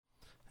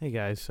Hey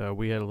guys,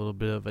 we had a little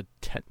bit of a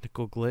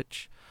technical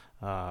glitch.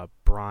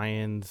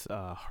 Brian's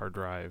hard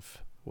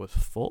drive was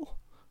full,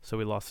 so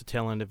we lost the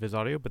tail end of his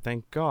audio, but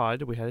thank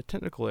God we had a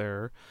technical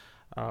error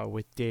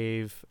with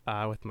Dave,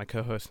 with my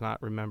co host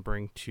not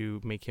remembering to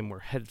make him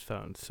wear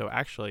headphones. So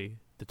actually,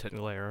 the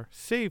technical error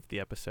saved the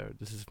episode.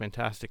 This is a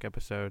fantastic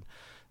episode.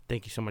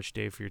 Thank you so much,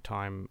 Dave, for your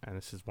time, and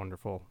this is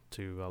wonderful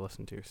to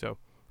listen to. So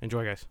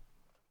enjoy, guys.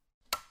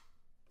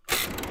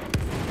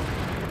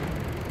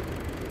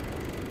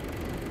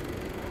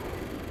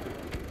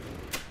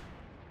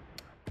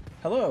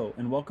 Hello,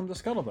 and welcome to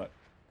Scuttlebutt,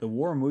 the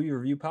War Movie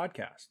Review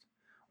Podcast.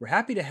 We're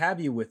happy to have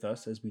you with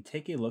us as we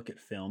take a look at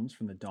films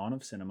from the dawn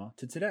of cinema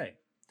to today.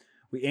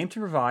 We aim to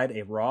provide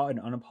a raw and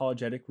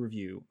unapologetic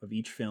review of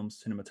each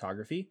film's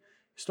cinematography,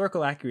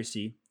 historical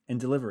accuracy, and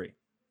delivery.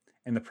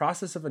 In the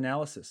process of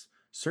analysis,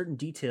 certain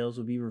details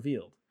will be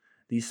revealed.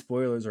 These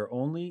spoilers are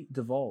only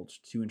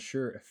divulged to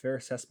ensure a fair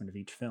assessment of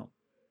each film.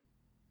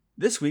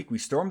 This week, we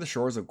stormed the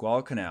shores of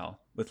Guadalcanal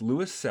with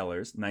Louis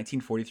Sellers'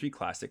 1943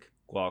 classic,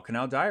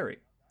 Guadalcanal Diary.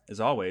 As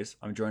always,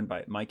 I'm joined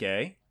by Mike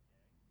A.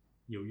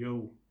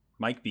 Yo.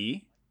 Mike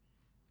B.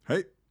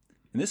 Hey.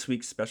 And this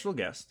week's special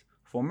guest,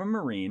 former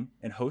Marine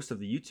and host of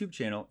the YouTube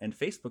channel and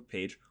Facebook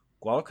page,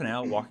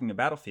 Guadalcanal Walking a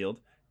Battlefield,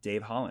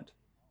 Dave Holland.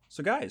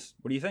 So guys,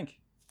 what do you think?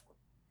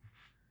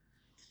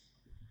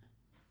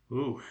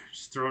 Ooh,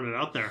 just throwing it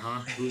out there, huh?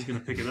 Who's going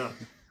to pick it up?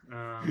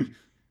 Well,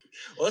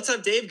 let's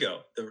have Dave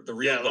go. The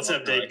real. Yeah, let's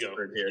have Dave go.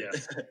 Here.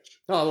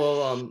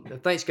 Yeah.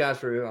 Thanks guys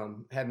for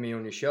having me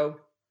on your show.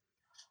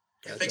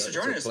 Thanks for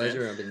joining us. It's a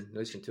pleasure. Man. I've been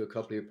listening to a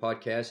couple of your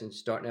podcasts and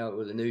starting out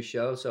with a new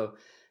show. So,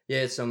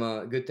 yeah, it's some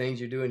good things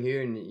you're doing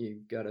here, and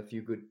you've got a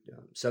few good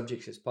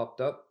subjects that's popped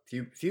up.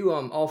 Few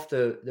off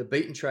the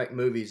beaten track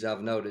movies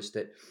I've noticed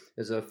that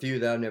there's a few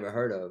that I've never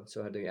heard of, so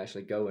I had to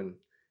actually go and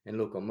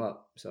look them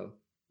up. So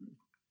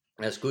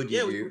that's good.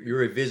 Yeah, You're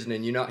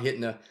revisiting. You're not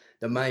hitting the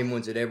main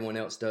ones that everyone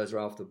else does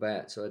right off the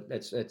bat. So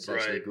that's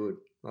actually good.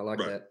 I like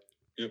that.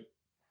 Yep.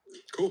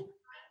 Cool.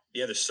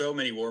 Yeah, there's so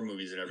many war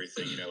movies and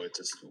everything, it's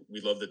just, we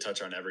love to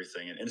touch on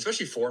everything. And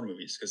especially foreign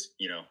movies, because,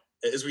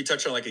 as we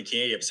touched on like a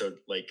Canadian episode,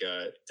 like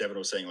Devin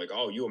was saying, like,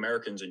 oh, you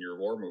Americans and your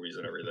war movies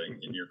and everything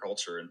in your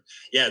culture. And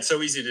yeah, it's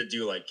so easy to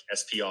do like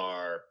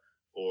SPR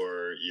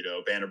or,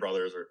 Band of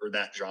Brothers or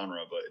that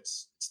genre, but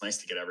it's nice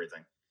to get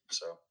everything.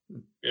 So,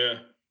 yeah.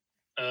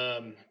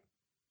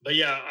 But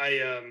yeah,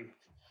 I,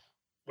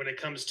 when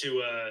it comes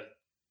to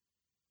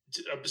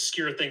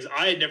obscure things,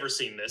 I had never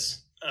seen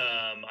this.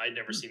 I'd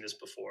never seen this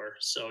before.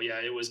 So yeah,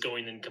 it was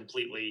going in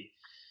completely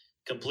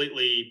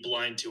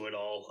blind to it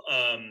all.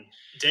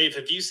 Dave,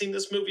 have you seen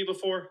this movie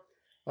before?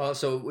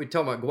 So we're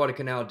talking about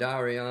Guadalcanal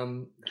Diary.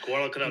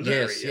 Guadalcanal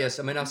Diary. Yes.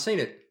 I mean, I've seen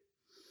it.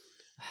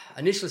 I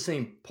initially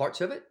seen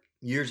parts of it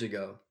years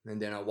ago,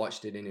 and then I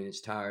watched it in its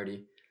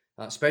entirety,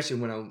 especially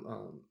when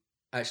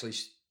I actually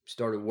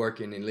started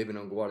working and living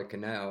on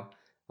Guadalcanal.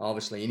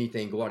 Obviously,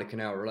 anything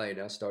Guadalcanal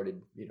related, I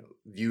started,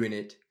 viewing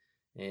it.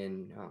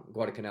 And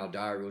Guadalcanal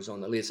Diary was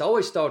on the list. I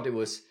always thought it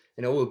was,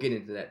 we'll get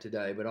into that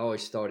today, but I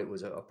always thought it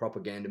was a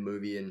propaganda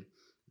movie, and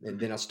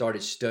then I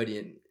started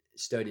studying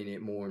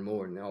it more and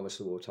more, and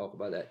obviously we'll talk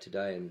about that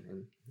today,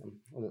 and I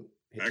won't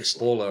hit the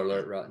spoiler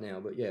alert right now,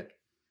 but yeah,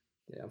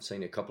 I've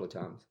seen it a couple of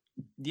times.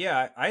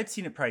 Yeah, I had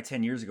seen it probably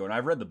 10 years ago, and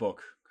I've read the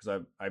book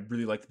because I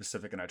really like the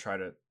Pacific, and I try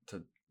to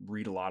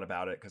read a lot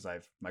about it because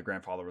my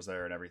grandfather was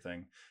there and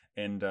everything.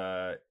 And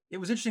it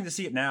was interesting to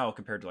see it now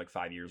compared to like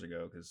 5 years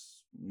ago,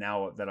 because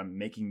now that I'm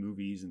making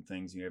movies and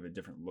things, you have a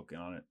different look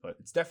on it. But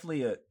it's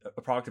definitely a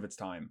product of its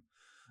time.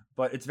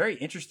 But it's very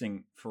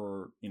interesting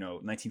for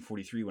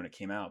 1943 when it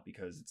came out,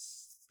 because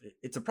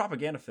it's a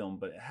propaganda film,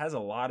 but it has a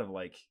lot of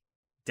like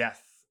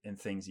death and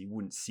things you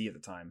wouldn't see at the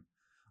time.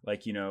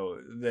 Like,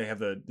 they have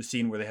the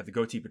scene where they have the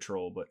Goatee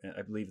Patrol, but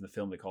I believe in the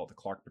film they call it the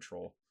Clark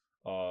Patrol.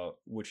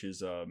 Which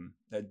is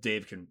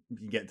Dave can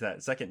get to that in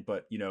a second,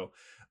 but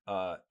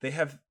they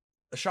have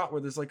a shot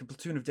where there's like a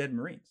platoon of dead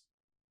Marines,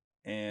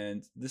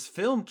 and this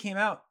film came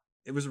out.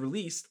 It was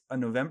released on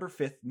November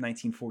 5th,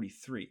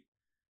 1943,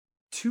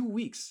 2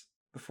 weeks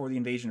before the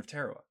invasion of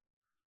Tarawa,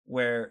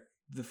 where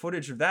the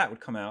footage of that would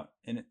come out,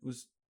 and it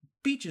was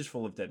beaches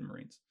full of dead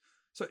Marines.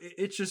 So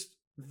it's just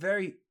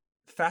very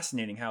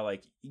fascinating how,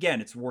 like, again,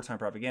 it's wartime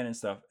propaganda and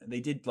stuff. They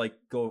did like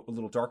go a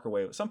little darker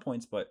way at some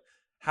points, but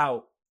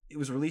how it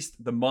was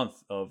released the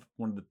month of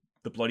one of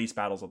the bloodiest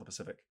battles of the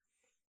Pacific.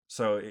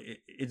 So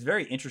it's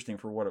very interesting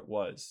for what it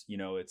was.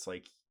 It's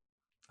like,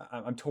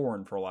 I'm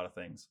torn for a lot of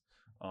things.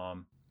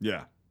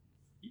 Yeah,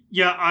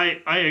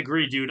 I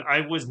agree, dude.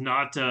 I was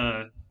not,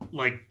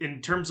 like,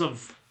 in terms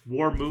of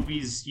war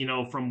movies,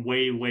 from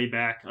way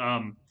back,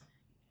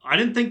 I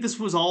didn't think this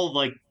was all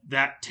like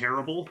that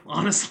terrible,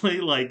 honestly.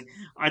 Like,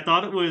 I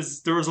thought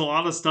there was a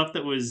lot of stuff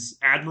that was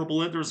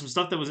admirable in it. There was some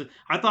stuff that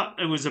I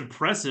thought it was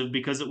impressive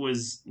because it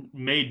was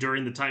made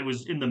during the time, it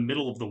was in the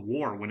middle of the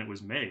war when it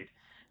was made.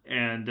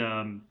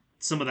 And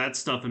some of that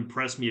stuff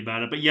impressed me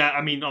about it. But yeah,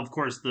 I mean, of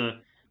course, the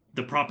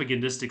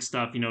propagandistic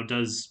stuff,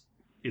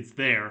 it's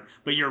there.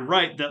 But you're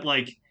right that,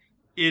 like,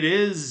 it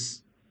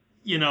is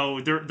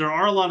there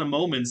are a lot of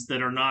moments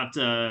that are not,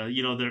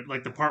 they're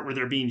like the part where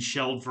they're being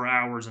shelled for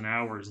hours and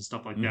hours and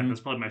stuff like that. Mhm.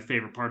 That's probably my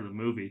favorite part of the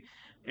movie.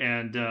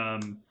 And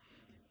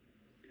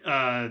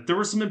there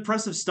was some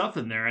impressive stuff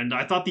in there, and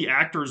I thought the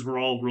actors were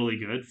all really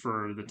good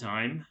for the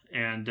time,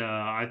 and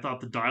I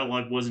thought the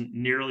dialogue wasn't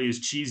nearly as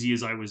cheesy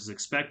as I was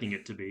expecting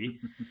it to be.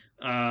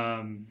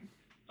 Um,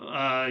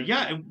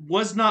 yeah, it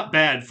was not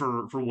bad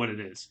for what it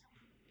is.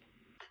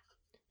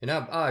 And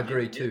I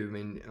agree too. I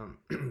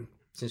mean,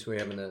 since we're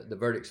having the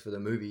verdicts for the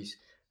movies,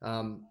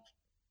 I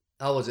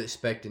was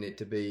expecting it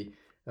to be.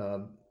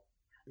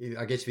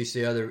 I guess if you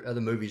see other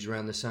movies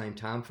around the same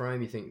time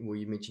frame, you think, well,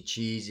 you mentioned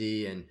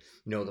cheesy, and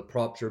the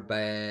props are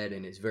bad,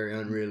 and it's very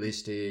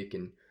unrealistic,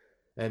 and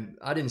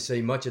I didn't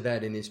see much of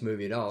that in this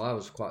movie at all. I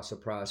was quite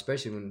surprised,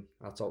 especially when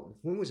I thought,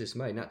 when was this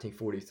made?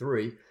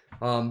 1943.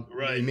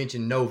 Right. You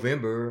mentioned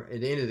November.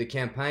 At the end of the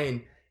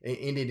campaign, it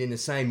ended in the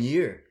same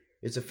year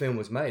as the film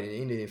was made.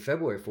 It ended in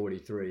February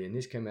 43, and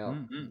this came out,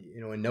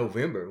 in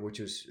November, which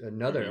was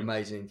another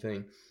amazing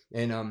thing.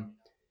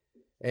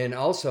 And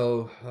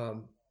also,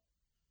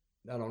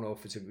 I don't know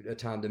if it's a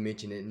time to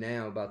mention it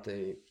now about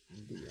the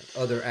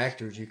other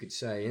actors you could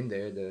say in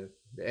there, the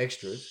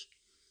extras,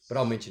 but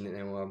I'll mention it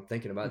now while I'm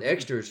thinking about it. The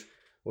extras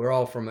were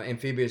all from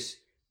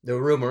they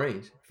were real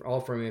Marines,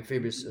 all from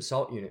amphibious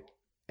assault unit.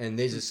 And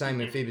there's the same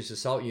amphibious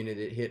assault unit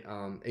that hit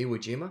Iwo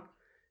Jima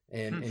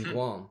and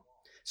Guam.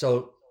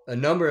 So a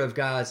number of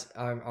guys,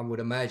 I would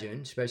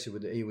imagine, especially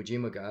with the Iwo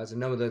Jima guys, a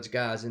number of those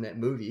guys in that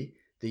movie,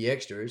 the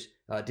extras,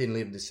 didn't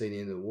live to see the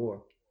end of the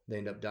war. They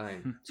end up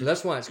dying. So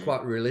that's why it's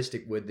quite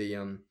realistic with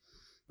the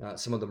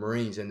some of the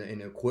Marines and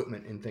the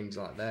equipment and things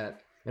like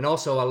that. And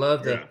also, I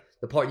love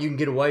the part you can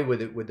get away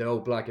with it with the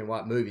old black and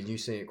white movies. You've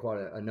seen it quite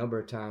a number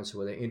of times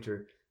where they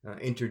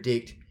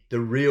interdict the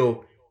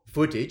real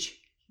footage.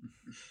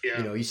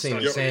 Yeah. You've seen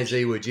it Sans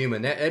Iwo Jima,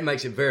 and that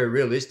makes it very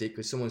realistic.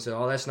 Because someone said,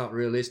 "Oh, that's not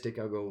realistic,"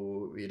 I go,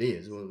 "Well, it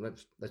is. Well,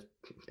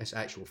 that's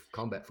actual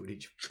combat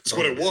footage." That's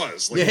what it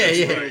was. Like,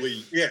 Yeah.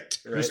 Really it.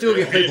 Right, you still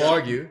get people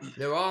argue.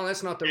 They're, "Oh,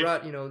 that's not the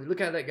right."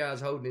 Look how that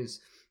guy's holding his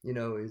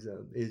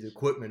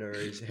equipment or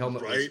his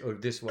helmet or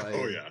this way.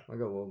 Oh yeah. I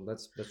go, "Well,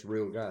 that's a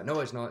real guy." No,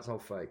 it's not. It's all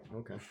fake.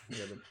 Okay.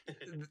 Yeah,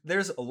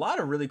 There's a lot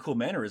of really cool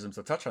mannerisms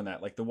to touch on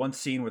that. Like the one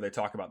scene where they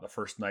talk about the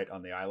first night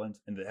on the island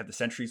and they have the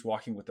sentries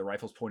walking with the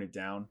rifles pointed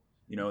down,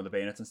 the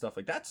bayonets and stuff.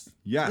 Like that's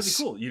really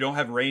cool. You don't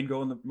have rain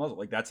go in the muzzle.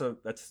 Like that's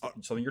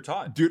something you're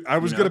taught. Dude, I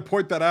was going to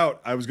point that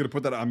out.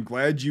 I'm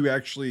glad you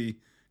actually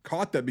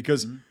caught that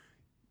because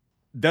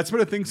that's been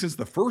a thing since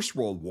the First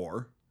World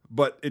War,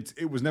 but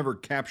it was never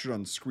captured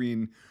on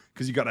screen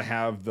because you got to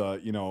have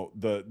the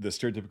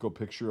stereotypical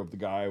picture of the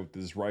guy with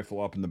his rifle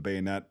up and the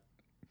bayonet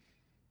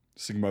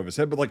sticking above his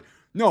head. But like,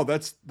 no,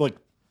 that's like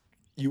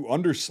you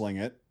undersling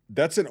it.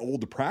 That's an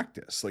old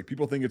practice. Like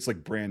people think it's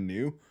like brand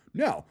new.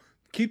 No,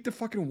 keep the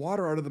fucking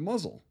water out of the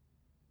muzzle,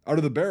 out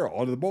of the barrel,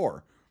 out of the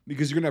bore,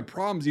 because you're gonna have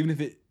problems even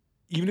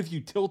if you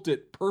tilt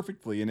it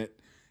perfectly and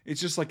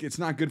it's just like it's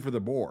not good for the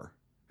bore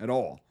at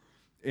all.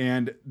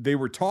 And they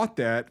were taught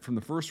that from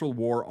the First World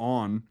War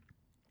on,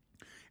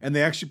 and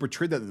they actually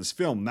portrayed that in this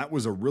film. That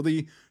was a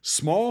really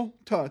small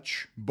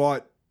touch,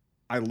 but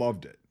I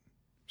loved it.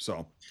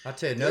 So I'll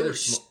tell you another.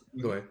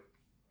 Go ahead.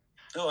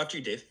 Oh, after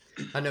you, Dave.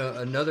 I know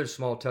another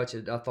small touch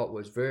that I thought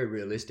was very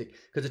realistic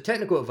because the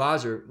technical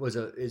advisor was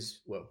a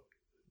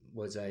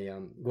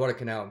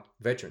Guadalcanal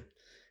veteran.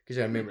 Because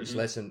I remember it's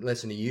less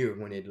than a year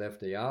when he'd left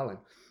the island,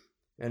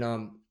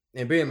 and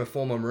being a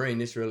former Marine,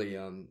 this really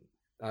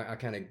I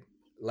kind of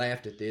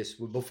laughed at this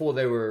before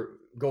they were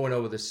going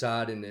over the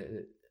side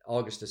in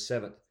August the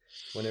 7th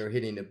when they were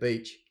hitting the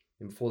beach,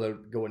 and before they were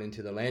going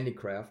into the landing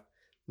craft.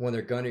 One of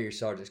their gunnery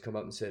sergeants come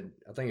up and said,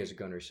 I think it was a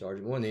gunnery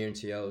sergeant, one of the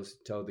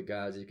NCOs told the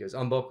guys, he goes,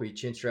 unbuckle your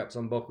chin straps,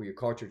 unbuckle your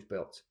cartridge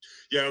belts.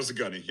 Yeah, it was a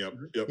gunny.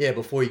 Yep. Yeah,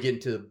 before you get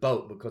into the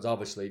boat, because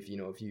obviously if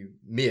you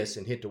miss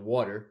and hit the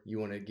water, you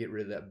want to get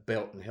rid of that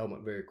belt and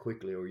helmet very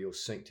quickly or you'll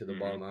sink to the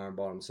bottom, iron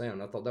bottom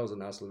sound. I thought that was a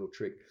nice little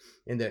trick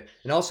in there.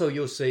 And also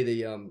you'll see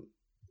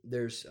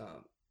there's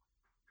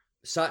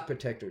sight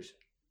protectors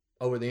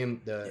over the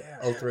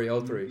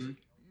 0303s.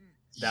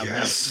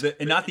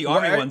 And not the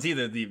Army ones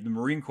either, the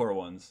Marine Corps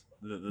ones.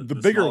 The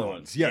bigger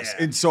ones, yes.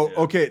 Yeah. And so,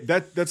 okay,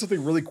 that's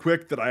something really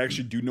quick that I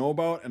actually do know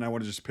about, and I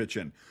want to just pitch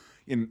in.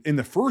 In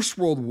the First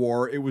World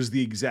War, it was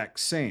the exact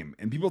same.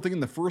 And people think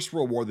in the First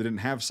World War they didn't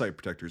have sight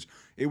protectors.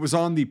 It was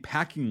on the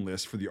packing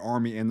list for the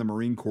Army and the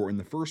Marine Corps in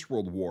the First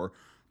World War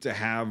to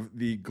have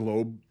the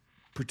globe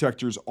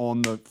protectors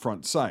on the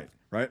front sight,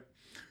 right?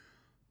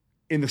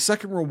 In the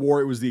Second World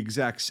War, it was the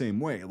exact same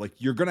way. Like,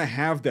 you're going to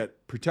have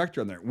that protector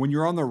on there. When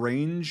you're on the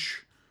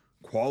range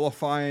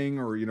qualifying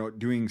or,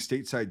 doing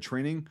stateside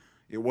training,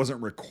 it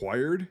wasn't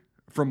required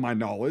from my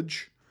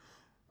knowledge.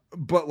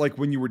 But like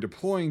when you were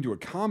deploying to a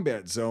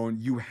combat zone,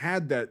 you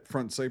had that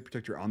front sight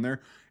protector on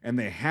there, and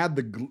they had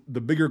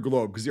the bigger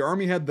globe because the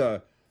Army had I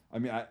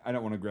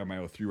don't want to grab my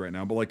O3 right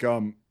now, but like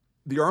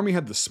the Army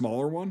had the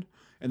smaller one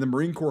and the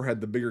Marine Corps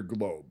had the bigger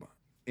globe,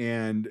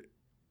 and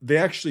they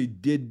actually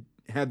did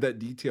have that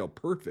detail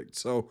perfect.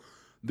 So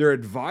their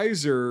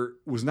advisor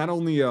was not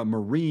only a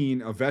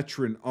Marine, a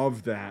veteran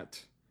of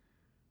that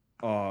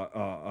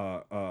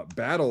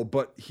battle,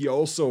 but he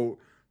also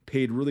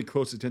paid really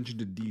close attention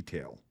to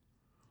detail.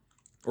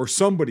 Or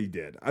somebody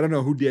did. I don't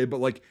know who did, but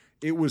like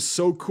it was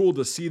so cool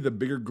to see the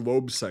bigger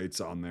globe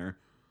sights on there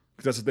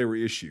because that's what they were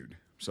issued.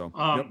 So,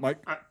 yep, Mike.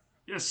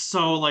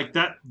 So like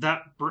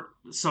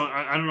so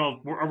I don't know.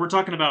 We're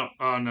talking about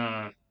on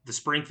the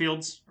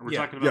Springfields. We're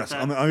talking about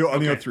that. On the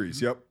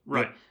O3s. Yep.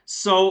 Right. Yep.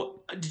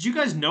 So did you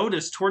guys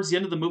notice towards the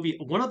end of the movie,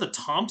 one of the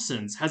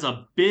Thompsons has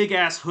a big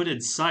ass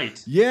hooded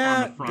sight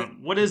on the front?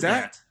 What is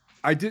that?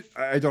 I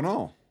don't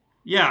know.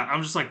 Yeah,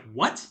 I'm just like,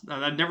 what?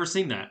 I've never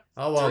seen that.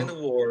 Oh, During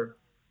the war.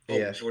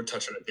 Yeah. You want to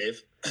touch on it,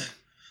 Dave?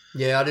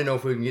 Yeah, I didn't know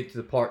if we can get to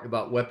the part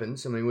about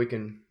weapons. I mean, we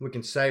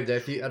can save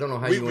that. I don't know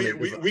how you want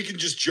to. We can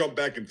just jump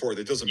back and forth.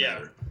 It doesn't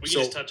matter. We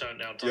can just touch on it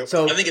now. Yep.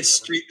 So I think it's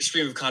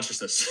stream of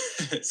consciousness.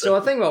 So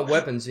I think about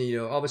weapons.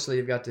 Obviously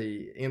you've got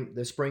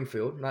the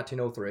Springfield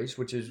 1903s,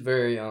 which is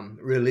very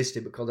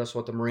realistic because that's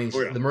what the Marines,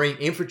 the Marine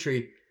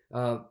infantry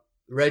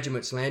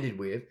regiments landed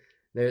with.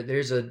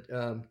 There's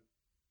a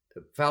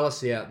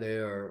fallacy out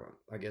there, or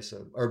I guess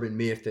an urban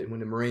myth, that when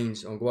the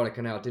Marines on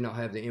Guadalcanal did not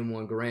have the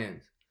M1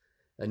 Garands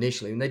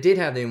initially, and they did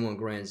have the M1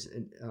 Garands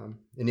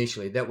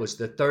initially. That was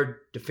the 3rd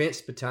Defense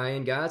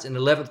Battalion guys and the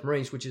 11th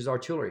Marines, which is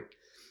artillery.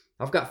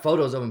 I've got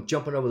photos of them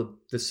jumping over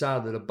the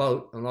side of the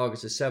boat on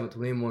August the 7th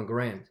with M1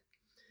 Garands.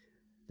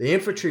 The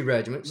infantry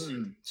regiments,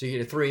 so you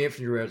get the 3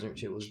 infantry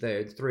regiments, it was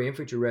there, the 3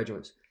 infantry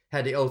regiments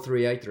had the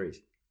 03A3s.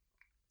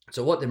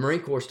 So what the Marine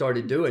Corps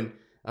started doing,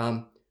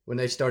 when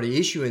they started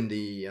issuing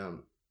the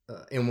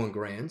M1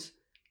 Garands,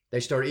 they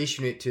started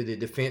issuing it to the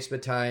defense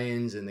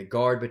battalions and the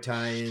guard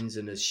battalions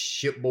and the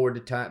shipboard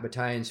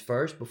battalions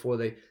first before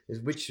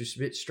which was a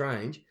bit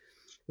strange.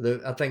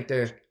 I think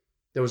there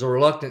was a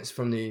reluctance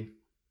from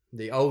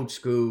the old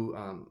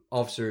school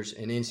officers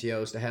and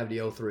NCOs to have the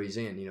 03s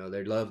in.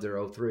 They loved their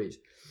 03s.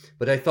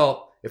 But they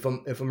thought if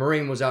a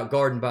Marine was out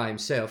guarding by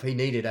himself, he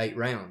needed 8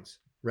 rounds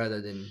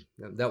rather than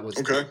that was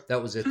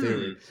their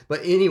theory. But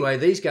anyway,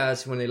 these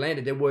guys, when they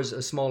landed, there was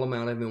a small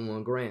amount of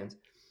M1 Garands.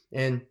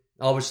 And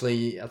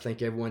obviously, I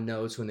think everyone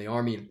knows when the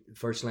Army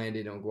first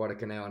landed on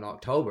Guadalcanal in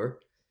October,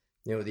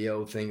 the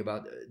old thing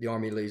about the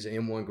Army leaves an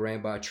M1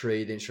 Garand by a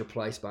tree, then it's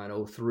replaced by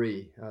an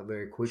 03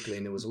 very quickly.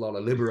 And there was a lot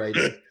of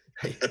liberated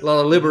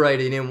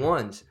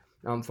M1s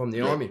from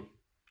the Army.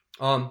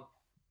 And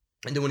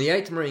then when the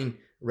 8th Marine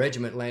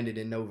Regiment landed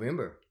in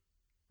November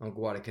on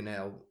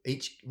Guadalcanal,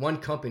 one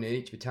company in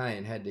each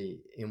battalion had the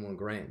M1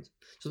 Garands.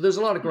 So there's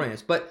a lot of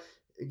Garands. But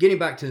getting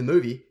back to the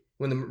movie,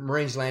 when the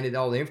Marines landed,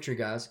 all the infantry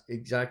guys,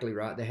 exactly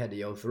right, they had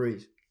the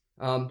 03s.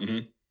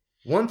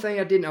 One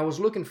thing I was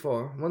looking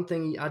for, one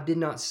thing I did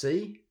not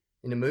see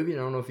in the movie,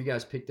 and I don't know if you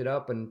guys picked it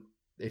up, and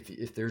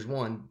if there's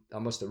one, I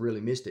must have really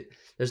missed it.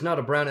 There's not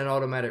a Browning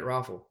automatic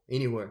rifle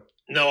anywhere.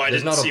 No, I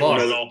There's didn't not see a bar.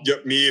 one at all.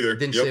 Yep, me either.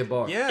 Didn't see a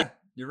bar. Yeah,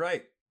 you're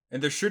right.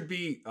 And there should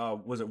be,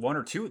 was it 1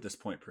 or 2 at this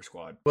point per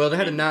squad? Well, they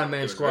had a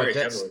 9-man was squad. very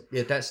That's heavily.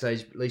 at that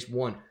stage at least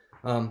one,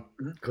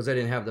 because they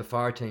didn't have the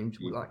fire teams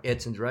like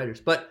Edson's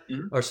Raiders,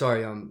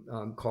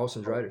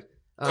 Carlson's Raiders.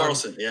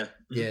 Carlson, yeah.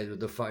 Yeah,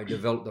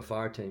 developed the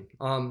fire team.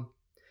 And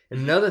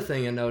another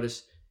thing I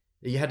noticed,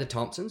 you had the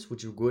Thompsons,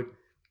 which were good.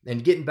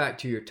 And getting back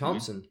to your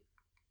Thompson,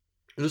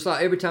 it looks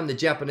like every time the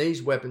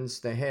Japanese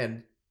weapons they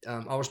had,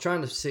 I was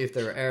trying to see if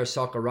they were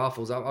Arisaka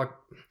rifles. I'd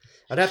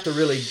have to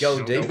really go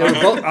deep. They were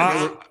both.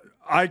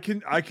 I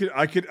can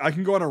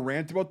go on a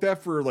rant about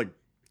that for like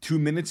 2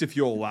 minutes if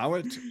you'll allow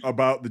it,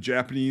 about the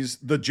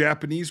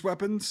Japanese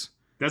weapons.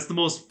 That's the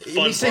most fun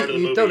You part of the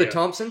movie. throw the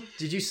Thompson.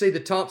 Did you see the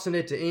Thompson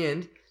at the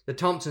end? The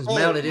Thompson's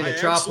mounted in a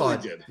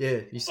tripod. Did.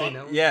 Yeah, you seen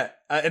that one? Yeah,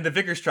 and the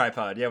Vickers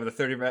tripod, with a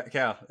 30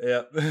 cal.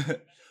 Yeah.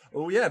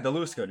 Oh yeah, the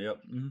Lewis gun.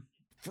 Yep.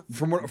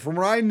 From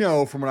what I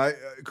know,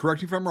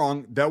 correct me if I'm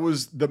wrong, that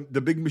was the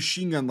big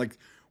machine gun, like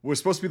was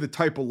supposed to be the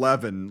Type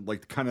 11,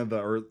 like kind of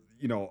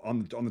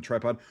on the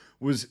tripod,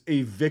 was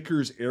a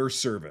Vickers Air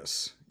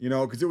Service,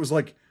 because it was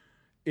like,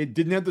 it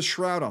didn't have the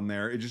shroud on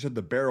there, it just had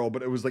the barrel,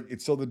 but it was like,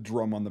 it's still the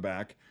drum on the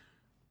back.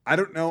 I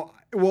don't know.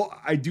 Well,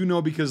 I do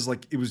know because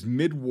like it was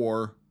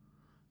mid-war,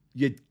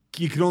 you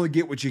can only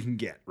get what you can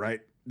get, right?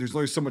 There's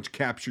only so much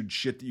captured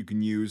shit that you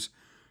can use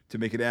to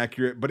make it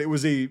accurate, but it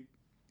was a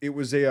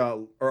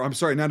or I'm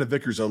sorry, not a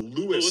Vickers, a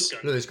Lewis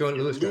gun.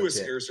 Lewis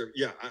Air Service.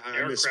 Yeah, I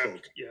Aircraft.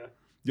 misspoke. Yeah.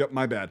 Yep,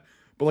 my bad.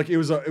 But like it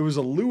was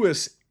a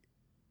Lewis,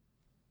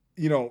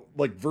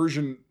 like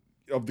version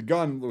of the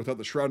gun without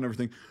the shroud and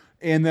everything.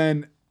 And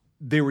then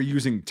they were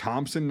using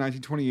Thompson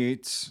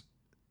 1928s,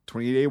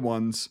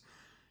 28A1s,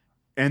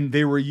 and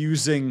they were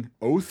using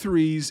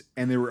 03s,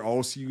 and they were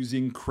also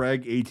using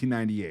Craig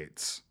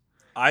 1898s.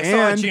 I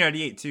saw a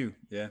G98 too.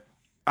 Yeah.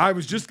 I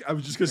was just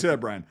gonna say that,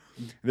 Brian.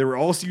 They were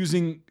also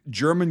using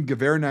German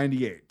Gewehr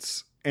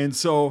 98s, and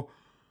so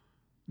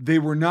they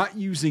were not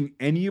using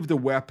any of the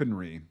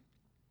weaponry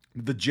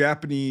the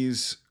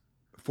Japanese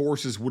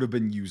forces would have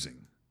been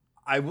using.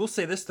 I will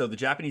say this though: the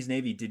Japanese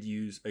Navy did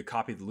use a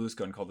copy of the Lewis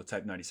gun called the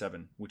Type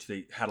 97, which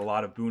they had a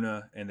lot of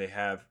Buna, and they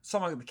have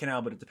some on the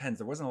canal, but it depends.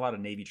 There wasn't a lot of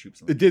Navy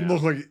troops on the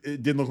canal.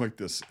 It didn't look like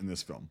this in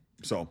this film.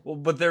 So well,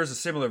 but there's a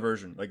similar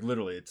version. Like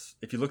literally, it's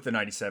if you look at the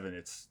 97,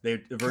 it's a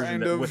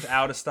version that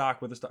without a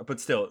stock with a stock, but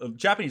still,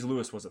 Japanese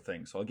Lewis was a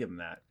thing, so I'll give them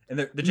that. And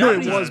the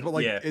Japanese, no, it was, but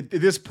like at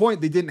this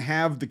point, they didn't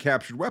have the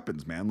captured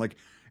weapons, man. Like.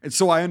 And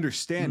so I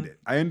understand it.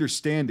 I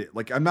understand it.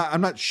 Like I'm not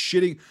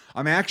shitting.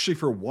 I'm actually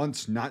for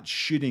once not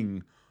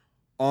shitting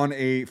on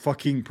a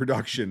fucking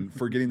production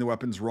for getting the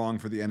weapons wrong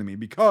for the enemy,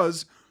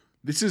 because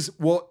this is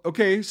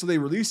okay. So they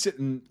released it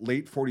in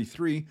late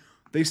 43.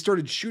 They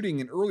started shooting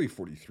in early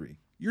 43.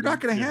 You're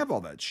not going to have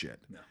all that shit.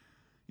 No.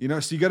 You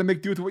know, so you got to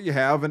make do with what you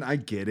have, and I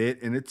get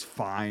it, and it's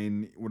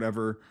fine,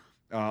 whatever.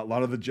 A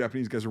lot of the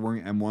Japanese guys are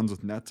wearing M1s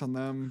with nets on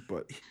them,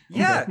 but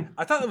yeah,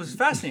 I thought that was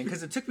fascinating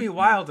because it took me a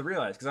while to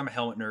realize, because I'm a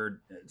helmet nerd,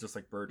 just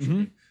like Birch.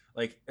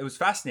 Like it was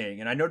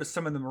fascinating, and I noticed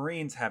some of the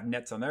Marines have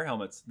nets on their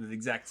helmets, the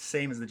exact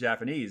same as the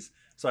Japanese.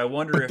 So I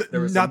wonder if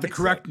there was not the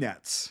correct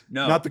nets.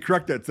 No, not the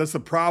correct nets. That's the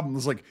problem.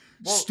 It's like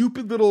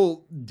stupid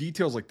little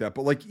details like that.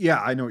 But like,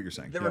 yeah, I know what you're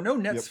saying. There were no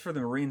nets for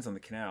the Marines on the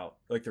canal.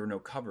 Like there were no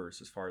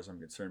covers, as far as I'm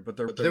concerned. But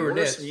there were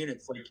nets.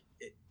 Units, like,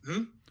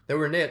 There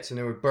were nets, and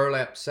there were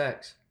burlap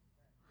sacks.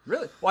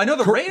 Really? Well, I know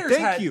the Raiders had.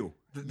 Thank you.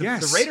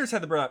 The Raiders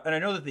had the burlap, and I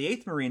know that the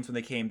 8th Marines, when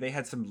they came, they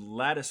had some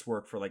lattice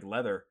work for like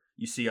leather.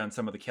 You see on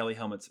some of the Kelly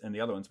helmets and the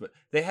other ones, but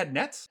they had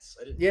nets.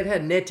 Yeah, it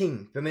had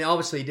netting. I mean,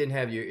 obviously, you didn't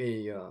have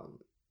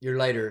your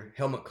later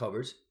helmet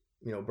covers.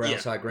 You know, brown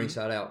side, green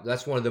side out.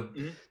 That's one of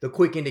the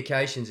quick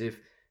indications. If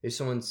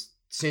someone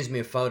sends me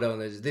a photo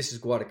and says this is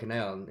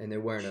Guadalcanal and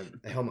they're wearing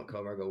a helmet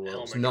cover, I go,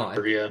 well, it's not.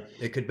 Cover, yeah.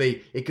 It could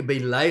be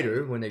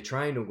later when they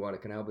trained on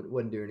Guadalcanal, but it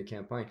wasn't during the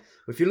campaign.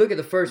 But if you look at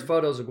the first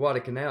photos of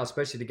Guadalcanal,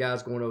 especially the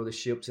guys going over the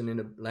ships and in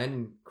the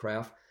landing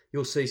craft,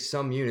 you'll see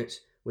some units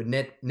with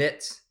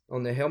nets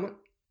on their helmet,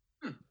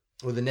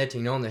 with the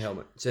netting on the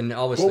helmet. And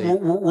obviously,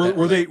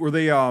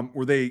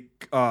 were they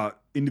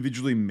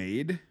individually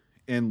made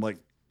and like?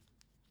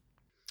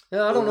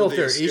 I don't know if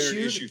they're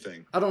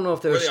issued. I don't know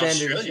if they're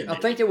standard issue. I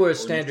think they were a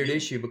standard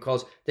issue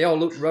because they all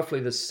looked roughly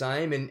the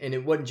same, and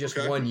it wasn't just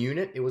one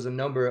unit. It was a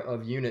number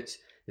of units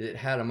that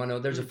had them. I know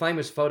there's a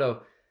famous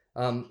photo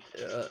of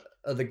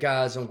the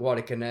guys on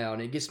Guadalcanal,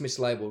 and it gets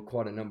mislabeled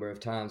quite a number of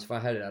times. If I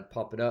had it, I'd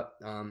pop it up.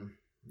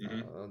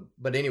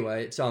 But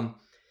anyway,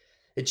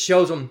 it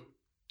shows them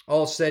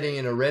all sitting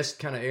in a rest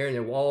kind of area, and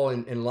they're all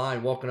in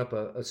line walking up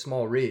a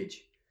small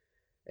ridge.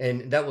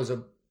 And that was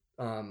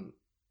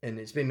and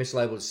it's been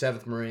mislabeled as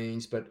 7th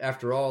Marines, but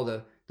after all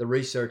the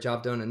research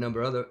I've done, a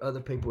number of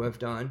other people have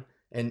done,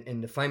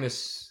 and the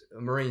famous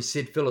Marine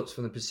Sid Phillips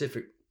from the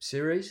Pacific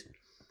series,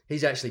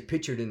 he's actually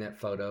pictured in that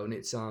photo, and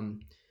it's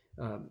 2nd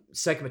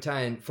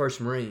Battalion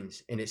 1st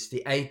Marines, and it's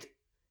the 8th,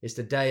 it's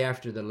the day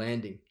after the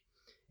landing,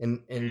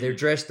 and they're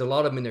dressed, a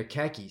lot of them in their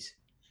khakis.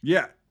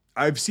 Yeah,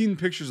 I've seen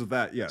pictures of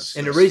that, yes.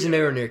 And the reason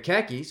they were in their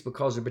khakis,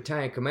 because the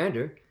battalion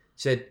commander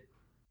said,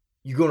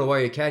 you're going to wear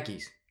your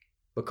khakis.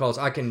 Because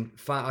I can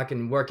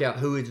work out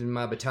who is in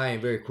my battalion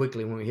very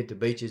quickly when we hit the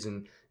beaches,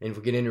 and if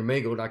we get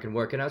intermingled, I can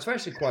work it out. It's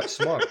actually quite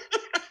smart.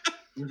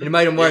 And it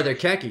made them wear their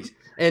khakis.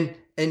 And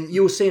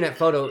you'll see in that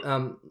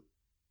photo,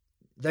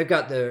 they've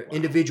got their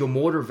individual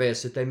mortar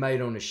vests that they made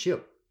on the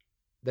ship.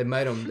 They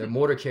made them their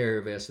mortar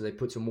carrier vests, so they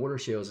put some mortar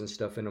shells and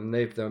stuff in them.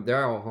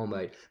 They're all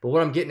homemade. But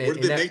what I'm getting at,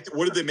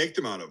 what did they make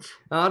them out of?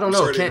 I don't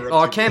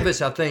know.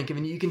 Canvas, I think. I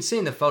mean, you can see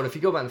in the photo. If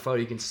you go back in the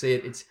photo, you can see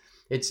it.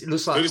 It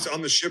looks like just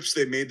on the ships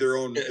they made their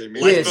own.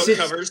 Sid,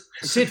 covers.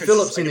 Sid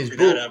Phillips in his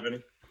book.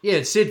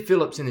 Yeah, Sid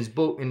Phillips in his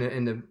book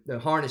in the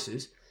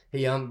harnesses.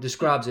 He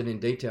describes it in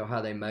detail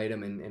how they made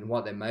them and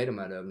what they made them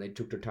out of. And they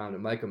took their time to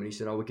make them. And he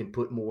said, we can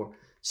put more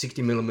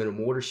 60 millimeter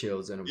mortar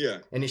shells in them. Yeah.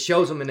 And it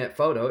shows them in that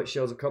photo. It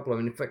shows a couple of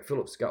them. In fact,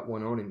 Phillips got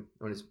one on him.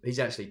 He's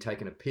actually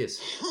taking a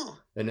piss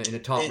in the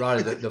top right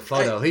of the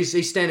photo.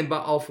 He's standing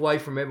off way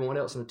from everyone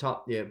else in the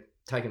top. Yeah.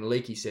 Taking a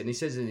leak, he said, and he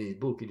says it in his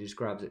book, he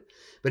describes it.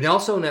 But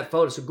also in that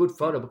photo, it's a good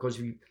photo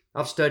because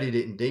I've studied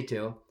it in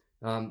detail.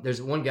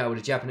 There's one guy with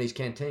a Japanese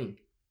canteen.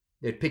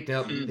 They picked it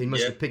up. He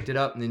must have picked it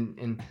up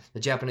in the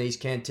Japanese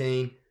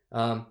canteen.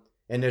 And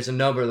there's a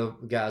number of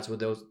the guys with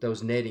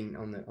those netting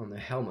on the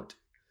helmet.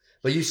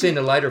 But you've seen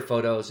the later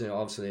photos,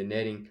 obviously the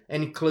netting,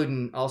 and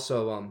including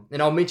also,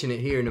 and I'll mention it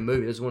here in the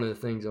movie. That's one of the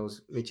things I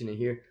was mentioning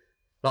here,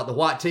 like the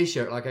white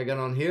T-shirt, like I got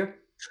on here.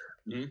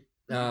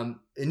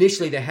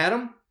 Initially, they had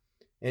them.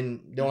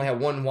 And they only had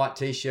one white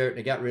T-shirt.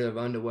 They got rid of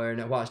underwear, and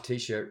that white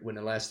T-shirt wouldn't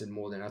have lasted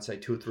more than, I'd say,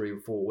 2 or 3 or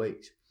 4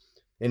 weeks.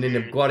 And then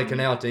the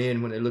Guadalcanal at the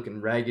end, when they're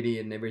looking raggedy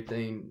and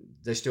everything,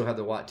 they still have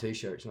the white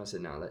T-shirts. And I said,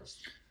 no,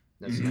 that's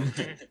not.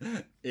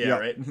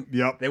 Right?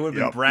 Yep. They would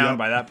have been brown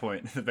by that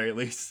point, at the very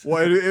least.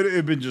 Well, it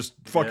had been just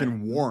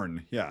fucking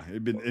worn. Yeah,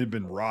 it had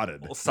been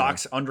rotted. Well,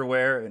 socks,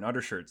 underwear, and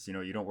undershirts.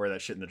 You don't wear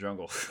that shit in the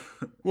jungle.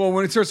 Well,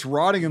 when it starts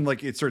rotting and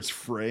like it starts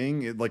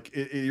fraying,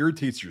 it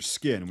irritates your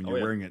skin when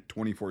you're wearing it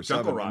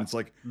 24/7. And it's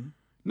like,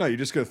 no, you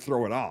just gotta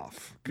throw it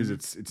off because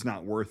it's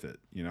not worth it.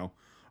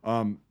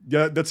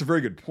 Yeah, that's a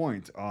very good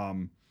point.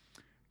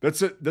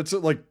 That's it.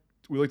 Like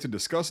we like to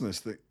discuss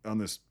on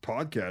this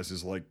podcast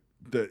is like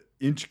the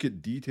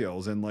intricate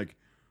details, and like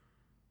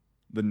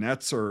the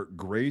nets are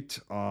great.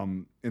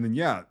 And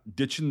then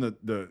ditching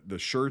the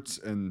shirts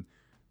and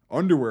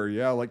underwear.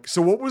 Yeah, like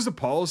so. What was the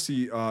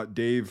policy,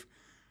 Dave?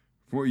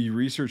 From what you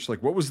researched,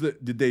 like what was was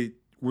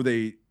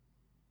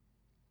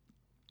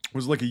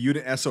it like a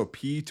unit SOP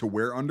to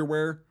wear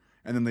underwear,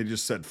 and then they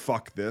just said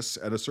fuck this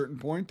at a certain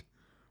point,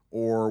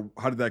 or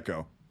how did that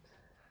go?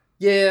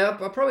 Yeah,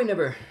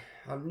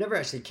 I've never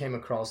actually came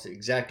across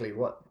exactly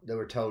what they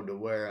were told to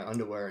wear,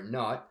 underwear or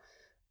not.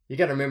 You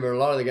got to remember, a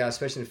lot of the guys,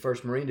 especially in the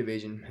 1st Marine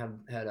Division,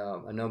 had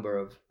a number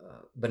of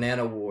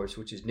banana wars,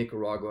 which is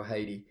Nicaragua,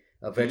 Haiti,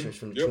 veterans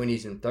from the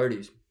 20s and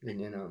 30s,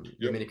 and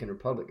Dominican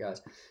Republic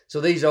guys. So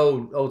these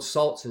old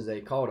salts, as they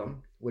called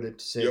them, would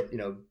have said,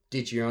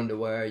 ditch your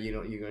underwear.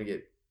 You're going to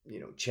get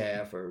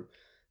chaff, or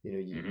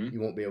you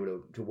won't be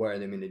able to wear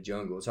them in the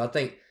jungle. So I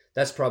think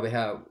that's probably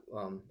how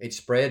it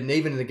spread. And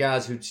even the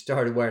guys who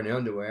started wearing the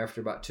underwear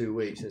after about 2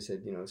 weeks, they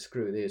said,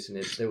 screw this,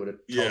 and they would have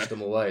tossed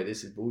them away.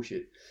 This is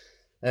bullshit.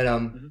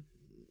 And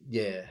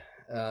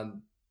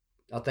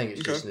I think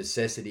it's just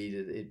necessity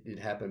that it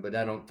happened, but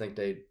I don't think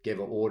they gave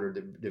an order.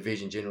 The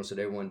division general said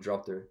everyone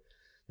dropped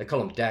they call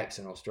them DACs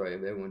in Australia,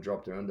 but everyone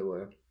dropped their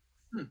underwear.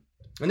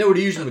 And they would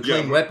use them to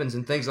clean weapons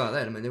and things like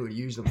that. I mean, they would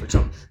use them for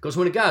something. Because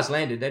when the guys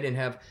landed, they didn't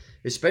have,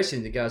 especially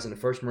the guys in the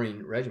 1st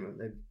Marine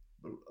Regiment,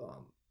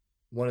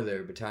 one of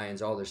their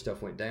battalions, all their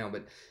stuff went down,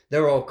 but they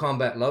were all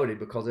combat loaded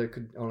because they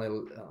could only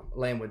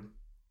land with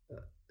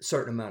a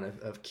certain amount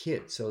of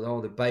kit. So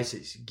all the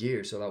basics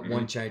gear, so like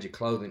one change of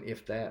clothing,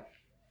 if that.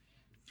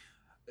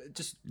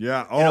 To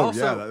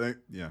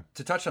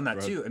touch on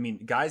that too, I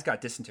mean, guys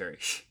got dysentery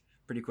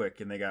pretty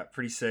quick, and they got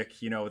pretty sick,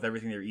 with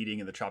everything they were eating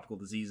and the tropical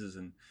diseases,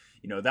 and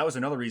that was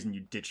another reason you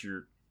ditch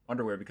your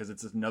underwear, because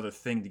it's another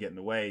thing to get in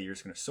the way. You're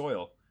just going to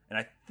soil. And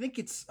I think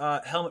it's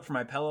Helmet for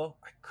My Pillow.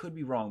 I could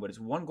be wrong, but it's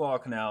one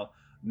Guadalcanal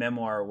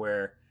memoir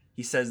where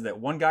he says that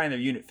one guy in their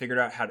unit figured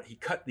out he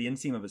cut the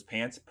inseam of his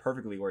pants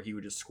perfectly, where he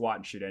would just squat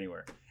and shit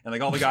anywhere. And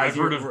like all the guys,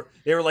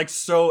 they were like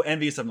so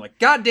envious of him, like,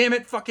 God damn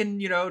it, fucking,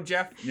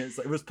 Jeff.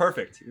 It was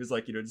perfect. It was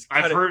like, just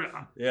cut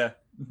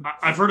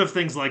I've heard of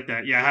things like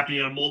that. Yeah,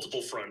 happening on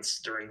multiple fronts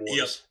during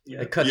wars. Yep.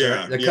 They cut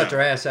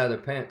their ass out of their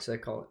pants, they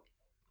call it.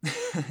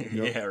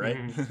 Yeah, right.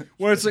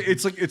 Well, it's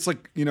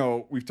like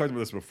we've talked about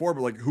this before,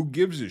 but like who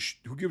gives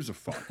a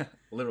fuck?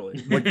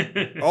 Literally,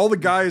 like all the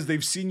guys,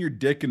 they've seen your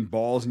dick and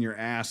balls and your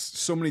ass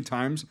so many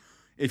times.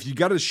 If you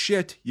gotta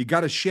shit, you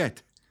gotta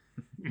shit,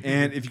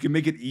 and if you can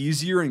make it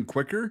easier and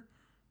quicker,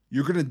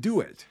 you're gonna do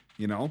it.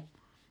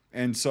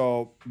 And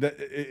so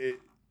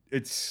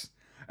it's.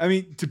 I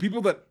mean, to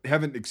people that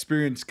haven't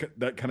experienced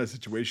that kind of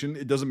situation,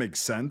 it doesn't make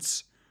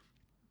sense.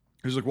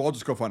 It's like, well, I'll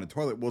just go find a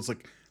toilet. Well, it's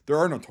like there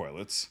are no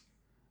toilets.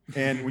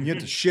 And when you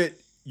have to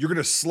shit, you're going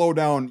to slow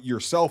down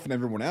yourself and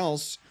everyone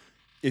else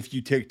if you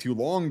take too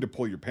long to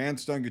pull your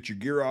pants down, get your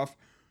gear off.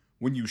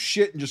 When you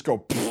shit and just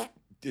go,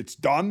 it's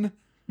done.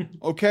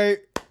 Okay,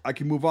 I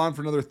can move on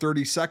for another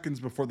 30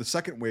 seconds before the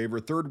second wave or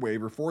third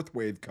wave or fourth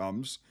wave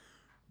comes.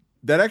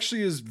 That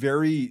actually is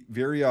very,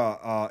 very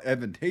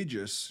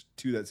advantageous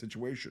to that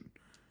situation.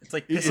 It's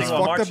like as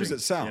fucked up as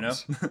it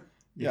sounds.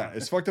 Yeah,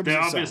 it's fucked up as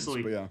it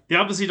sounds. But they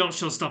obviously don't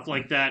show stuff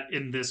like that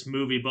in this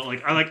movie, but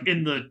like I like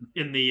in the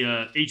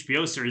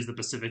HBO series, The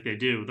Pacific, they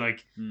do.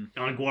 Like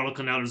on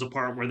Guadalcanal, there's a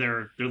part where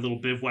their little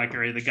bivouac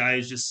area, the guy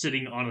is just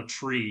sitting on a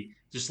tree,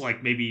 just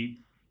like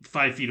maybe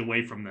 5 feet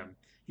away from them.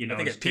 I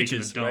think it's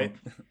Peaches, right?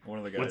 One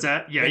of the guys. What's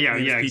that? Yeah,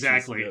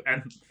 exactly.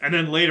 Yep. And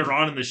then later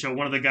on in the show,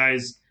 one of the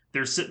guys,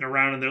 they're sitting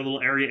around in their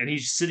little area, and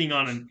he's sitting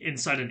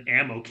inside an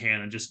ammo can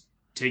and just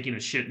taking a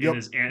shit in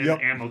his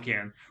ammo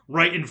can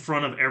right in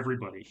front of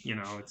everybody.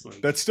 It's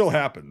like that still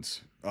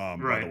happens, by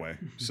the way.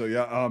 So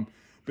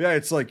but yeah,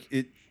 it's like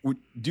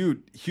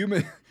dude,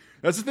 human.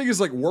 That's the thing, is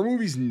like war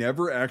movies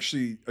never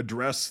actually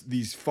address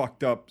these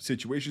fucked up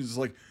situations. It's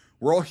like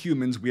we're all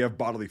humans. We have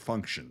bodily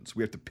functions.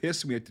 We have to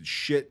piss, and we have to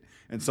shit,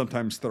 and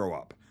sometimes throw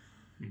up.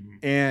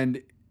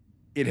 And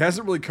it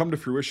hasn't really come to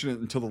fruition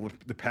until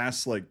the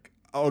past, like,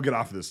 I'll get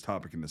off of this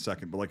topic in a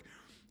second, but like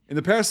in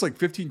the past, like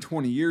 15,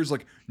 20 years,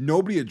 like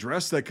nobody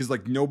addressed that, because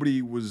like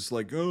nobody was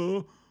like,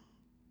 oh,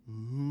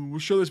 we'll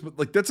show this. But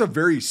like, that's a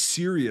very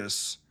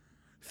serious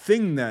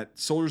thing that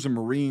soldiers and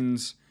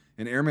Marines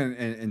and airmen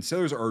and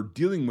sailors are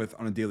dealing with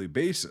on a daily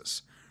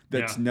basis.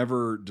 That's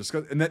never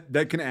discussed. And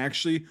that can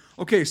actually,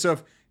 okay, so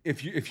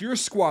if you're a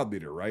squad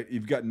leader, right?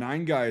 You've got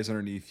 9 guys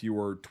underneath you,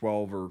 or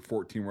 12 or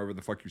 14, whatever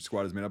the fuck your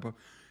squad is made up of.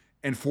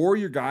 And 4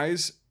 of your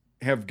guys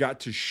have got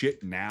to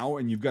shit now,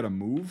 and you've got to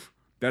move.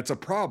 That's a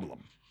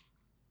problem.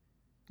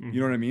 You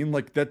know what I mean?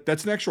 Like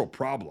that's an actual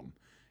problem.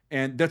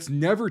 And that's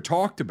never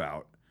talked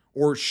about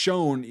or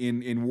shown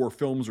in war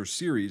films or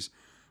series.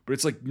 But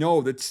it's like, no,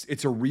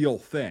 it's a real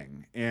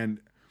thing. And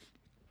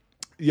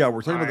yeah,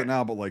 we're talking about that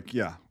now, but like,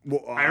 yeah.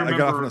 Well, I got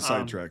off on a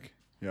sidetrack.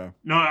 Yeah.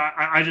 No,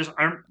 I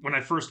when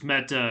I first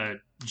met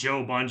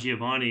Joe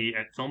Bongiovanni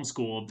at film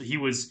school, he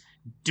was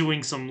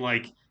doing some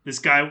like this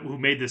guy who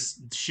made this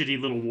shitty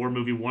little war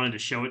movie wanted to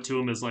show it to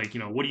him as like,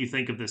 what do you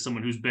think of this?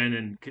 Someone who's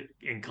been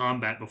in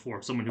combat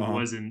before, someone who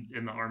was in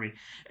the army,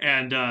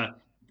 and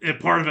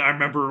part of it, I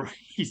remember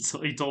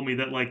he told me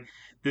that like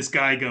this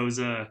guy goes,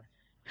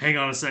 hang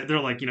on a sec. They're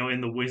like,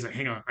 in the ways like,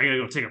 hang on, I gotta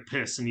go take a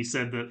piss, and he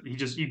said that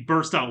he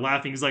burst out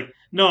laughing. He's like,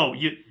 no,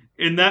 you.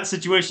 In that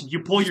situation,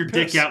 you pull your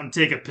dick out and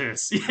take a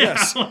piss. Yeah,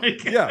 yes.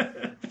 Yeah.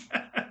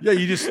 Yeah,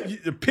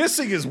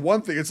 pissing is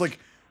one thing. It's like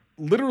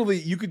literally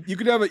you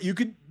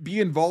could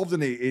be involved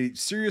in a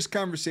serious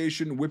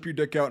conversation, whip your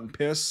dick out and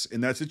piss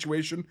in that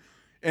situation,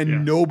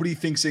 and nobody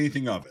thinks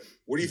anything of it.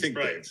 What do you think,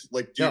 Dave?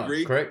 Like, do you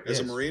agree? Correct. As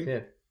a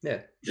Marine?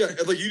 Yeah.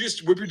 Like you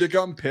just whip your dick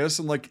out and piss,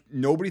 and like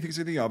nobody thinks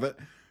anything of it.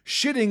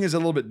 Shitting is a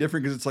little bit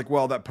different because it's like,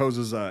 well, that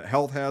poses a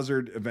health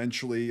hazard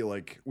eventually.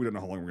 Like, we don't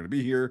know how long we're going to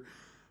be here.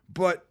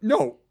 But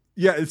no,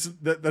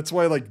 that's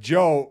why like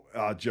Joe's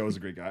a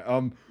great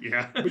guy.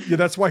 But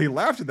that's why he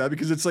laughed at that,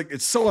 because it's like,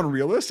 it's so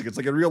unrealistic. It's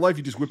like in real life,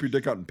 you just whip your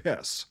dick out and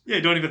piss. Yeah,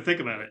 don't even think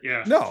about it.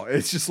 Yeah. No,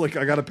 it's just like,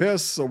 I got to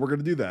piss, so we're going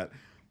to do that.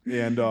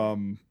 And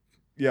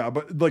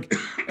but like,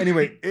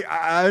 anyway,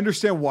 I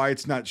understand why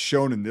it's not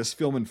shown in this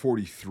film in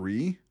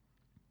 43.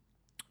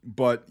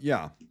 But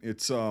yeah,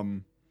 it's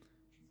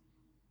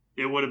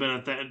it would have been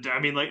a thing. I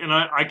mean, like, and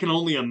I can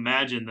only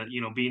imagine that,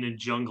 being in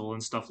jungle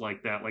and stuff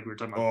like that, like we were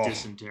talking about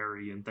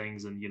dysentery and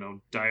things and,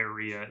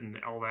 diarrhea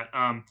and all that.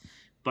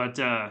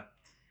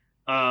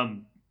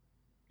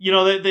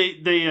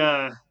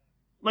 They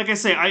like I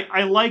say,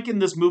 I like in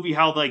this movie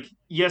how, like,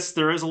 yes,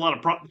 there is a lot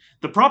of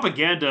the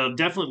propaganda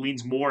definitely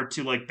leans more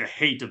to like the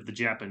hate of the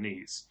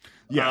Japanese.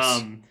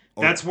 Yes.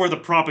 That's where the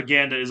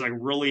propaganda is like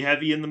really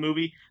heavy in the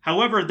movie.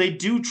 However, they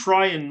do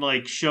try and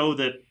like show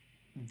that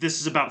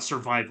this is about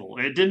survival.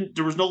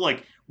 There was no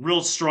like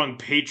real strong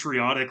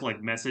patriotic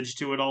like message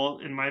to it all,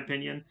 in my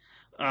opinion.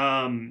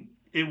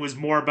 It was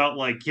more about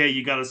like, yeah,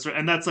 you gotta,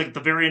 and that's like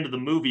the very end of the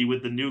movie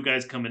with the new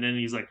guys coming in and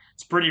he's like,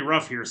 it's pretty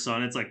rough here,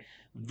 son. It's like,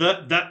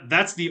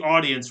 that's the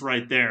audience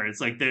right there.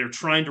 It's like they're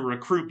trying to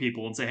recruit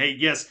people and say, hey,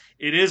 yes,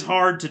 it is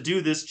hard to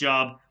do this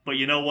job, but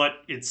you know what?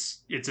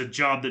 It's a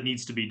job that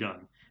needs to be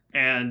done.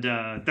 And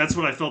that's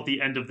what I felt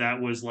the end of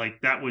that was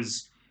like. That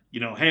was,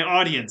 hey,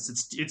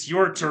 audience, it's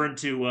your turn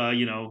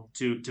to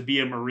to be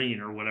a Marine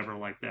or whatever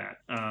like that.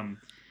 I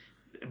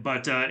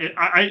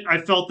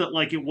felt that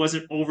like it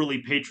wasn't overly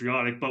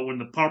patriotic, but when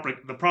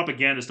the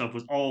propaganda stuff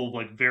was all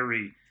like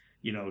very,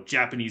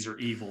 Japanese are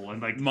evil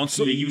and like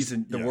monkeys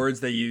and the words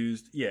they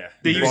used. Yeah,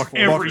 they used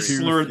every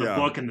slur in the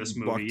book in this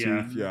movie.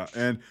 Yeah.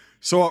 And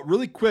so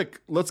really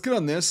quick, let's get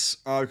on this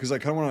because I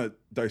kind of want to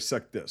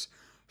dissect this.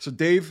 So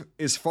Dave,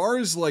 as far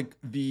as like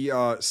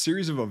the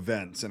series of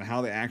events and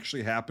how they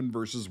actually happened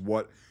versus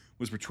what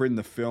was portrayed in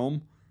the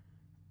film,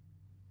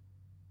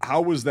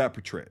 how was that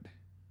portrayed?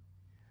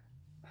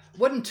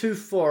 Wasn't too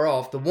far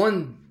off. The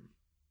one,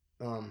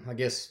 I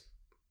guess,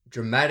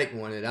 dramatic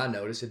one that I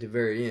noticed at the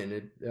very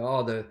end,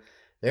 all the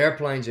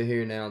airplanes are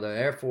here now. The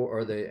Air Force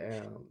or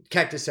the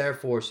Cactus Air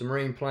Force, the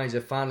Marine planes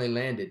have finally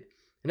landed,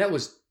 and that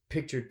was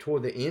pictured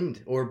toward the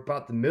end or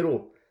about the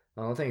middle.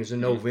 I think it was in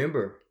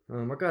November.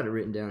 I got it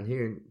written down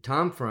here.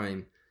 Time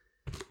frame.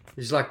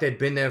 It's like they'd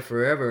been there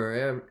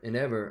forever and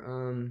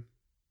ever.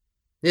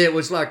 It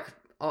was like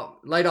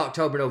late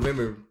October,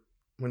 November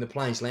when the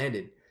planes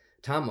landed.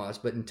 Time-wise,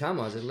 but in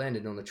time-wise, it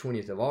landed on the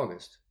 20th of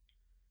August.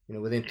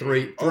 Within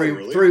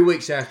three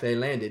weeks after they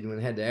landed, when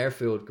they had the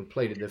airfield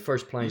completed, the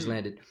first planes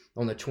landed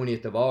on the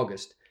 20th of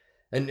August.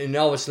 And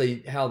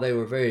obviously how they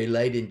were very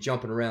elated and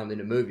jumping around in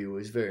the movie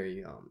was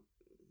very,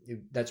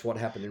 that's what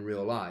happened in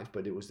real life,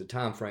 but it was the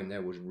time frame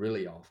there was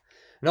really off.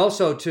 And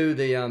also to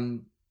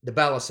the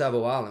Battle of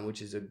Savo Island,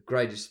 which is the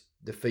greatest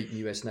defeat in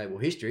U.S. naval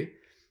history.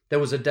 There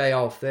was a day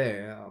off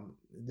there.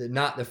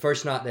 The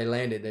first night they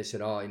landed, they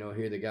said,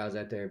 here the guys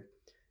out there,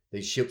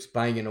 these ships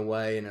banging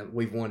away, and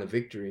we've won a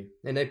victory.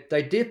 And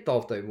they did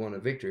thought they won a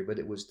victory, but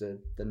it was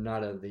the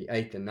night of the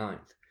 8th and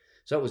 9th.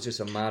 So it was just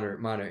a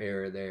minor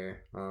error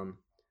there.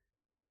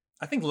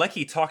 I think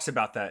Leckie talks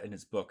about that in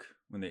his book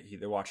when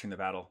they're watching the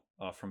battle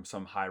from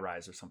some high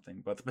rise or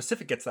something. But the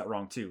Pacific gets that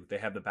wrong too. They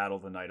have the battle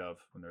the night of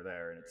when they're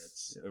there, and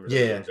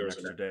there was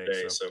an extra day.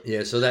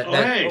 So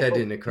that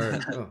didn't occur.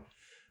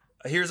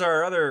 Here's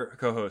our other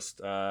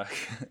co-host. And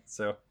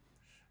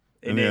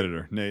the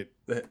editor, Nate.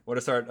 Want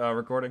to start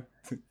recording?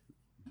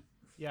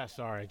 Yeah,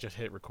 sorry, I just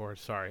hit record.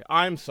 Sorry.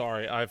 I'm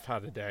sorry. I've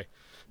had a day.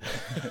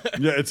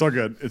 Yeah, it's all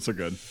good.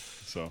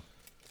 So.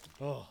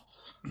 Oh.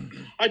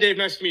 Hi, Dave.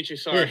 Nice to meet you.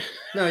 Sorry.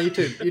 Yeah. No, you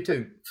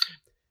too.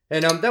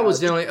 And that was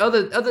the only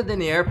other than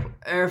the air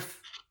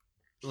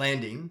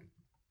landing,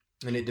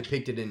 and it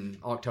depicted in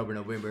October,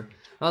 November.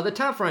 The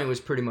time frame was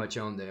pretty much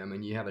on there. I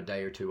mean, you have a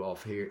day or two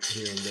off here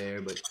and there,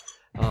 but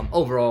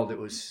overall it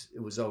was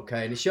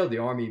okay. And it showed the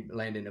Army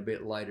landing a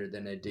bit later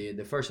than they did.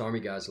 The first Army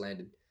guys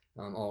landed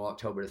on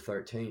October the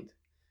 13th.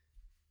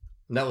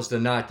 And that was the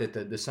night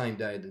that the same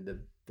day that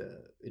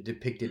it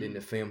depicted in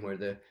the film where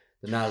the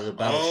night of the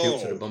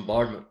battleships or the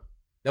bombardment.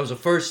 That was the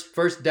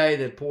first day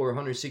that poor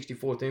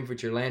 164th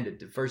Infantry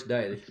landed. The first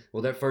day,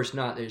 that first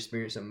night they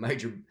experienced a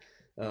major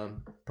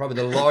Probably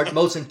the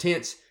most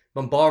intense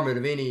bombardment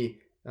of any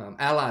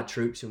Allied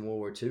troops in World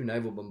War II,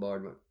 naval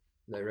bombardment,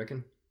 they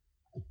reckon.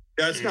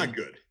 Yeah, it's not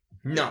good.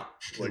 No.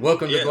 Like,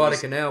 Welcome to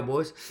Guadalcanal,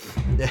 boys.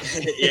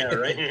 Yeah,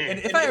 right. And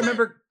if I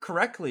remember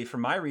correctly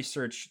from my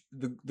research,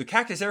 the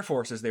Cactus Air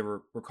Force, as they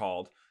were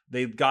called,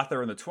 they got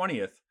there on the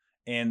 20th,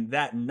 and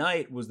that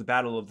night was the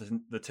Battle of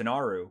the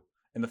Tenaru.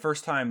 And the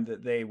first time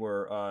that they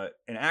were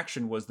in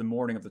action was the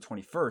morning of the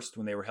 21st,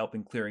 when they were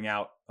helping clearing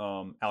out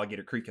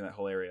Alligator Creek in that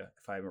whole area,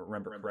 if I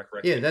remember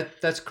correctly. Yeah,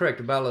 that's correct.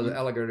 The Battle of the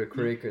Alligator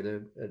Creek or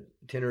the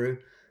Tenaru.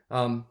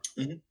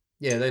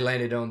 Yeah, they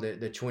landed on the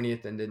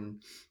 20th, and then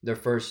their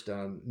first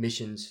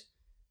missions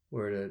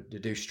were to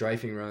do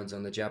strafing runs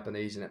on the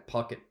Japanese in that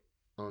pocket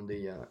on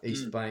the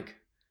east bank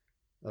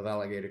of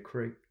Alligator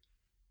Creek.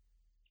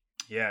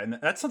 Yeah, and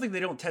that's something they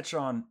don't touch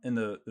on in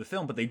the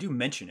film, but they do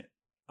mention it.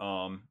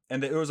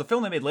 And there was a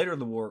film they made later in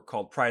the war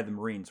called Pride of the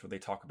Marines, where they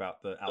talk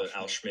about the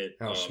Al Schmidt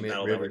Rivers.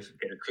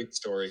 Alligator Creek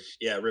story.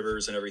 Yeah,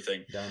 rivers and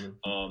everything.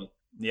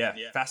 Yeah,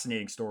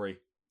 fascinating story,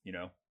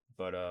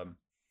 But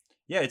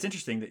yeah, it's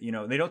interesting that,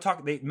 they don't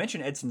talk, they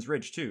mention Edson's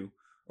Ridge too,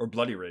 or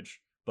Bloody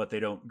Ridge, but they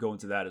don't go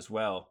into that as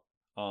well.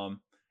 And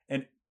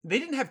they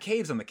didn't have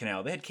caves on the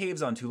canal. They had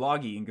caves on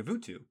Tulagi and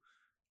Gavutu,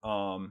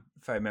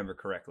 if I remember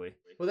correctly.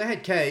 Well, they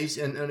had caves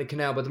on the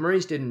canal, but the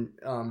Marines didn't.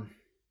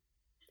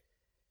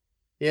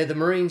 The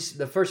Marines,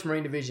 the 1st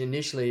Marine Division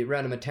initially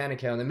ran to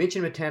Matanical, and they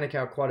mentioned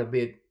Matanical quite a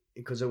bit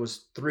because there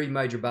was 3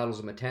 major battles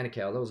of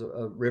Matanical. That was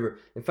a river.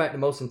 In fact, the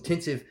most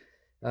intensive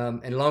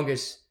and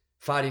longest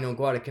fighting on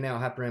Guadalcanal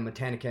happened around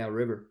Matanical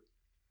River,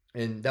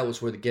 and that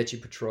was where the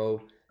Getchy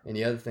Patrol and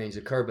the other things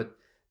occurred. But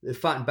they're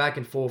fighting back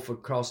and forth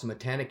across the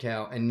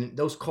Matanical, and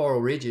those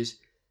coral ridges,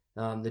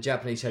 the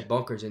Japanese had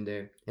bunkers in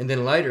there. And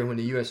then later, when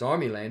the U.S.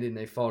 Army landed and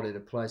they fought at a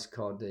place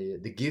called the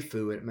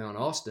Gifu at Mount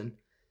Austin,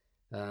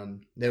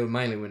 they were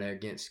mainly when they're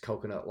against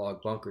coconut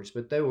log bunkers,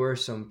 but there were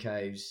some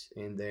caves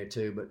in there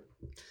too. But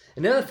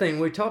another thing,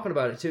 we're talking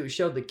about it too, it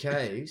showed the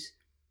caves,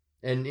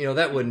 and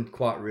that wasn't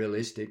quite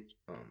realistic.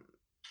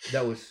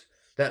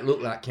 That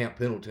looked like Camp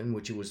Pendleton,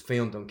 which it was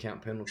filmed on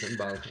Camp Pendleton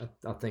by,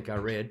 I think I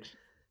read,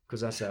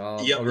 because I said,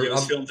 it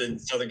was filmed in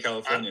Southern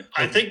California.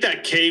 I think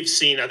that cave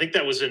scene, I think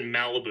that was in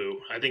Malibu.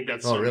 I think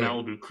that's really?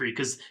 Malibu Creek,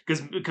 because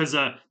this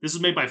was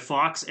made by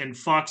Fox, and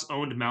Fox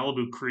owned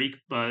Malibu Creek,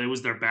 but it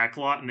was their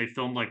backlot, and they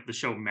filmed like the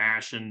show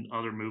MASH and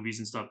other movies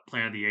and stuff,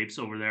 Planet of the Apes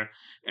over there.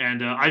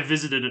 And I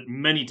visited it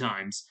many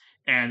times,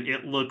 and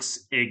it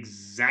looks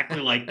exactly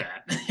like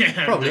that. And,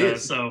 Probably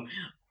is. So,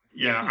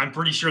 yeah, I'm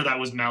pretty sure that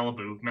was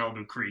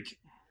Malibu Creek.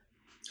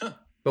 Huh.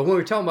 But when we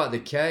were talking about the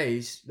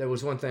caves, there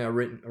was one thing I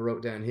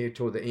wrote down here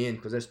toward the end,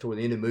 because that's toward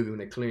the end of the movie when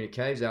they're clearing the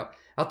caves out.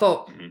 I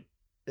thought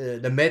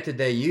the method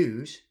they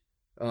used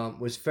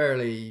was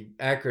fairly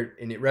accurate,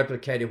 and it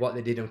replicated what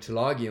they did on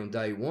Tulagi on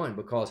day 1,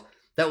 because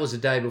that was the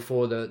day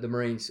before the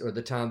Marines, or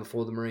the time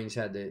before the Marines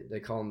had they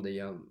call them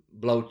the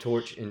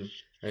blowtorch and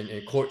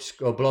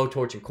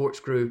blowtorch and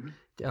corkscrew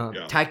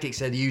tactics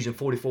that they used in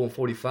 44 and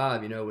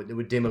 45,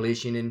 with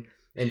demolition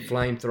and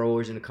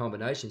flamethrowers and a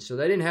combination. So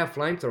they didn't have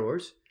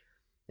flamethrowers.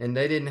 And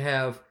they didn't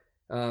have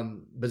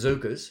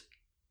bazookas,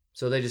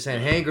 so they just had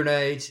hand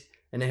grenades,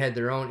 and they had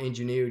their own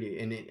ingenuity.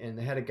 And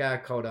they had a guy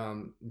called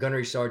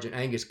Gunnery Sergeant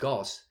Angus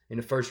Goss in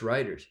the 1st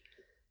Raiders,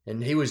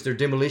 and he was their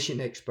demolition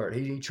expert.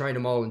 He trained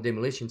them all in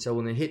demolition. So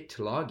when they hit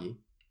Tulagi,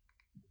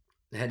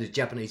 they had the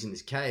Japanese in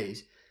these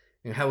caves,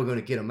 and how we're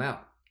going to get them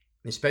out,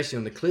 especially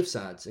on the cliff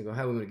sides. They go,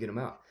 how are we going to get them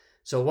out?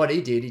 So what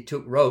he did, he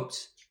took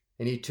ropes,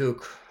 and he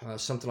took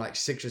something like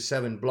 6 or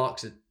 7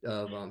 blocks of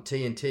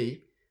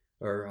TNT.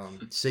 Or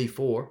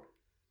C4,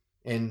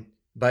 and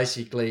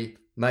basically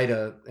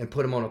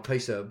put them on a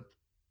piece of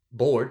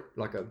board,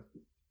 like a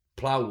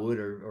plywood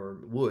or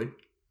wood.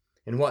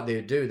 And what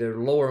they'd do, they'd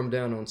lower them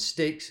down on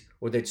sticks,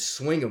 or they'd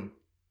swing them,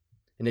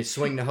 and they'd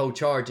swing the whole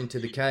charge into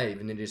the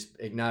cave, and then just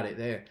ignite it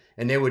there.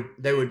 And they would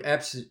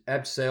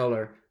abseil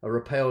or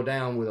rappel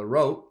down with a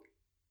rope,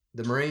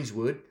 the Marines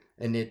would,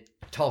 and they'd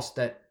toss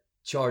that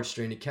charge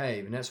through the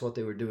cave. And that's what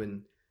they were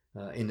doing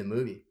in the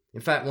movie. In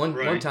fact,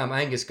 one time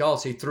Angus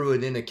Goss, he threw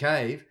it in a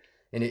cave,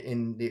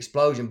 and the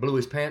explosion blew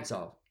his pants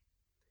off,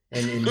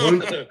 and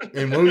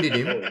wounded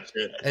him.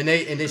 And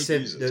they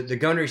said the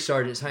gunnery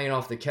sergeant's hanging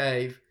off the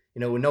cave,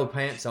 with no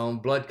pants on,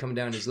 blood coming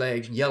down his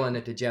leg, yelling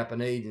at the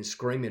Japanese and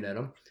screaming at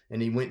them.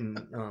 And he went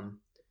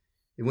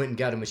and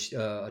got him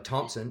a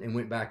Thompson and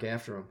went back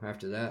after him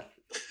after that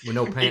with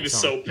no pants on. He was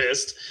so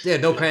pissed. Yeah,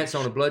 no pants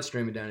on, the blood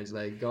streaming down his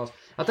leg. Goss,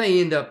 I think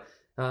he ended up.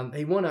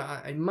 He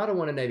might have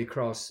won a Navy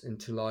Cross in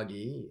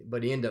Tulagi,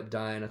 but he ended up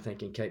dying, I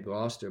think, in Cape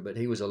Gloucester. But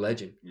he was a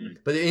legend.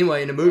 But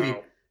anyway, in the movie,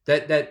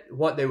 that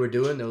what they were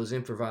doing, those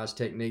improvised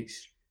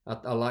techniques,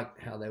 I liked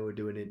how they were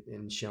doing it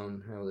and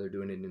shown how they were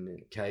doing it in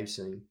the cave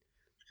scene.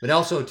 But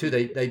also too,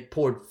 they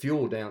poured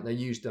fuel down. They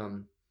used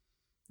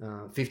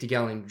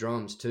 50-gallon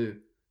drums too.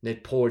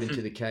 They'd poured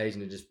into the caves,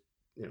 and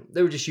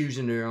they were just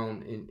using their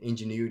own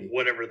ingenuity.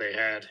 Whatever they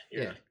had.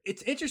 Yeah.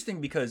 It's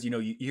interesting because,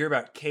 you hear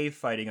about cave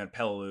fighting on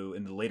Peleliu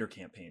in the later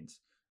campaigns,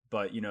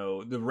 But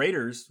the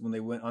Raiders, when they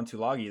went on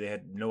Tulagi, they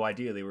had no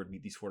idea they would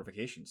meet these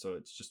fortifications. So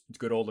it's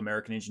good old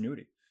American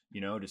ingenuity.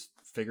 Just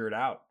figure it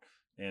out.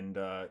 And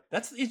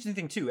that's the interesting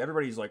thing too.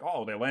 Everybody's like,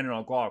 "Oh, they landed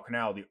on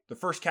Guadalcanal. The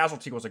first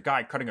casualty was a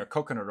guy cutting a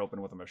coconut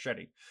open with a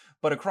machete."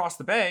 But across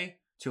the bay,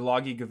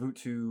 Tulagi,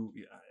 Gavutu,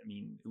 I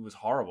mean, it was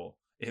horrible.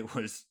 It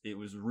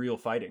was real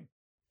fighting,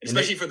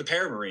 especially for the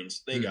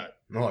Paramarines. They got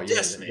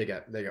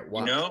decimated. They got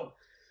wiped.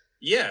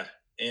 Yeah.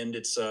 And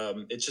it's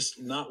just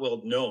not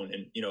well known.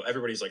 And,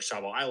 everybody's like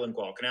Shabo Island,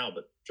 Guadalcanal,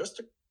 but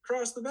just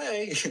across the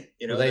bay,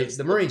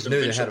 the Marines knew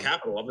they had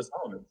capital of this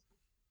element.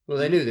 Well,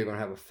 they knew they were going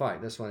to have a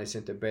fight. That's why they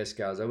sent their best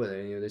guys over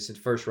there. They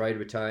sent 1st Raider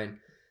Battalion,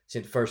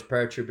 sent 1st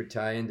Paratroop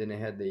Battalion, then they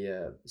had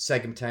the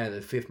 2nd Battalion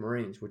of the 5th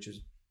Marines, which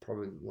was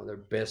probably one of their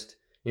best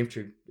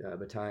infantry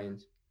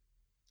battalions.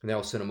 And they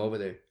all sent them over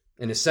there.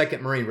 And the 2nd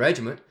Marine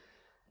Regiment,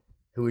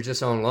 who was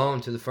just on loan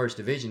to the 1st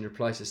Division to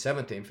replace the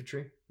 7th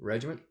Infantry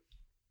Regiment,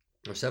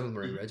 or 7th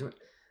Marine Regiment,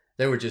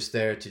 they were just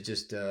there to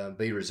just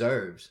be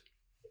reserves,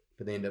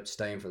 but they ended up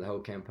staying for the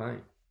whole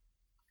campaign.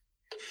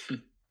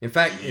 In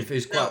fact, if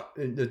it's quite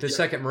the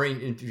 2nd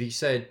Marine, if he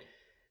said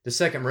the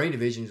 2nd Marine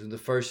Divisions were the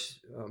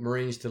first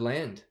Marines to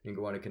land in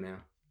Guadalcanal,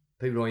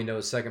 people don't even know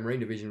the 2nd Marine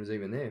Division was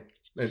even there.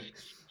 But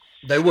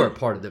they were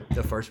part of the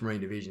 1st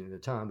Marine Division at the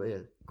time, but yeah,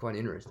 quite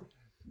interesting.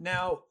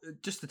 Now,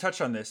 just to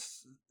touch on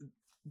this,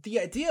 the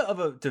idea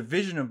of a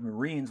division of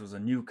Marines was a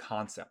new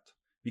concept.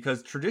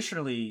 Because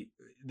traditionally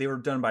they were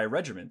done by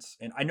regiments,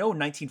 and I know in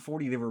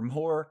 1940 there were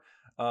more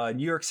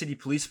New York City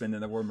policemen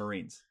than there were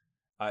Marines.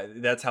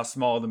 That's how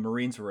small the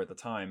Marines were at the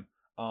time.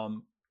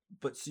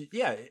 But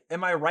yeah,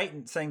 am I right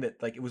in saying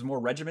that like it was more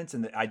regiments,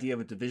 and the idea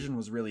of a division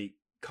was really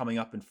coming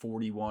up in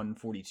 41,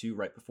 42,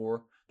 right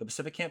before the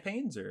Pacific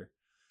campaigns? Or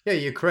yeah,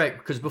 you're correct.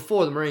 Because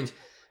before the Marines,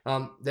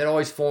 they'd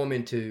always form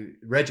into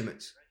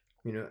regiments.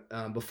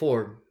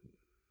 Before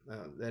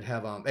they'd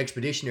have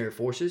expeditionary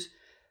forces.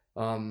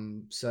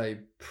 Say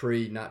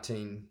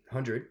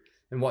pre-1900,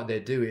 and what they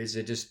do is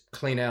they just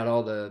clean out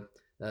all the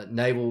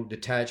naval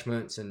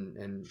detachments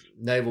and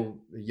naval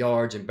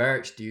yards and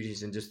barracks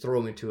duties and just throw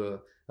them into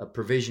a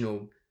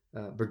provisional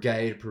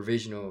brigade, a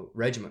provisional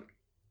regiment.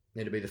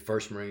 It'd be the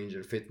 1st Marines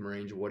or 5th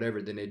Marines or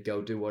whatever. Then they'd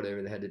go do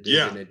whatever they had to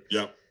do.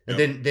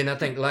 And then I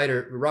think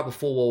later, right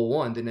before World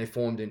War I, then they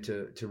formed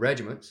into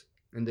regiments,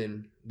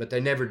 but they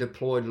never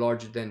deployed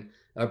larger than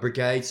a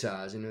brigade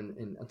size.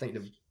 And I think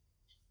the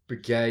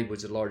brigade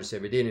was the largest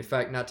ever did. In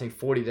fact,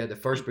 1940 they had the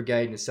 1st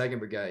Brigade and the 2nd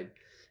Brigade,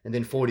 and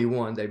then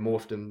 41 they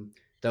morphed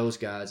those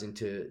guys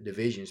into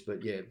divisions.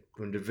 But yeah,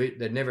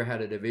 they never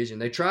had a division.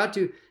 They tried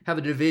to have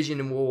a division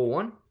in World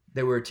War I.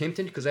 They were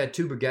attempting because they had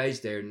 2 brigades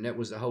there, and that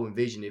was the whole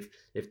envision.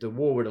 If the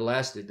war would have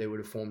lasted, they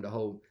would have formed a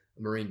whole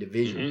Marine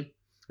division. Mm-hmm.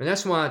 And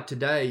that's why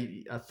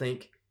today I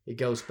think it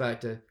goes back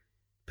to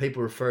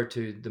people refer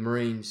to the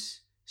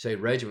Marines, say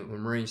regiment.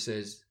 When Marine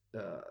says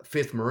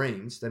 5th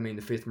Marines, they mean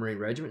the 5th Marine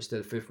Regiment instead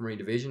of 5th Marine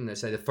Division. They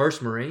say the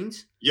 1st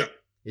Marines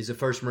is the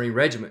 1st Marine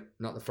Regiment,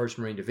 not the 1st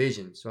Marine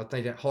Division. So I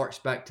think that harks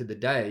back to the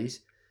days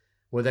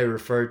where they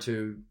referred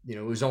to, it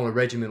was only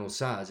regimental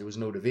size. There was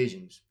no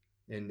divisions.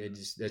 And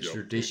that's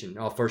tradition.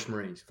 All 1st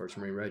Marines, 1st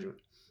Marine Regiment.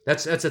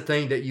 That's a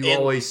thing that you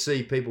always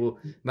see people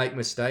make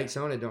mistakes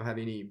on. They don't have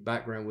any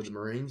background with the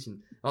Marines.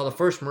 And the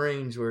 1st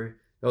Marines the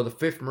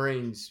 5th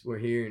Marines were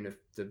here and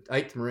the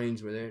 8th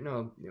Marines were there.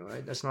 No,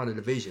 that's not a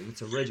division.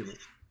 It's a regiment.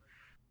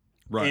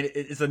 Right. And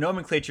it's a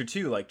nomenclature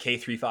too, like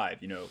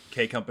K35,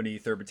 K Company,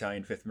 3rd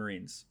Battalion, 5th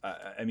Marines.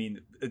 I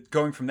mean,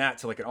 going from that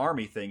to like an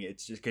Army thing,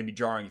 it's just going to be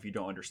jarring if you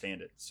don't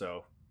understand it.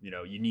 So,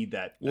 you need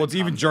that. Well, it's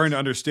even jarring to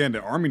understand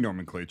the Army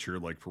nomenclature,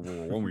 like for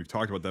World War I. We've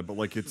talked about that, but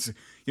like it's,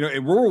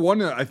 in World War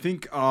I, I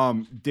think,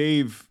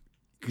 Dave,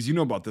 because you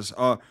know about this,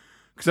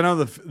 because I know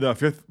the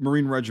 5th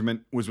Marine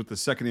Regiment was with the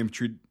 2nd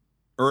Infantry,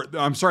 the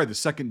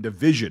 2nd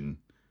Division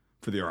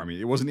for the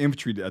Army. It wasn't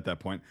infantry at that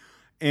point.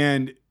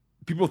 And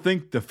people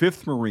think the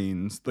 5th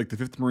Marines, like the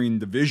 5th Marine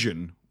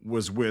Division,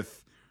 was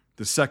with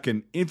the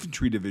 2nd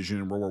Infantry Division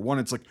in World War I.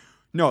 It's like,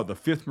 no, the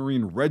 5th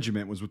Marine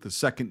Regiment was with the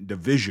 2nd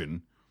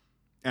Division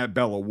at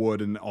Bella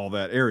Wood and all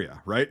that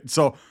area, right?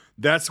 So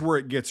that's where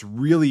it gets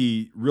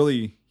really,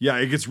 really,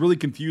 it gets really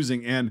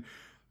confusing. And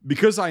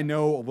because I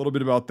know a little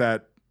bit about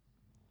that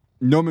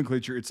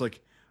nomenclature, it's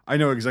like, I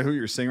know exactly what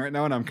you're saying right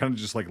now, and I'm kind of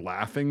just like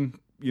laughing,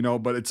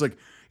 but it's like,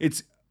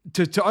 it's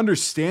to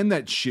understand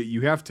that shit,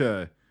 you have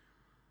to,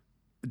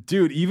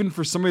 dude, even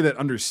for somebody that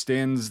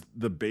understands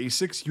the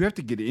basics, you have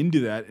to get into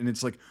that. And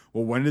it's like,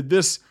 well, when did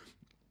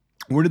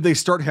they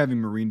start having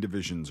Marine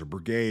divisions or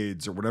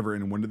brigades or whatever?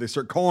 And when did they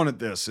start calling it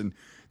this? And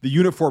the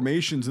unit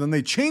formations, and then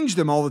they change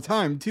them all the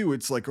time too.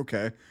 It's like,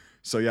 okay.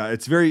 So yeah,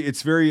 it's very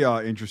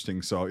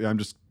interesting. So yeah, I'm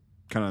just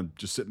kind of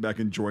just sitting back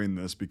enjoying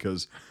this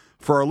because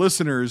for our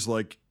listeners,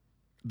 like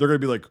they're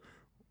going to be like,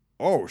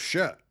 oh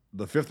shit,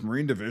 the 5th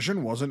Marine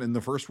Division wasn't in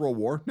the First World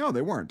War. No,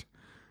 they weren't.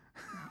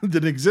 It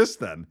didn't exist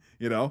then,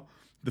 The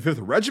 5th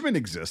Regiment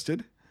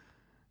existed,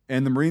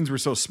 and the Marines were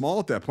so small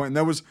at that point. And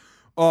that was,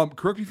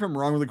 correct me if I'm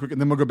wrong really quick,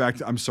 and then we'll go back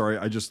to, I'm sorry,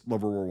 I just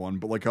love World War I.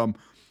 But like,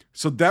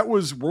 so that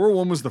was, World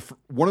War I was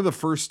one of the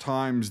first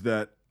times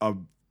that a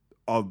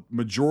a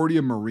majority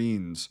of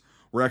Marines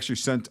were actually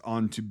sent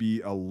on to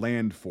be a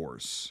land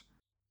force.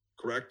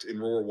 Correct?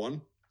 In World War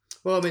One?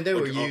 Well, I mean, they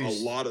Like were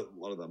used a lot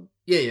of them.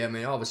 Yeah. I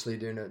mean, obviously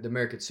during the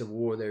American Civil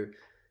War, they were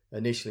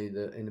initially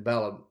in the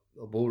Battle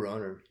of Bull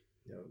Run, or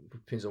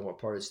depends on what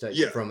part of the state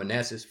you're from,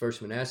 Manassas,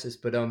 First Manassas.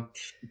 But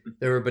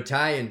there were a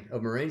battalion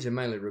of Marines and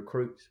mainly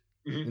recruits,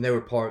 and they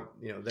were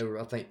they were,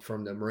 I think,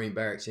 from the Marine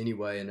barracks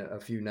anyway, and a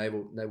few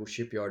naval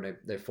shipyard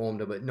they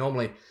formed them. But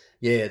normally,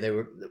 they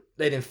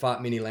didn't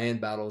fight many land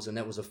battles, and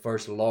that was the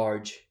first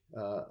large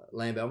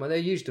land battle. I mean, they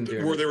used them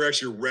during. Where there were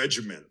actually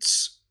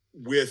regiments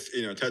with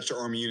attached to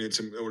army units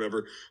and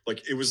whatever.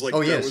 Like it was like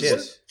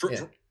yes.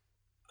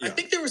 I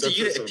think there was a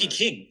unit at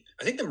Peking.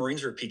 I think the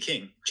Marines were at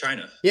Peking,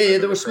 China. Yeah,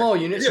 there were small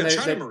units. Yeah, and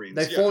China Marines.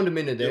 They formed them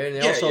into there,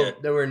 and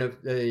they were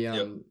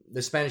in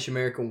the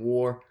Spanish-American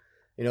War.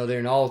 They're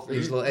in all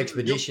these little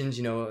expeditions.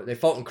 They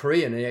fought in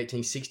Korea in the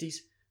 1860s.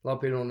 A lot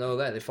of people don't know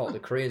that. They fought the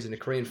Koreans in the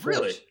Korean forts.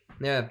 Really?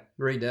 Yeah,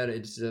 read that.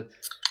 It's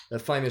a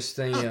famous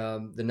thing.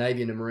 The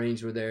Navy and the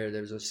Marines were there.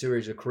 There was a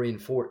series of Korean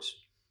forts.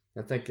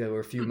 I think there were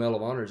a few Medal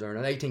of Honors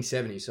earned.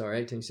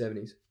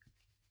 1870s.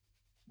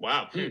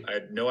 Wow, I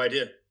had no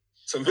idea.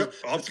 So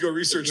I'll have to go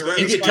research that.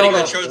 You get told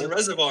I chose the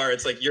reservoir.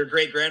 It's like your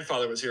great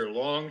grandfather was here a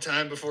long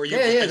time before you.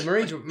 Yeah. The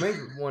Marines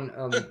won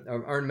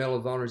earned Medal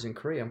of Honors in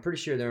Korea. I'm pretty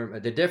sure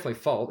they definitely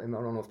fought, and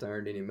I don't know if they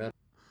earned any medal.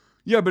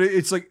 Yeah, but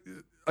it's like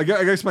I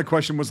guess my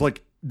question was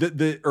like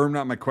or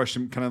not my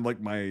question, kind of like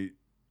my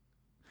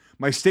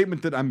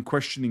statement that I'm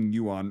questioning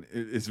you on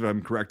is, if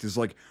I'm correct, is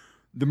like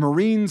the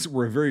Marines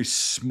were a very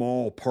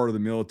small part of the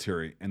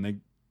military, and they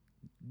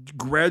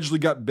gradually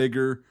got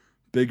bigger,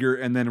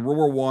 and then in World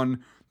War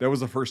One. That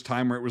was the first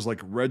time where it was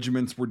like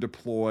regiments were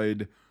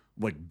deployed,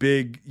 like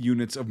big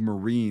units of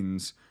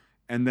Marines.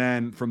 And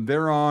then from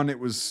there on, it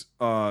was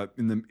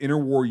in the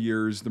interwar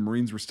years, the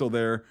Marines were still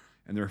there,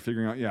 and they were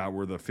figuring out,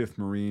 we're the 5th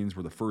Marines,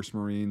 we're the 1st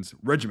Marines,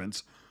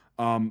 regiments.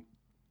 And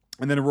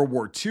then in World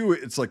War II,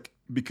 it's like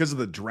because of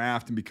the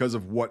draft and because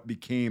of what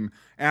became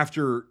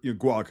after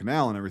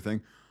Guadalcanal and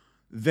everything,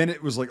 then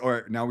it was like, all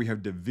right, now we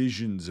have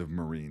divisions of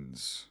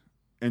Marines.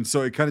 And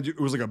so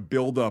it was like a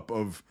buildup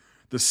of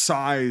the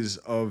size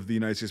of the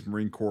United States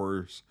Marine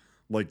Corps'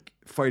 like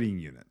fighting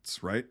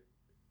units, right?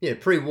 Yeah,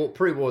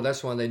 pre-war,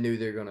 that's when they knew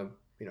they're going to,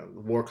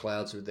 the war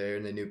clouds were there,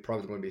 and they knew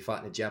probably going to be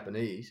fighting the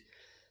Japanese.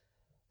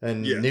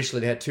 And initially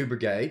they had 2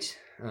 brigades.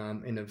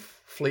 In the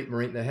Fleet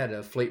Marine, they had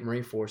a Fleet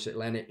Marine Force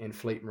Atlantic and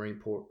Fleet Marine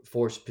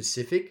Force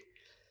Pacific.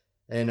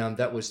 And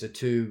that was the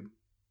 2,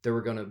 there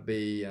were going to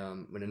be,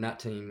 in the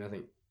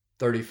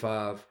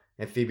 1935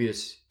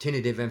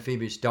 tentative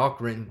amphibious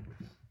doctrine,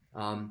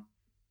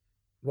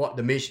 what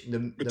the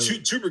mission? But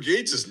two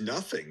brigades is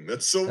nothing.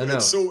 That's so.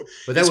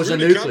 But that was a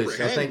nucleus.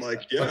 I think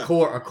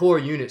a core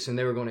units, and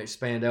they were going to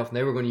expand off, and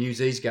they were going to use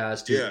these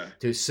guys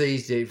to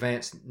seize the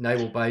advanced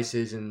naval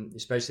bases, and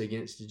especially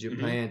against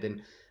Japan. Mm-hmm.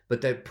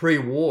 But that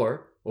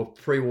pre-war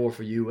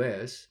for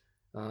U.S.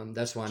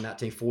 That's why in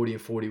 1940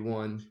 and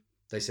 41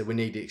 they said we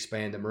need to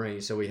expand the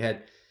Marines. So we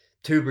had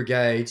 2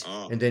 brigades,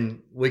 and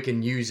then we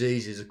can use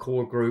these as a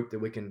core group that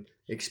we can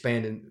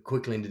expand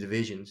quickly into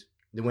divisions.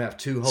 Then we have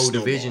 2 whole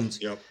divisions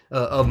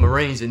of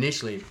Marines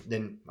initially.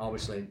 Then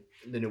obviously,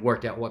 it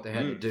worked out what they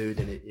had to do.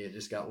 Then it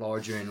just got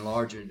larger and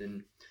larger.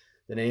 Then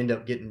they ended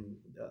up getting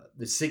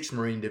the 6th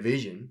Marine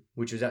Division,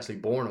 which was actually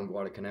born on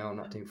Guadalcanal in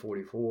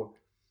 1944.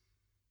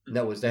 And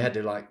that was, they had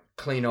to like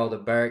clean all the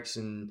barracks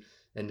and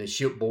the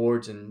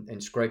shipboards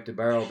and scrape the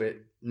barrel a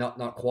bit,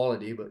 not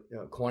quality, but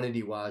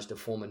quantity wise, to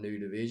form a new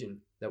division.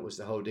 That was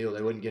the whole deal.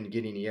 They wasn't going to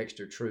get any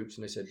extra troops,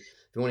 and they said,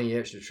 if you want any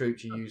extra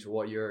troops, you use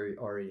what you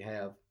already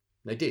have.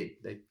 They did.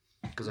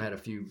 Because I had a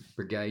few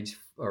brigades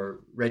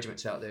or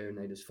regiments out there, and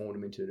they just formed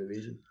them into a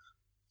division.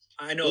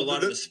 I know a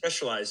lot of the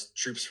specialized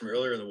troops from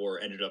earlier in the war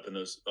ended up in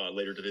those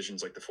later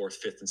divisions, like the 4th,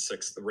 5th, and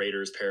 6th, the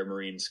Raiders,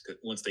 Paramarines,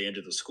 once they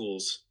entered the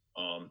schools.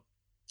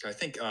 I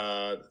think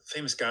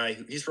famous guy,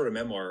 he's wrote a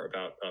memoir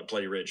about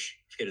Bloody Ridge.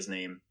 I forget his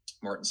name,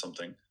 Martin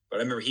something. But I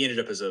remember he ended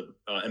up as a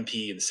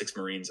MP in the 6th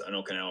Marines on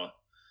Okinawa,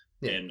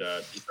 and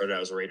he started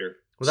out as a Raider.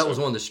 Well, that was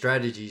one of the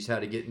strategies how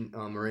to get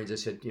Marines. They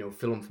said,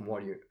 fill them from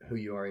who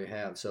you already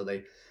have. So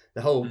the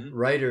whole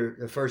Raider,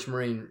 the 1st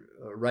Marine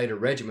Raider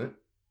Regiment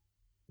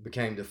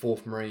became the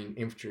 4th Marine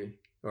Infantry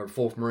or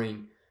 4th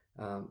Marine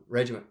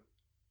Regiment.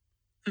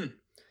 And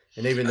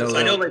even though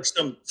I know, like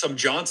some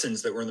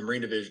Johnsons that were in the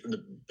Marine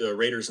Division, the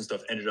Raiders and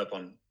stuff, ended up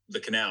on the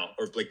canal,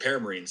 or like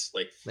Paramarines,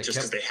 just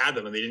because they had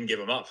them and they didn't give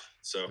them up.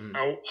 So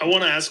I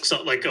want to ask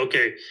something like,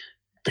 okay,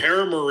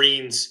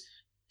 Paramarines.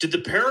 Did the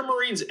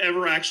Paramarines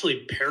ever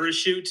actually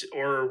parachute,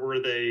 or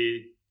were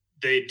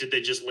did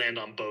they just land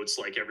on boats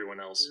like everyone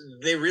else?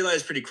 They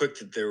realized pretty quick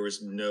that there was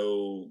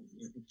no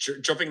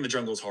jumping in the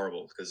jungle is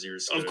horrible because you're.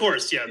 Of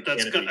course, yeah,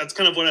 that's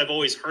kind of what I've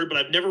always heard, but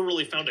I've never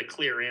really found a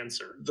clear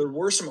answer. There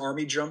were some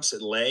army jumps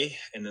at Leh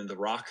and then the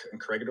Rock and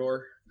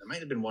Corregidor. There might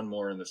have been one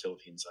more in the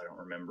Philippines. I don't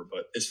remember,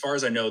 but as far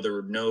as I know, there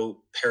were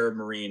no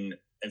Paramarine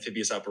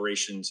amphibious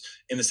operations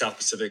in the South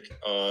Pacific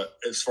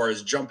as far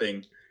as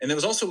jumping. And there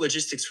was also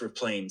logistics for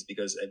planes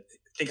because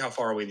think how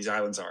far away these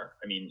islands are.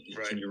 I mean,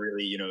 Right. can you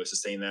really, you know,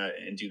 sustain that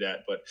and do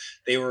that? But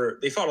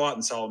they fought a lot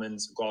in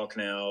Solomons,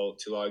 Guadalcanal,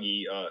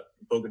 Tulagi,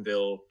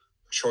 Bougainville,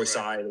 Choy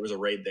Sai. There was a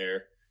raid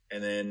there.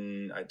 And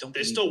then I don't.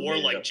 They still wore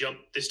like jump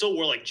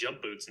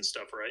boots and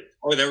stuff, right?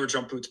 Oh, there were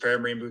jump boots,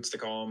 paramarine boots, they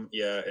call them.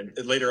 Yeah, and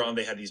later on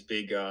they had these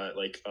big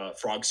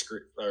frog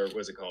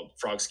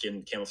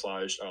skin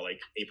camouflage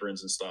like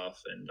aprons and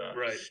stuff. And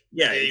right.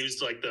 Yeah, they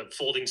used like the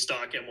folding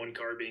stock M1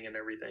 carbine and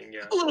everything.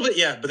 Yeah, a little bit.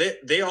 Yeah, but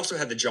they also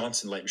had the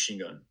Johnson light machine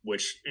gun,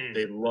 which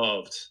they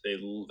loved.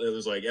 It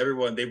was like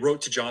everyone. They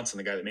wrote to Johnson,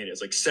 the guy that made it.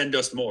 It's like, send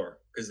us more,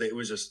 because it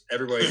was just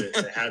everybody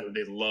that had them.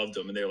 They loved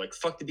them, and they were like,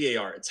 fuck the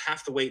BAR. It's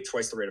half the weight,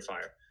 twice the rate of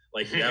fire.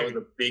 Like that was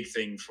a big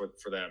thing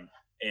for them.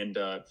 And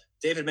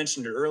Dave had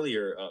mentioned it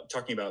earlier,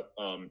 talking about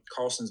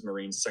Carlson's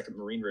Marines, 2nd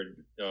Marine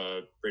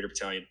Raider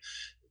Battalion.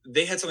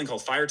 They had something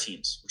called fire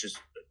teams, which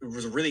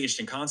was a really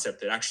interesting concept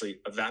that actually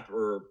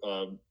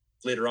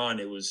later on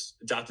it was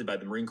adopted by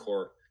the Marine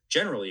Corps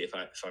generally, if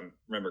I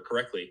remember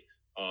correctly.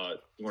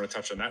 You want to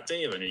touch on that,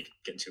 Dave? I know you can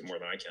get into it more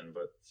than I can,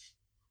 but.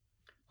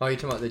 Oh, you're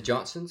talking about the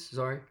Johnsons?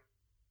 Sorry.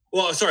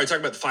 Well, sorry,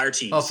 talking about the fire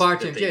teams. Oh, fire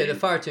teams. Yeah, the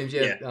fire teams.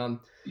 Yeah.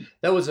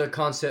 That was a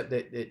concept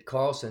that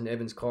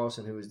Evans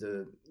Carlson, who was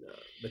the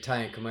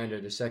battalion commander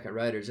of the 2nd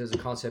Raiders, there's a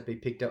concept he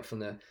picked up from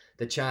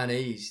the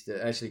Chinese,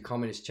 actually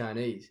communist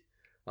Chinese,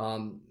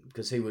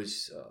 because he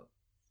was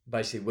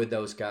basically with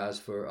those guys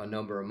for a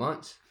number of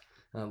months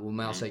with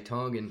Mao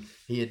Zedong, and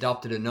he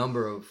adopted a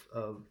number of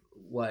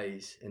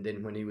ways. And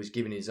then when he was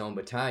given his own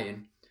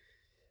battalion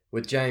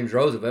with James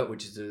Roosevelt,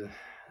 which is the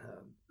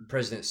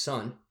president's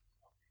son,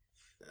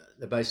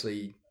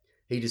 basically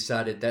he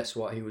decided that's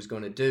what he was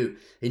going to do.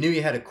 He knew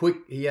he had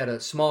a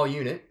small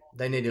unit.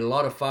 They needed a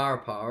lot of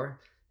firepower,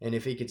 and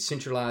if he could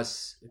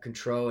centralize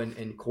control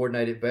and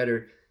coordinate it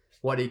better,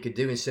 what he could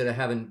do, instead of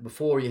having,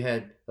 before you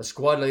had a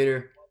squad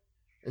leader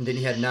and then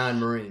you had 9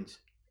 Marines.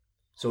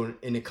 So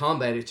in the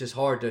combat, it's just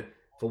hard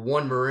for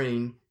one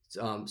Marine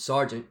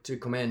sergeant to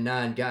command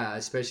 9 guys,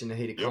 especially in the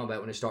heat of combat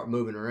when they start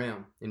moving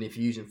around and if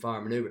you're using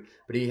fire maneuver.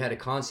 But he had a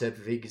concept,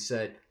 if he could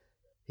say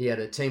he had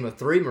a team of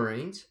 3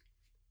 Marines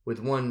with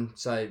one,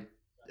 say,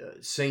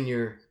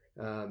 senior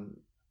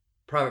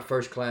private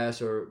first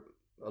class or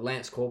a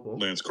lance corporal.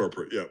 Lance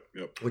corporal, yep.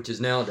 Which is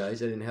nowadays.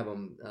 They didn't have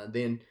them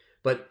then.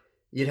 But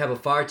you'd have a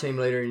fire team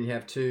leader and you'd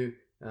have 2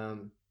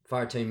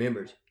 fire team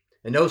members.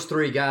 And those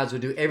 3 guys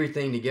would do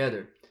everything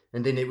together.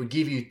 And then it would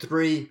give you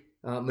 3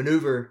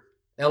 maneuver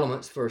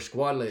elements for a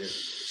squad leader.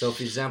 So,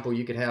 for example,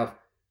 you could have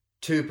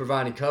 2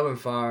 providing cover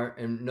fire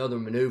and another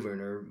maneuvering,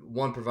 or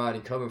 1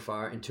 providing cover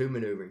fire and 2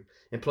 maneuvering.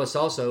 And plus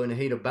also in the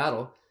heat of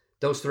battle,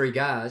 those 3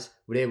 guys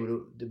would be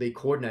able to be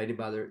coordinated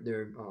by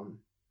their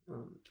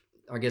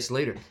I guess,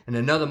 leader. And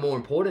another more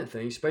important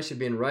thing, especially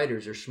being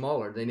raiders, are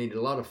smaller, they needed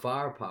a lot of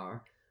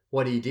firepower.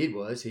 What he did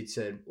was he'd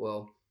said,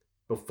 well,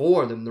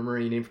 before the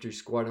Marine Infantry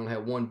Squadron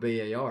had 1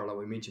 BAR, like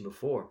we mentioned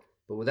before.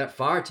 But with that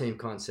fire team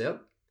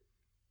concept,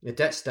 at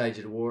that stage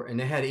of the war, and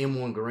they had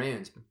M1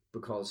 Garands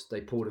because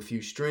they pulled a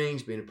few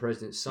strings, being the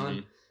president's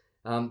son,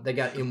 they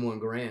got M1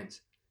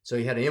 Garands. So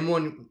you had an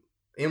M1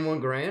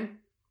 Garand,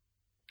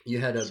 you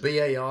had a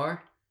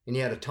BAR, and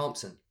you had a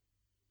Thompson.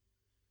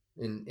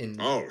 And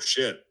oh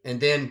shit!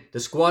 And then the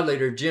squad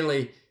leader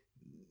generally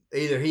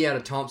either he had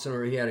a Thompson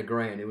or he had a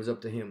Garand. It was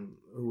up to him,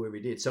 whoever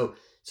he did. So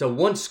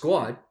one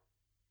squad,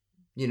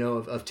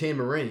 of 10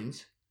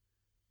 Marines,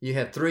 you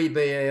have 3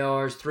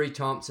 BARs, 3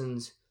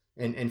 Thompsons,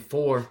 and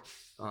 4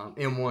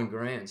 M1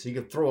 Garands. So you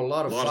could throw a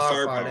lot of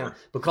firepower down,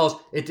 because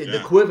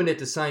the equivalent at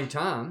the same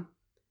time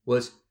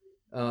was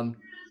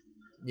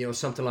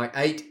something like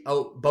 8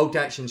 bolt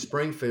action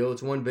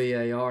Springfields, 1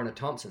 BAR, and a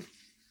Thompson.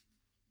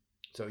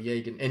 So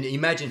you can, and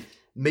imagine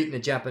meeting a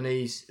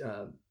Japanese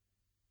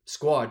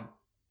squad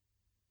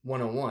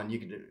 1-on-1. You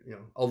could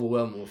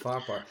overwhelm them with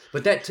firepower.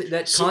 But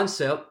that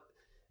concept,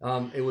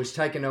 it was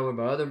taken over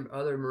by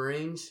other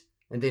Marines,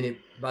 and then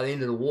by the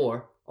end of the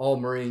war, all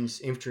Marines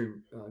infantry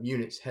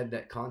units had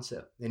that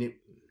concept, and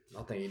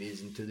I think it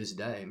is to this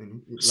day. I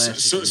mean, it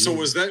lasted so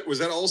was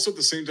that also at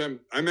the same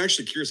time? I'm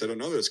actually curious. I don't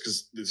know this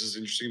because this is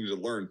interesting to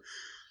learn.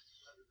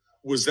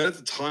 Was that at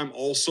the time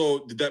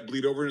also, did that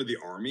bleed over into the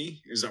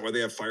Army? Is that why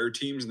they have fire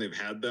teams and they've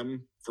had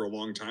them for a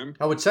long time?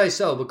 I would say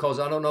so, because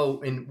I don't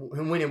know when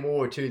in World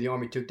War II the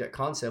Army took that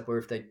concept, or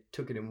if they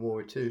took it in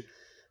World War II.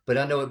 But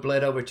I know it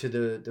bled over to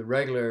the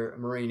regular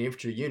Marine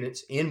infantry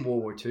units in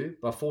World War II.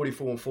 By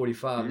 44 and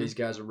 45, these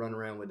guys are running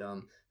around with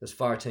those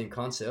fire team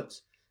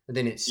concepts. And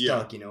then it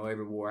stuck,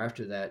 every war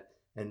after that.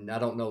 And I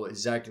don't know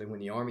exactly when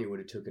the Army would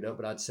have took it up,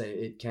 but I'd say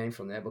it came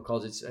from that,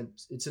 because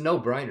it's a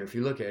no-brainer. If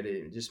you look at it,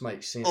 it just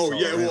makes sense. Oh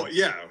yeah, well,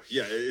 yeah.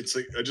 It's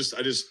like I just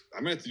I'm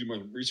gonna have to do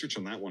my research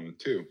on that one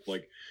too.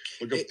 Like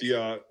look up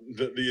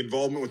the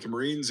involvement with the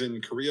Marines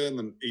in Korea in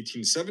the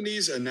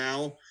 1870s, and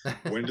now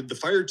when did the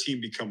fire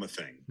team become a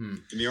thing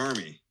in the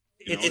Army?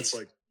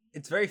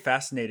 It's very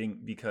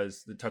fascinating,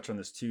 because to touch on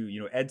this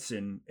too,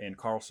 Edson and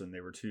Carlson, they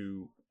were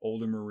 2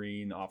 older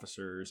Marine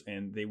officers,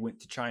 and they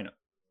went to China.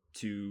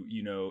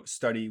 to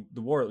study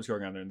the war that was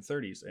going on there in the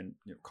 30s. And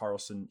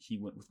Carlson, he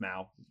went with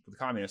Mao, with the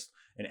communist,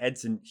 and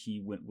Edson, he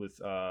went with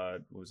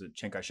what was it,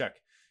 Chiang Kai-shek.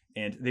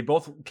 And they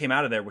both came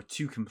out of there with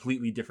two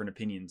completely different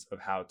opinions of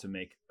how to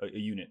make a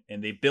unit,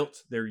 and they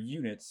built their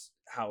units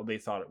how they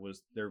thought it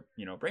was their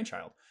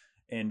brainchild.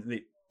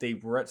 And they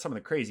were at some of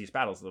the craziest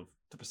battles of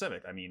the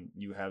Pacific. I mean,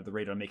 you have the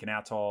raid on Macon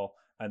Atoll,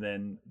 and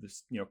then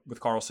this, with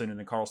Carlson, and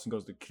then Carlson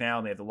goes to the canal,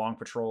 and they have the long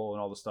patrol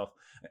and all this stuff.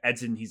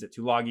 Edson, he's at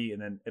Tulagi,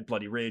 and then at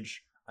Bloody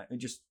Ridge.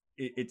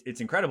 It's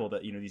incredible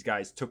that these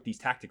guys took these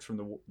tactics from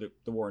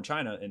the war in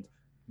China and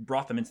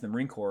brought them into the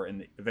Marine Corps,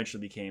 and they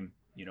eventually became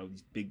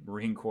these big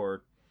Marine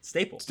Corps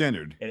staples.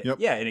 Standard. And yep.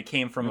 And it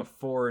came from a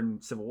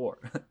foreign civil war.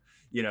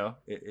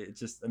 It's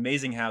just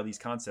amazing how these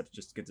concepts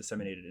just get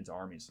disseminated into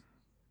armies.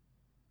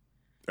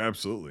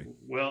 Absolutely.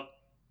 Well,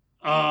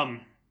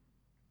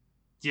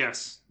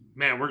 yes,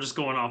 man, we're just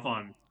going off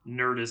on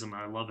nerdism.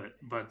 I love it.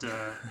 But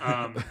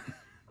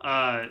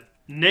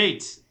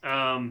Nate,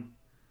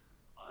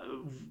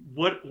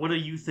 what do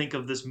you think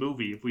of this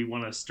movie? If we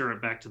want to stir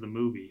it back to the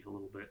movie a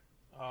little bit.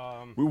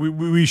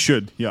 We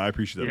should. Yeah, I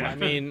appreciate that. Yeah.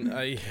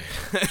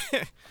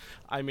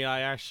 I mean,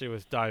 I actually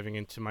was diving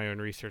into my own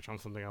research on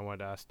something I wanted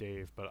to ask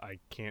Dave, but I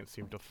can't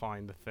seem to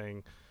find the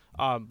thing.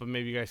 But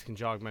maybe you guys can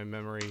jog my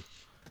memory.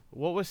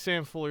 What was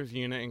Sam Fuller's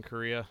unit in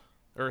Korea?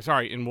 Or,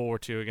 sorry, in World War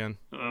II again?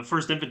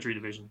 1st Infantry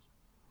Division.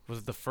 Was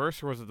it the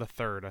 1st or was it the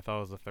 3rd? I thought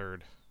it was the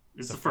 3rd.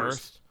 It's the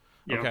first.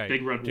 Yeah, okay.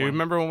 Big Red Do you One.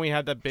 remember when we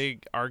had that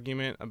big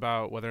argument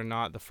about whether or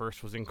not the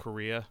 1st was in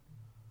Korea?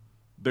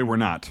 They were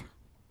not.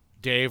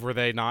 Dave, were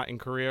they not in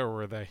Korea, or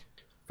were they?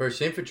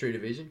 1st Infantry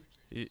Division.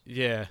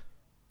 Yeah.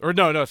 Or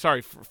no,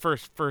 sorry.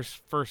 First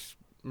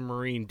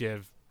Marine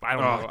Div. I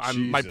don't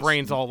know. My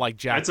brain's all like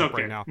jacked up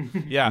right now.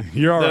 Yeah.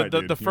 You're all right, the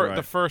dude. The You're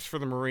right. first for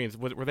the Marines.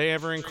 Were they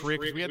ever in Korea?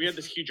 'Cause We had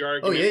this huge Oh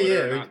argument. yeah,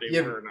 whether or yeah, not they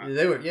yeah. were or not.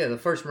 They were. Yeah, the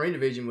 1st Marine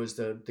Division was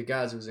the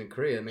guys that was in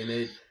Korea. I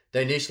mean,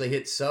 they initially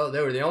hit Seoul.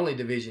 They were the only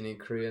division in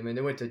Korea. I mean,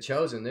 they went to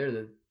Chosin. They're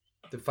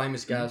the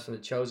famous guys from the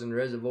Chosin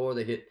Reservoir.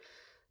 They hit,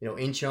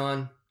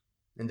 Incheon,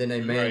 and then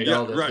they manned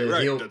all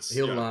the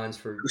hill lines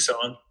for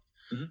Busan.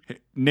 Hey,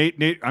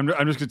 Nate, I'm just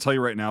going to tell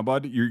you right now,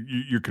 bud.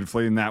 You're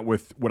conflating that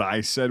with what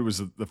I said was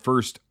that the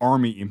 1st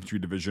Army Infantry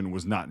Division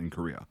was not in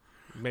Korea.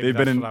 Maybe They've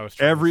that's been what I in was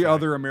trying to every say.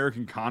 other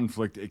American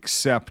conflict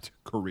except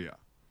Korea,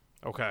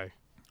 Okay.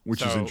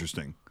 which is So-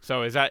 interesting.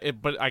 So is that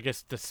it? But I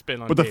guess the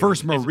spin on. But the David 1st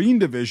is- Marine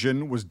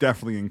Division was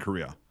definitely in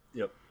Korea.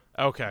 Yep.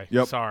 Okay.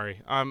 Yep.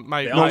 Sorry. They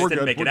My almost we're didn't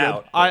good, make we're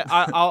it good.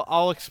 out.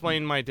 I'll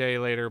explain my day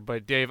later,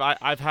 but Dave,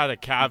 I've had a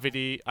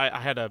cavity. I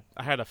had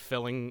a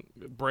filling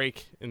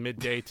break in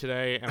midday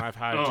today, and I've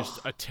had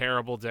just a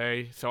terrible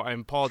day. So I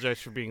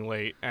apologize for being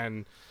late,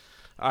 and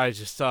I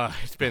just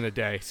it's been a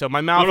day. So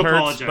my mouth Don't hurts,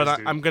 apologize, but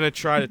dude. I'm gonna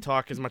try to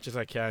talk as much as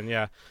I can.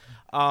 Yeah.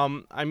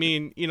 I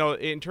mean,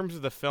 in terms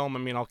of the film, I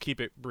mean, I'll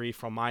keep it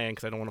brief on my end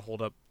because I don't want to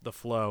hold up the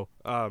flow.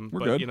 But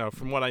good.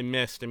 from what I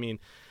missed, I mean.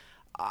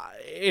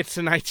 It's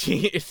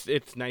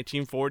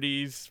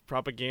 1940s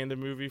propaganda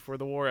movie for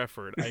the war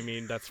effort. I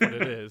mean, that's what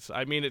it is.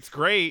 I mean, it's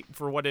great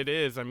for what it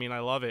is. I mean, I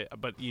love it,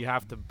 but you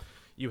have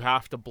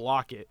to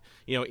block it,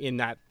 in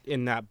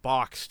that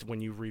box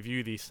when you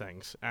review these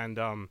things. And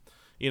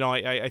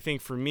I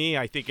think for me,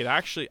 I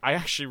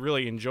actually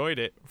really enjoyed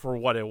it for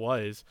what it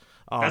was.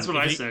 That's what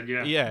I said,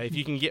 yeah. Yeah, if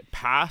you can get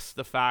past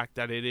the fact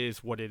that it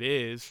is what it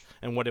is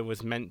and what it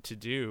was meant to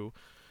do,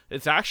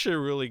 it's actually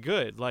really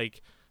good.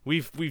 Like,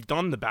 We've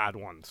done the bad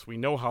ones. We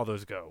know how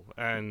those go,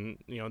 and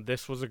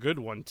this was a good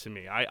one to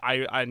me.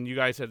 And you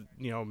guys had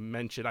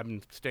mentioned I've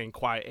been staying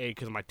quiet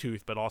because of my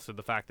tooth, but also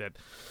the fact that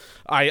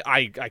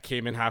I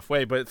came in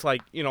halfway. But it's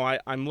like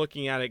I'm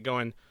looking at it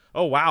going,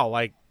 oh wow,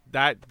 like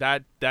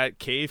that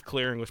cave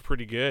clearing was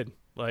pretty good.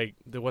 Like,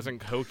 there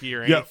wasn't hokey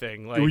or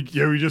anything. We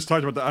just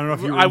talked about that. I don't know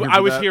if you were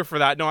I was here for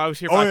that. No, I was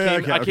here for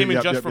that. I came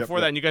in just before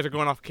yep. that, and you guys are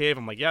going off cave.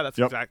 I'm like, yeah, that's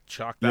exact.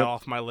 Chalk that Yep.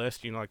 off my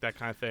list, like that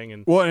kind of thing.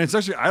 And Well, and it's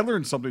actually, I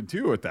learned something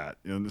too with that.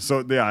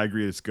 So yeah, I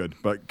agree, it's good.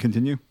 But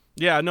continue.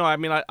 yeah, no, I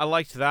mean, I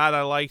liked that.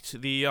 I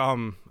liked the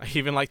I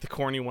even liked the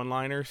corny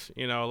one-liners.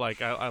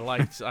 Like I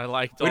liked.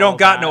 We don't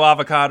got that. no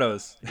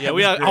avocados. Yeah,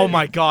 we. Oh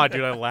my god,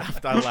 dude, I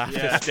laughed.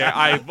 Hysterically.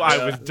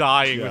 I was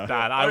dying with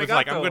that. I was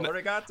like,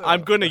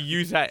 I'm gonna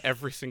use that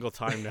every single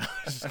time now.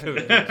 just to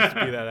be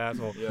that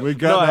asshole. Yeah. We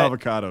got No,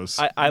 avocados.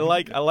 I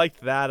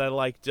liked that. I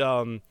liked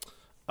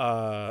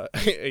I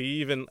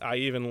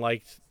even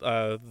liked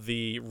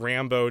the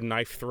Rambo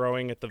knife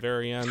throwing at the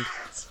very end.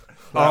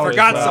 I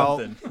forgot well.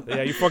 something.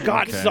 Yeah, you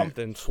forgot Okay.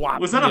 something. Swap.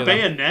 Was that a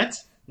bayonet?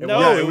 No,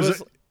 Yeah, it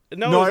was.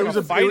 no, it was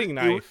a fighting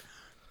knife.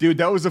 Dude,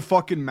 that was a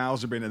fucking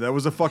Mauser bayonet. That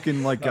was a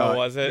fucking like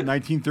was it?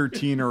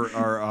 1913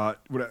 or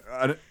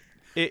what?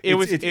 It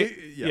was.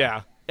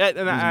 yeah.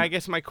 And I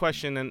guess my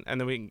question, and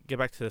then we can get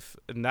back to this,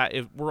 and that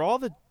is, were all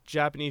the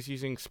Japanese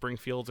using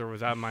Springfields, or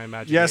was that my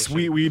imagination? Yes,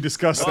 we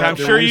discussed Okay, that. I'm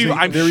They sure were you- using-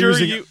 I'm they were sure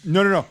using- you-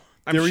 No.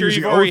 I'm They were sure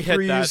using you've already hit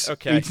that. 03s,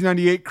 Okay.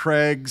 1898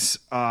 Craigs,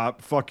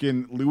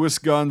 fucking Lewis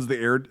guns, the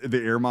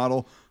air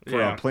model for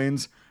Yeah.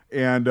 planes,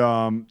 and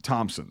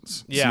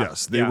Thompson's. Yeah.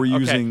 Yes, they were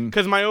using.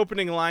 Because my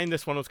opening line,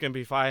 this one was going to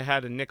be, if I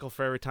had a nickel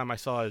for every time I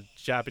saw a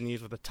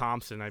Japanese with a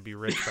Thompson, I'd be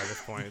rich by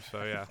this point.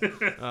 So yeah.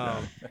 With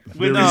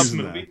They're this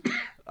using movie.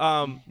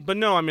 But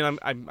no, I mean,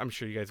 I'm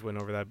sure you guys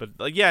went over that. But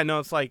like, yeah, no,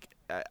 it's like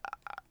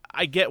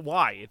I get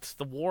why. It's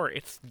the war.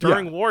 It's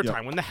during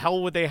wartime. When the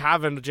hell would they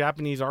have a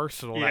Japanese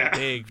arsenal that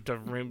big to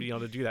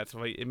to do that?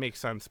 So it makes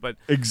sense. But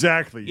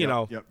Exactly.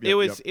 it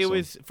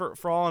was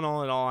for all in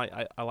all,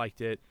 I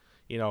liked it.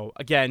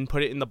 Again,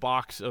 put it in the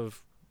box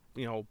of,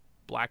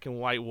 black and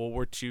white World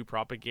War II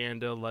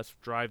propaganda. Let's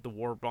drive the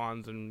war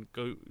bonds and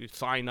go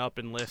sign up,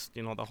 enlist.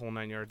 The whole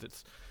 9 yards.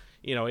 It's,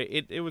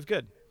 it was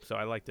good. So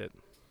I liked it.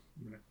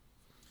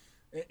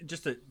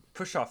 Just to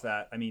push off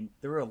that, I mean,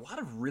 there were a lot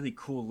of really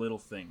cool little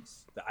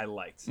things that I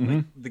liked. Mm-hmm.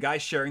 Like the guy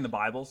sharing the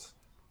Bibles.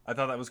 I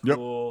thought that was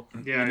cool.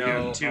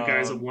 Yeah, two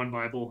guys with one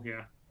Bible.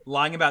 Yeah.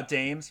 Lying about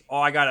dames. Oh,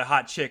 I got a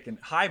hot chick, and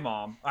hi,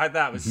 mom.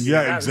 That was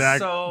exactly.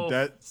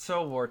 Was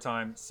so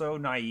wartime, so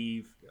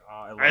naive.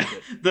 I liked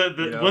it.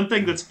 The one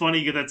thing that's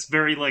funny that's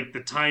very like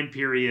the time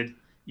period,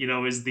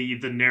 is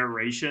the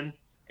narration,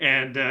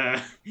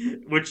 and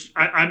which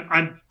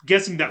I'm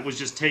guessing that was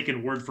just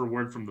taken word for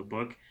word from the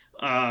book.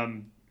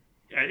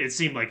 It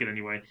seemed like it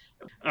anyway.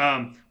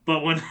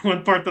 But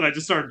one part that I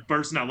just started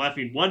bursting out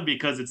laughing, one,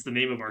 because it's the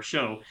name of our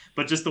show,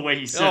 but just the way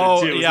he said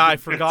it too. Yeah, I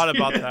forgot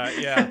about that.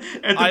 Yeah.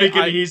 At the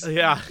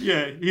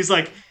beginning, he's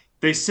like,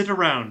 they sit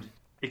around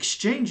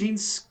exchanging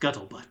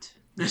scuttlebutt.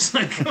 It's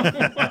like, oh,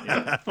 what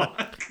the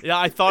fuck? Yeah,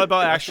 I thought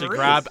about actually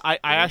I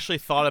actually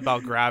thought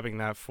about grabbing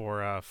that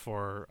for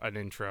an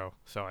intro.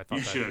 So I thought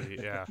I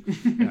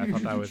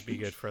thought that would be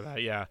good for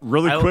that. Yeah.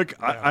 Really quick,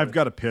 I've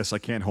got to piss. I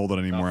can't hold it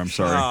anymore. I'm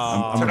sorry.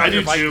 I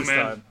do too,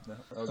 man.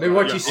 Maybe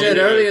what you said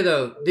earlier,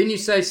 though. Didn't you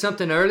say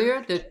something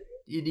earlier that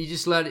you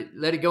just let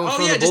it go in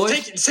front of the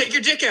boys? Just take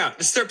your dick out.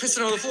 Just start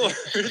pissing on the floor.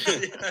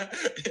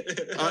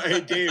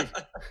 Hey, Dave.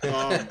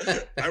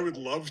 I would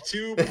love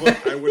to,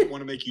 but I wouldn't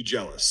want to make you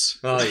jealous.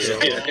 Oh,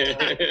 yeah.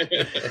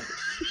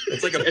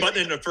 It's like a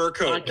button in a fur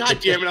coat. God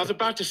damn it. I was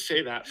about to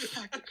say that.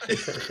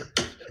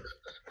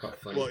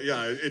 Well,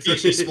 yeah, it's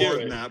actually smaller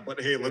than that, but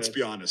hey, let's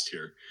be honest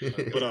here.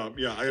 But I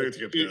gotta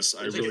take a piss.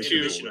 I really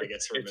do.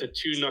 It's a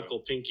two-knuckle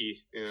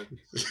pinky. Yeah.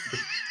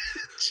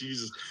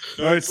 Jesus.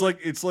 No, it's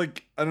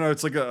like I don't know.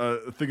 It's like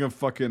a thing of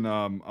fucking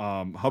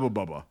Hubba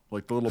Bubba,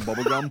 like the little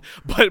bubble gum.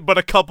 but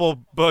a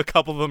couple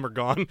of them are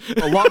gone.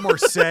 A lot more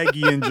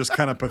saggy and just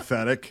kind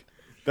take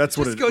That's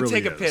what it really is. Just go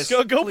take a piss.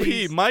 Go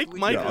pee. Mike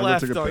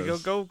left.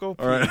 Go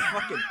All right.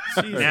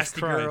 Fucking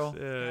nasty girl.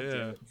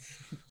 Yeah.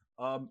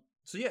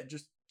 So yeah,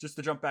 just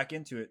to jump back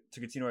into it, to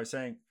continue what I was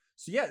saying.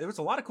 So yeah, there was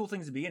a lot of cool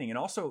things at the beginning, and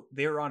also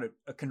they were on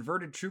a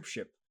converted troop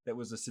ship that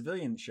was a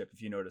civilian ship,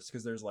 if you notice,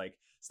 because there's like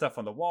stuff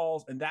on the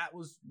walls, and that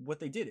was what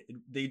they did.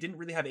 They didn't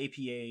really have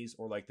APAs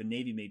or like the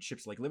Navy made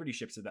ships, like Liberty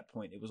ships at that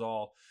point. It was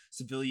all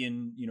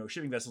civilian,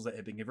 shipping vessels that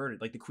had been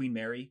converted, like the Queen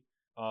Mary,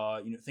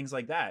 things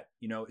like that.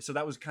 So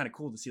that was kind of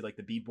cool to see, like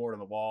the beadboard on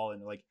the wall,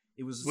 and like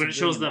it was when it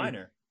shows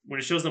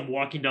them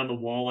walking down the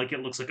wall, like it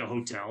looks like a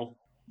hotel.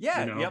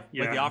 Yeah, Yeah.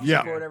 Like the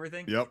officer floor and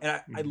everything. Yep.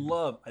 And I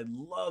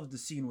love the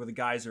scene where the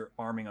guys are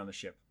arming on the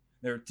ship.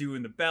 They're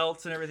doing the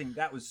belts and everything.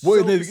 That was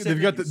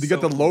they've got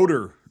the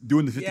loader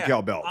doing the 50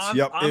 cal belts. On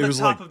it the was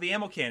top of the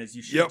ammo cannons,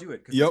 you should do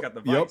it because it's got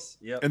the vice.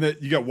 Yep. And then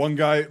you got one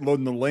guy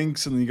loading the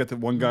links, and then you got the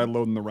one guy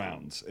loading the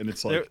rounds, and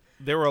it's like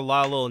there were a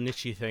lot of little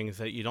niche things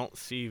that you don't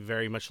see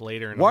very much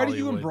later in Why Hollywood.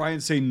 do you and Brian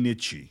say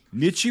Nietzsche?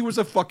 Nietzsche was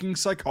a fucking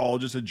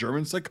psychologist, a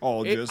German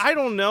psychologist. I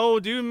don't know,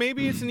 dude.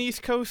 Maybe it's an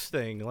East Coast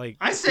thing. Like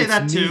I say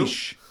that too.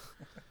 Niche.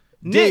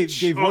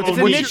 Niche. Dave, what's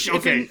a niche?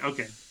 Okay.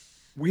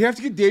 We have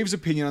to get Dave's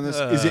opinion on this.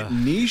 Is it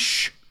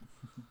niche?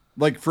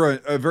 Like for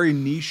a very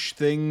niche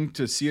thing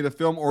to see in a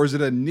film, or is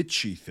it a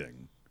niche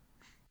thing?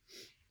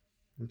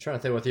 I'm trying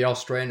to think what the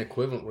Australian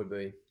equivalent would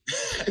be.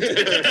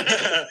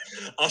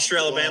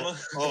 Australabama.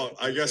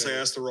 I guess I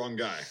asked the wrong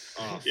guy.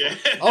 Yeah.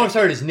 I always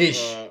heard it's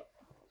niche.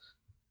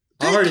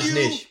 I heard it's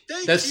niche.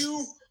 Thank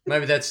you.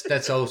 Maybe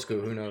that's old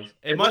school. Who knows?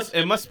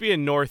 It must be a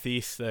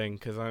Northeast thing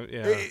because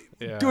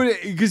Dude,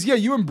 because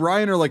you and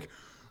Brian are like,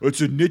 it's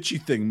a niche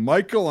thing.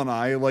 Michael and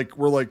I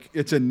we're like,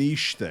 it's a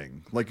niche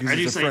thing. Like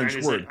it's a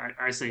French word.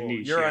 I say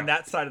niche. You're on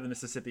that side of the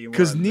Mississippi.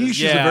 Because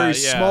niche is a very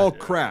small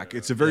crack.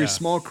 It's a very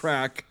small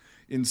crack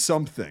in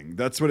something.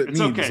 That's what it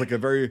means. Okay. It's like a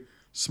very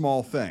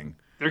small thing.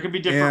 There can be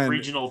different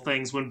regional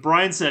things. When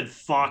Brian said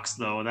Fox,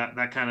 though,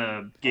 that kind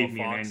of gave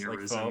me an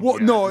aneurysm. Well,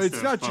 no,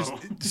 it's not just.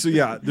 So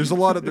yeah, there's a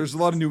lot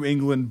of New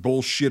England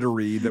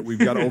bullshittery that we've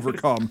got to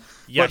overcome.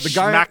 But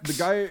the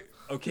guy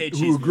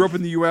who grew up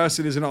in the U.S.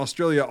 and is in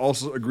Australia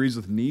also agrees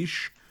with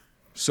niche.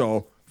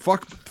 So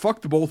fuck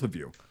the both of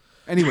you.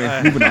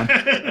 Anyway, moving on.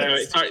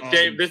 Anyway, sorry,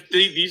 Dave.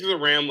 These are the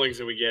ramblings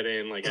that we get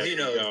in. Like as we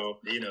go.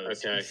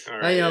 Okay. All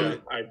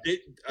right.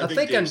 I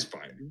think Dave's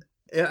fine.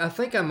 I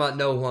think I might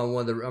know why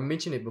I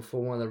mentioned it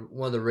before.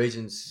 One of the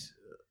reasons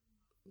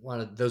one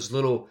of those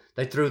little.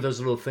 They threw those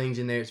little things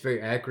in there. It's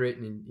very accurate,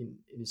 and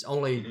it's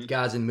only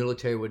guys in the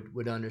military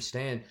would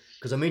understand.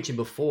 Because I mentioned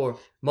before,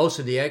 most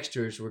of the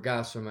extras were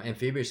guys from an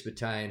amphibious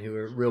battalion who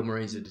were real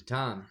Marines at the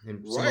time,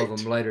 and some of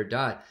them later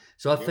died.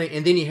 So I think,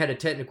 and then he had a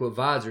technical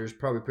advisor who's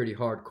probably pretty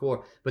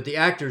hardcore. But the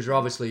actors are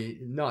obviously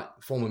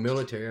not former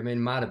military. I mean,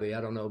 it might have been,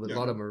 I don't know, but a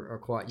lot of them are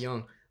quite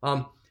young.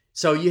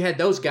 So you had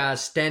those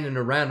guys standing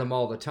around them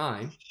all the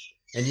time,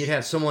 and you'd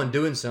have someone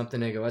doing something.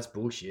 They go, "That's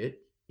bullshit.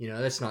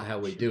 That's not how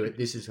we do it.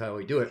 This is how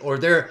we do it." Or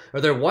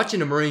they're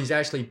watching the Marines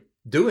actually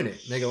doing it,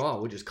 and they go,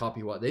 "Oh, we'll just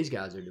copy what these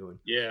guys are doing."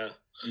 Yeah,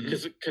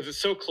 because it's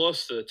so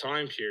close to the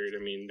time period.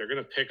 I mean, they're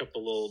gonna pick up the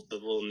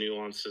little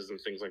nuances and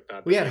things like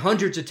that. We had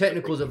hundreds of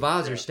technical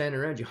advisors standing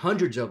around you,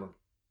 hundreds of them,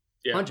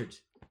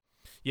 hundreds.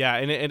 Yeah,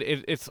 and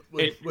it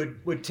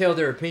would tell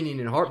their opinion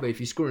in a heartbeat if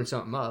you're screwing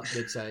something up.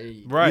 They'd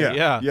say, right,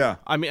 yeah.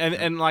 I mean,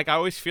 and like I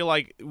always feel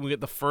like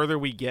the further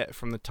we get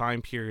from the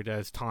time period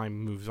as time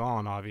moves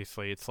on,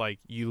 obviously, it's like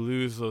you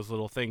lose those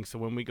little things. So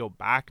when we go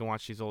back and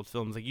watch these old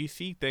films, like you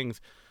see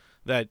things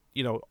that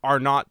are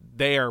not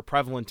there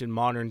prevalent in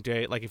modern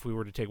day. Like if we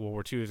were to take World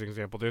War II as an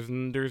example, there's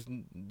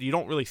you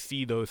don't really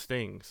see those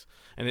things,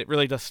 and it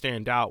really does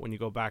stand out when you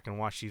go back and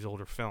watch these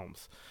older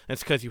films. And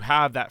it's because you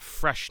have that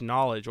fresh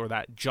knowledge or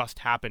that just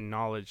happened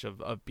knowledge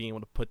of being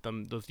able to put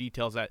those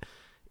details that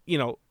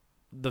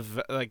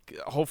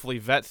hopefully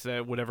vets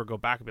that would ever go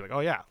back and be like, oh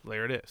yeah,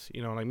 there it is,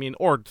 you know what I mean?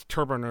 Or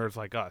turbo nerds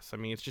like us. I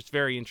mean, it's just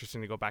very interesting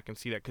to go back and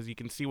see that because you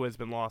can see what has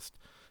been lost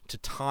to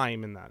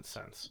time in that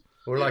sense.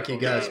 Or like you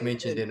guys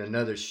mentioned in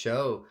another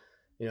show,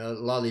 a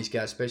lot of these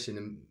guys, especially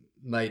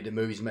the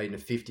movies made in the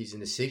 50s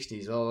and the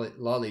 60s, a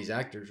lot of these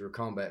actors were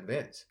combat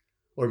vets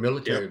or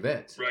military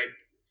vets. Right.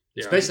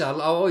 Yeah. Especially, I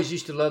always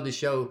used to love the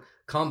show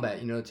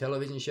Combat, the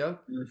television show.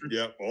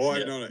 Yeah. Oh,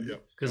 I know that. Yeah.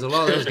 Because a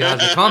lot of those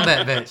guys are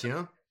combat vets,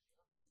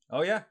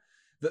 Oh, yeah.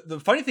 The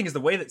funny thing is the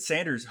way that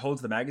Sanders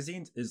holds the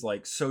magazines is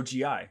like so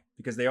GI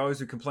because they always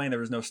would complain there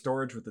was no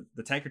storage with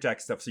the tanker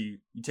jack stuff. So you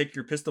take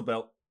your pistol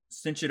belt,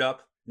 cinch it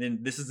up, and then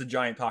this is a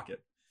giant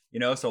pocket.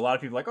 So a lot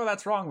of people are like, oh,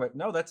 that's wrong, but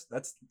no, that's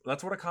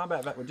what a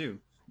combat vet would do.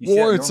 You see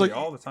that normally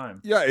all the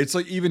time. Yeah, it's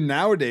like even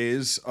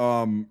nowadays.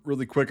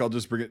 Really quick, I'll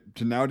just bring it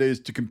to nowadays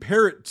to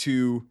compare it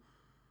to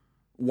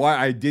why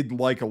I did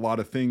like a lot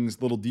of things,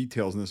 little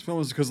details in this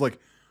film is because like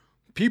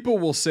people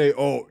will say,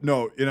 oh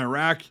no, in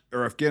Iraq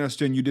or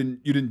Afghanistan you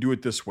didn't do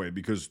it this way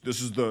because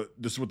this is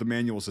what the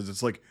manual says.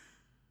 It's like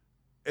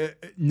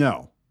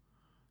no.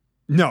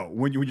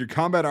 When you're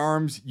combat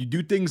arms, you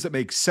do things that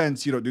make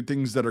sense. You don't do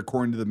things that are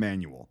according to the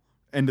manual.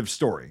 End of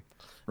story,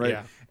 right?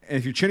 Yeah. And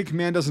if your chain of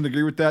command doesn't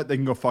agree with that, they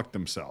can go fuck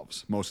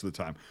themselves most of the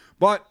time.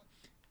 But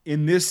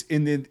in this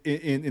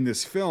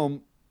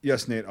film,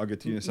 yes, Nate, I'll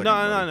get to you in a second.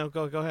 No,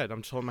 go ahead.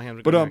 I'm just holding my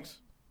hand. Next.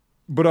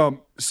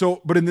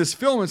 But in this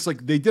film, it's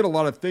like they did a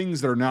lot of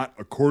things that are not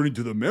according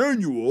to the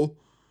manual,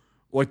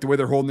 like the way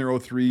they're holding their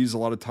O3s a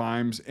lot of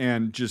times,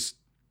 and just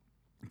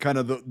kind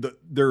of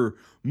their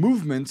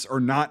movements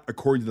are not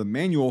according to the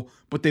manual,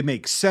 but they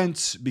make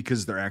sense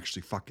because they're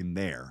actually fucking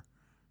there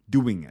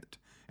doing it.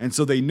 And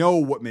so they know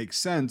what makes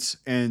sense.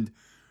 And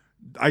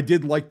I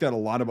did like that a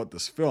lot about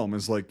this film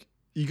is like,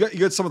 you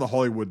got some of the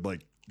Hollywood,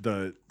 like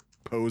the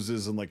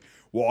poses and like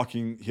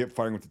walking, hip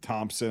firing with the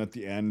Thompson at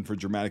the end for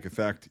dramatic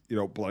effect,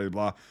 blah, blah,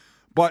 blah.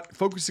 But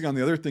focusing on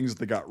the other things that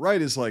they got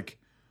right is like,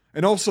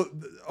 and also,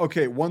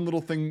 okay, one little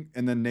thing.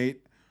 And then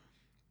Nate,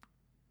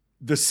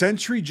 the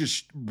Sentry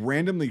just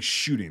randomly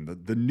shooting the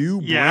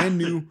brand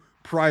new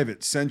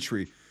private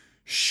Sentry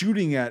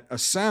shooting at a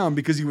sound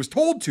because he was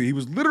told to. He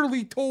was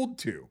literally told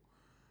to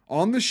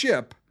on the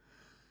ship.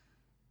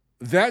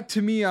 That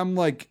to me, I'm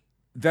like,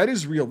 that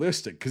is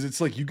realistic because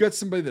it's like you got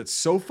somebody that's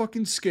so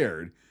fucking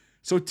scared,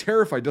 so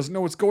terrified, doesn't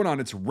know what's going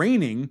on. It's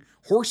raining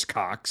horse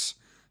cocks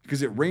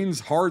because it rains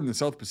hard in the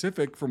South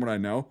Pacific, from what I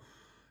know.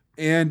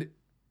 And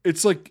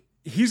it's like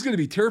he's going to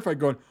be terrified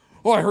going,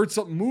 oh, I heard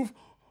something move.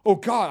 Oh,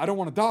 God, I don't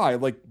want to die.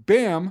 Like,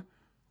 bam,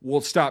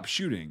 we'll stop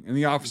shooting. And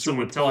the officer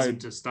someone tells him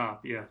to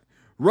stop, yeah.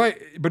 Right,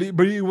 but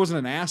he wasn't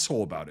an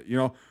asshole about it,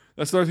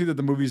 That's the other thing that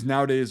the movies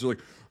nowadays are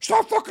like,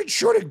 stop fucking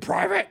shooting,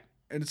 private.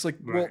 And it's like,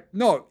 well,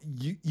 no,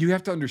 you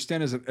have to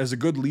understand as a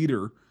good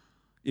leader,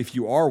 if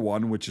you are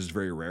one, which is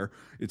very rare,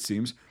 it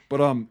seems. But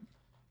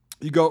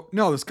you go,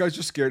 no, this guy's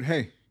just scared.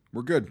 Hey,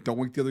 we're good. Don't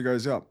wake the other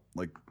guys up.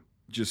 Like,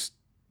 just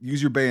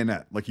use your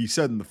bayonet, like he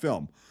said in the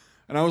film.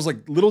 And I was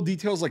like, little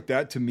details like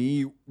that to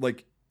me,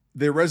 like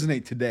they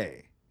resonate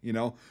today.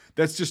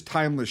 That's just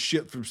timeless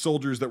shit from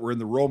soldiers that were in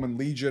the Roman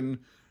Legion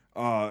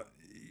to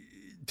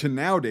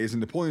nowadays, in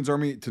Napoleon's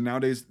army to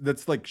nowadays.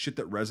 That's like shit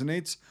that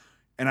resonates.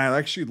 And I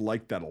actually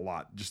like that a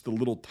lot. Just the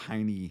little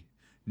tiny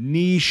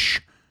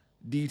niche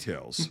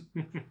details.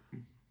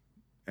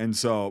 And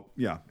so,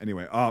 yeah.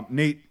 Anyway,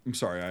 Nate, I'm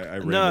sorry. I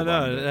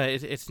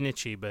it's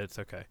niche-y, but it's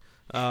okay.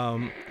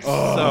 You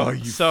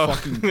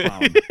fucking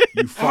clown.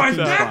 You fucking clown.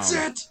 That's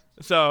it.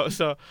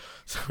 So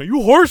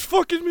you horse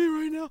fucking me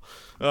right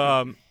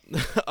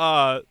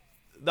now.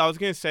 I was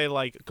gonna say,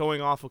 like,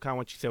 going off of kind of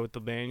what you said with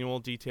the manual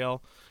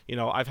detail.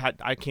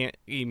 I can't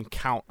even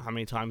count how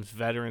many times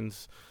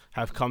veterans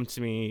have come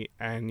to me,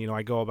 and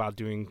I go about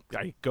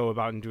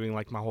and doing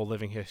like my whole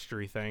living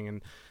history thing,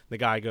 and the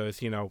guy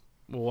goes,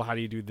 well, how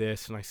do you do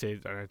this? And I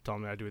tell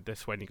him I do it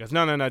this way, and he goes,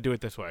 no, do it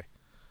this way,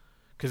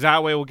 because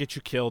that way will get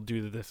you killed.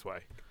 Do it this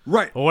way.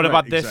 Right. Well, what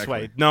about this exactly.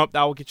 way? Nope,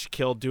 that will get you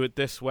killed. Do it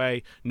this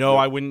way. No,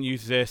 I wouldn't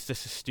use this.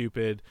 This is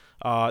stupid.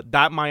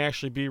 That might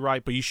actually be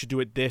right, but you should do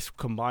it this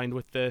combined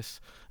with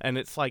this. And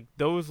it's like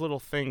those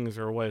little things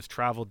are what has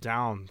traveled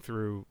down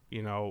through,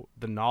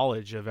 the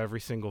knowledge of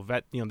every single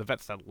vet. The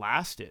vets that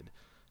lasted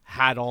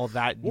had all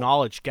that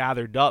knowledge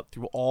gathered up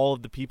through all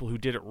of the people who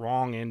did it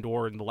wrong and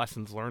the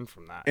lessons learned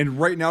from that. And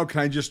right now,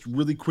 can I just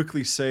really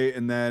quickly say,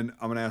 and then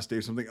I'm going to ask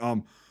Dave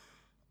something.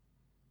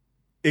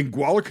 In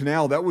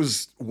Guadalcanal, that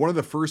was one of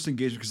the first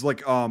engagements,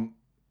 because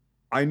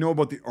I know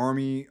about the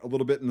Army a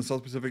little bit in the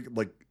South Pacific.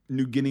 Like,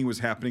 New Guinea was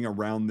happening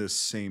around this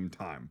same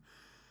time.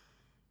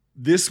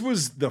 This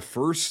was the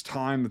first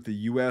time that the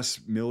U.S.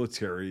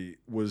 military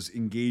was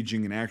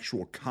engaging in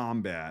actual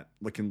combat,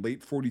 like in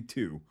late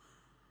 42.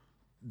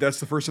 That's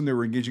the first time they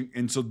were engaging.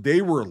 And so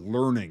they were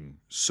learning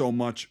so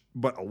much,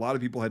 but a lot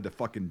of people had to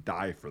fucking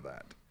die for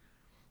that.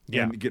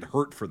 Yeah. And get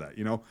hurt for that,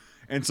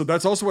 And so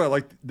that's also what I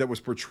like that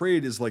was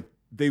portrayed, is like,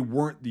 they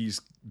weren't these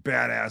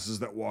badasses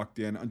that walked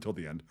in until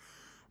the end,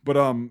 but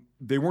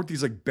they weren't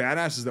these like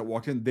badasses that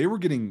walked in. They were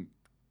getting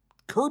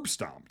curb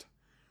stomped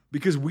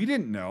because we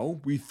didn't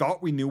know. We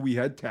thought we knew we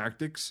had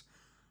tactics,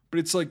 but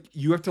it's like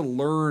you have to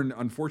learn,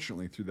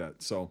 unfortunately, through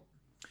that. So,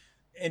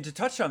 and to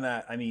touch on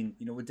that, I mean,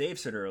 what Dave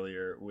said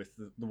earlier with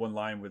the one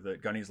line with the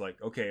gunny's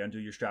like, okay, undo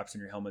your straps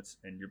and your helmets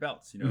and your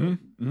belts.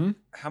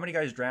 How many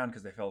guys drowned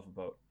because they fell off a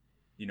boat?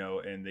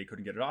 And they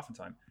couldn't get it off in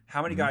time.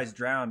 How many guys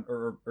drowned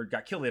or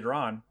got killed later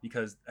on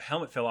because a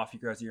helmet fell off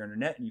because you're on your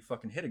net and you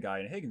fucking hit a guy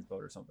in a Higgins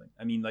boat or something?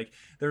 I mean, like,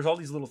 there's all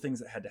these little things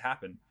that had to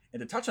happen.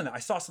 And to touch on that, I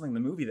saw something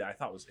in the movie that I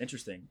thought was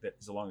interesting that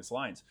is along these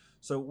lines.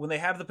 So when they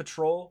have the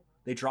patrol,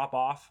 they drop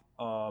off,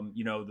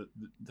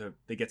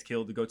 they get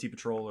killed, the Goatee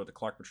Patrol or the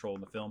Clark Patrol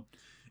in the film.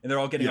 And they're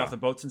all getting off the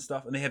boats and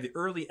stuff. And they have the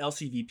early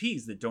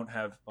LCVPs that don't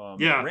have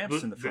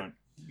ramps in the front.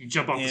 You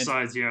jump off the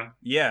sides,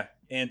 Yeah.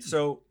 And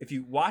so if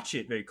you watch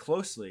it very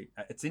closely,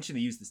 it's interesting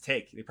they use this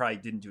take. They probably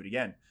didn't do it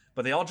again.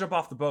 But they all jump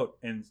off the boat,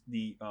 and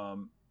the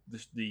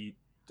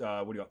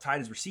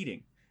tide is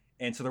receding.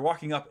 And so they're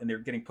walking up and they're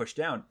getting pushed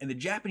down. And the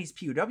Japanese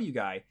POW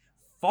guy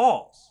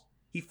falls.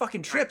 He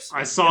fucking trips.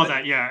 I saw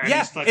that,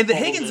 yeah. And the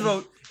Higgins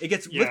boat, it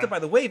gets lifted by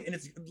the wave, and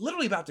it's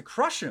literally about to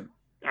crush him.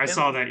 I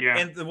saw that, yeah.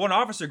 And the one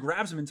officer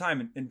grabs him in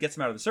time and gets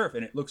him out of the surf,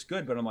 and it looks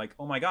good. But I'm like,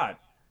 oh my God.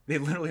 They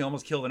literally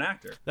almost killed an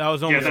actor. That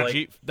was almost a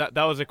Jeep. That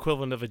was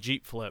equivalent of a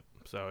Jeep flip.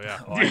 So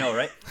yeah. Oh, I know,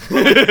 right?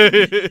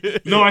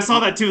 No, I saw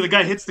that too. The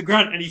guy hits the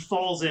ground and he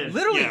falls in.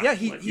 Literally,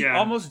 he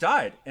almost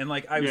died. And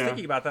like I was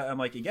thinking about that. I'm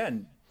like,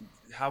 again,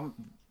 how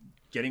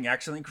getting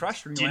accidentally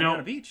crushed when you land on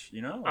a beach,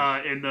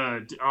 on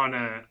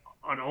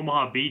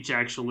Omaha Beach,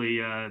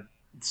 actually,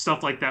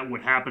 stuff like that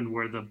would happen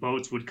where the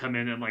boats would come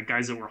in and like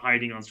guys that were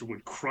hiding on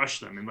would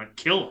crush them and like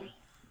kill them.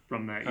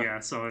 From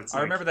that, so it's.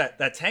 I remember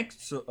that tank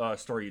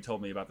story you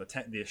told me about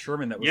the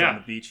Sherman that was on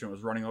the beach and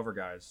was running over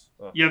guys.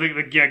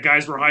 The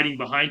guys were hiding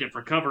behind it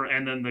for cover,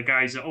 and then the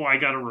guy said, "Oh, I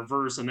got to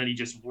reverse," and then he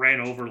just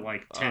ran over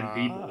like 10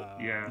 people.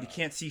 Yeah, you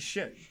can't see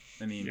shit.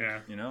 I mean,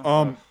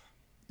 and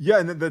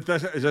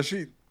that is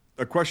actually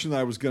a question that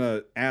I was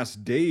gonna ask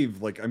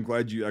Dave. Like, I'm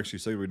glad you actually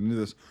segued into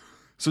this.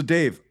 So,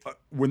 Dave,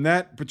 when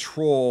that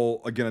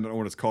patrol, again, I don't know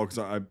what it's called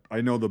because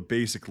I know the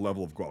basic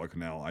level of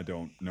Guadalcanal. I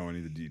don't know any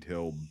of the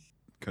detailed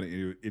kind of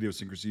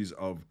idiosyncrasies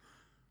of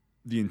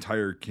the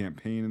entire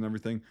campaign and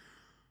everything.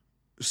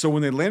 So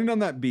when they landed on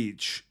that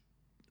beach,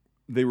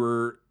 they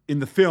were, in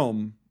the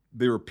film,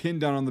 they were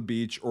pinned down on the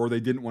beach or they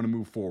didn't want to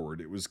move forward.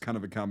 It was kind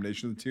of a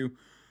combination of the two.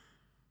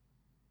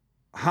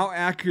 How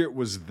accurate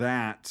was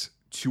that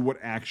to what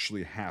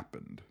actually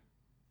happened?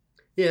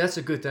 Yeah, that's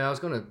a good thing. I was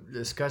going to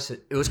discuss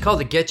it. It was called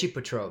the Getchie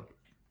Patrol.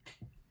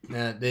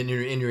 Then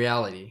in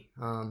reality,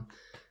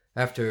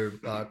 after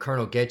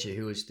Colonel Getchie,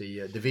 who was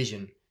the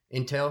division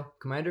intel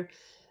commander,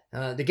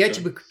 the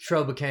Getchie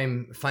Patrol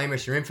became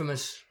famous or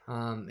infamous,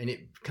 and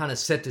it kind of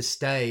set the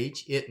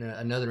stage,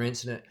 another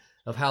incident,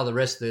 of how the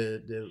rest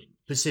of the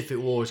Pacific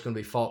War is going to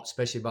be fought,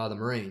 especially by the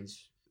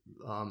Marines.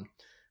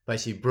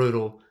 Basically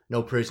brutal,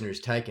 no prisoners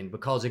taken,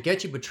 because the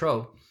Getchie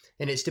Patrol,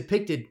 and it's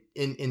depicted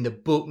in the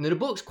book, and the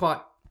book's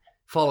quite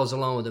follows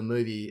along with the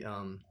movie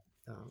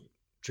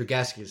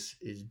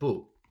Tregaskis'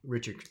 book,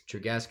 Richard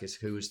Tregaskis,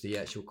 who was the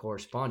actual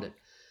correspondent.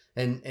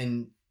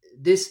 And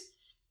this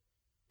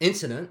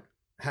incident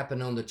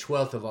happened on the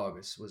 12th of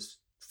August, was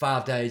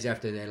 5 days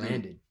after they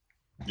landed.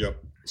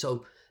 Yep.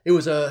 So it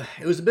was a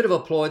bit of a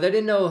ploy. They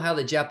didn't know how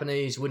the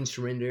Japanese wouldn't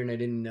surrender, and they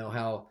didn't know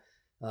how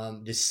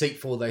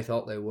deceitful they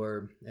thought they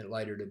were and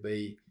later to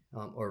be,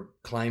 or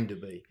claimed to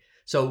be.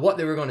 So what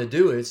they were going to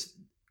do is,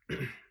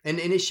 and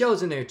it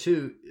shows in there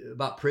too,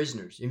 about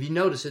prisoners. If you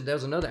notice it, there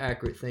was another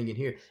accurate thing in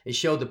here. It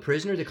showed the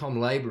prisoners, they call them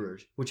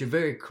laborers, which are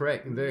very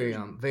correct and very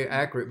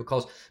accurate,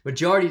 because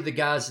majority of the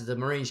guys that the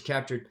Marines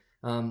captured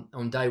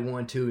on day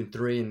 1, 2, and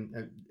 3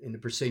 and in the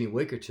preceding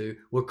week or two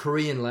were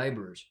Korean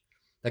laborers.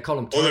 They call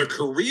them. They're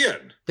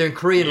Korean. They're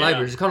Korean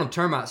laborers. They call them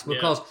termites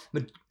because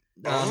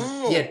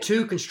you had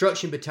 2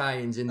 construction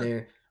battalions in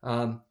there.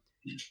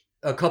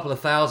 A couple of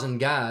thousand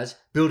guys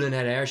building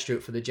that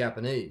airstrip for the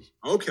Japanese.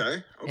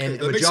 Okay. And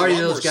the majority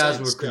of those guys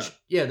were,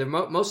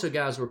 most of the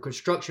guys were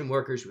construction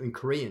workers and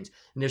Koreans.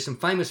 And there's some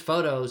famous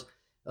photos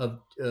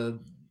of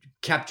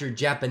captured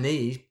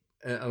Japanese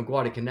on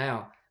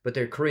Guadalcanal, but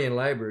they're Korean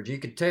laborers. You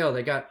could tell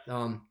they got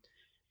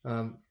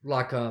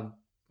like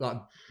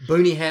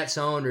boonie hats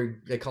on, or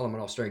they call them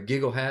in Australia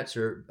giggle hats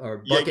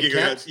or bucket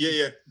caps.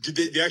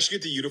 Did they actually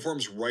get the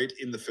uniforms right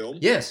in the film?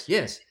 Yes.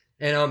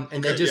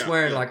 And they're just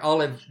wearing like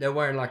olive. They're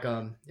wearing like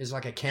it's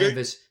like a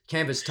canvas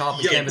top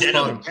and canvas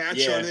bottom.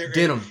 Patch on there.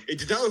 Denim. It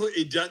did not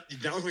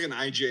look like an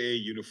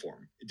IJA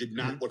uniform. It did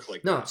not look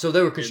like that. So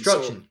they were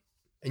construction,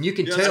 and you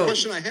can tell. That's the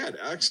question I had.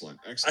 Excellent.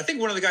 I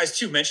think one of the guys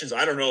too mentions,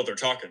 I don't know what they're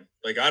talking.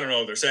 Like, I don't know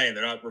what they're saying.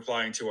 They're not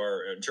replying to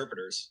our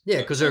interpreters.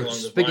 Yeah, because they're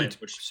speaking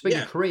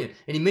Korean.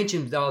 And he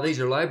mentioned, these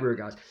are laborer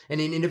guys. And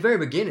in the very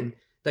beginning,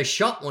 they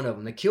shot one of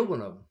them. They killed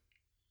one of them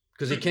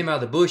because he came out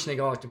of the bush and they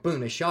go, boom,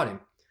 they shot him.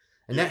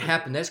 And that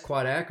happened. That's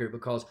quite accurate,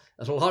 because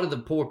a lot of the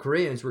poor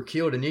Koreans were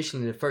killed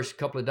initially in the first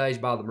couple of days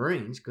by the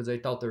Marines because they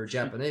thought they were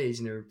Japanese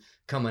and they were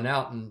coming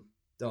out and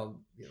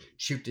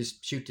shoot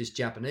this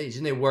Japanese.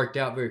 And they worked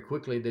out very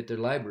quickly that they're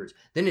laborers.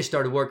 Then they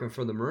started working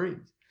for the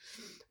Marines.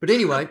 But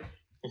anyway,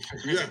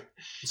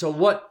 so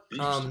what?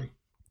 I can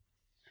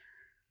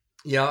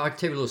tell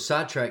you a little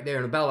sidetrack there.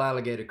 In the Battle of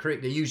Alligator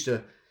Creek, they used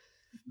to,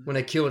 when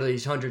they killed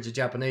these hundreds of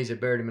Japanese, they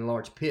buried them in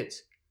large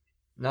pits.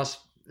 And that's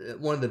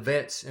one of the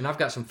vets, and I've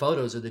got some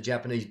photos of the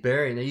Japanese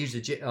burying. They used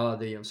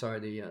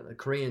the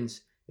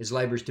Koreans as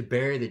laborers to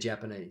bury the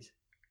Japanese,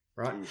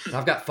 right?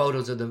 I've got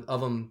photos of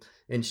them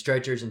in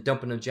stretchers and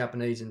dumping the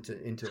Japanese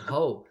into a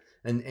hole.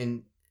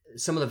 And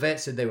some of the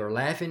vets said they were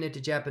laughing at the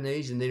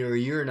Japanese and they were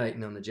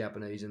urinating on the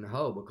Japanese in the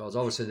hole, because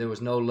obviously there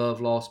was no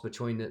love lost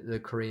between the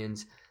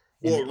Koreans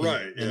and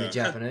the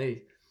Japanese.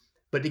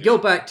 But to go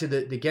back to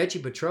the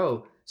Getchi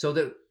Patrol, so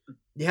that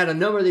you had a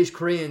number of these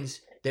Koreans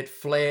that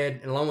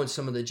fled along with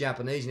some of the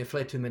Japanese, and they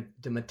fled to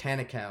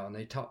Matanikau, and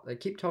they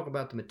keep talking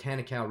about the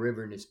Matanikau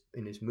River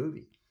in this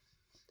movie.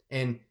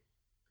 And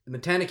the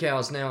Matanikau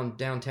is now in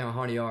downtown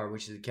Honiara,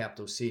 which is the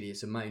capital city.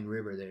 It's a main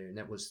river there, and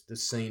that was the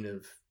scene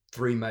of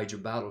 3 major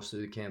battles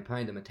through the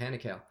campaign, the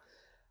Matanikau.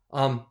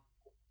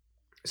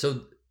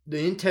 So the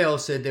intel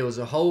said there was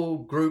a whole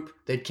group.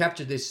 They'd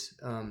captured this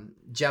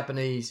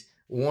Japanese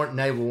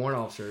naval warrant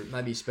officer,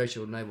 maybe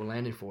special naval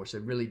landing force. They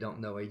really don't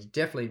know. He's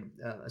definitely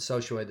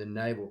associated with the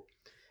naval.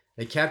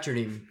 They captured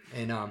him,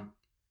 and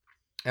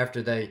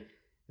after they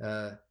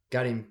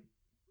got him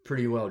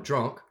pretty well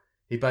drunk,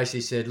 he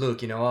basically said,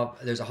 look,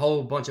 there's a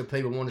whole bunch of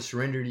people want to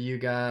surrender to you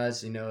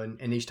guys,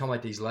 and he's talking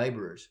about these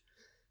laborers.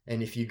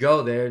 And if you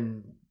go there,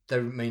 and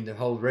the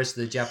whole rest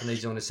of the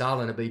Japanese on this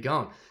island will be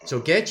gone.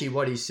 So Getchi,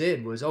 what he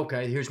said was,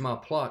 okay, here's my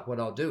plot. What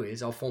I'll do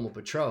is I'll form a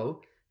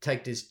patrol,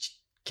 take this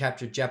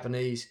captured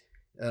Japanese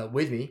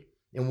with me,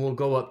 and we'll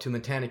go up to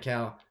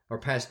Matanikau or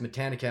past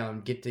Matanikau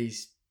and get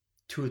these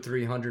 200 or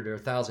 300 or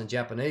 1,000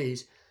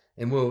 Japanese,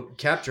 and we'll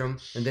capture them,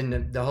 and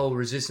then the whole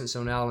resistance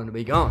on the island will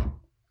be gone.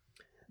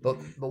 But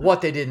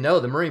what they didn't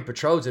know, the Marine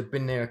patrols had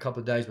been there a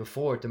couple of days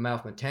before at the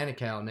mouth of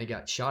Matanikau, and they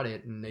got shot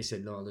at, and they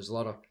said, no, there's a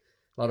lot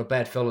of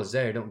bad fellas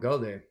there, don't go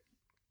there.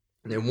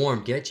 And they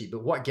warned Getchi.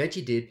 But what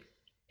Getchi did,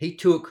 he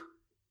took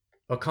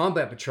a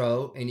combat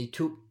patrol, and he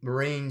took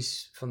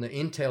Marines from the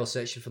intel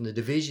section, from the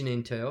division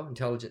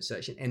intelligence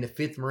section, and the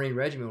 5th Marine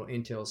Regimental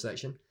intel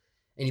section,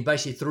 and he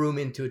basically threw them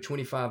into a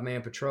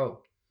 25-man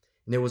patrol.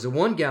 And there was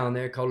one guy on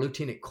there called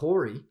Lieutenant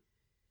Corey,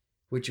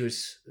 which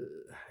was,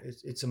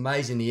 it's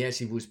amazing he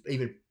actually was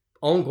even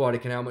on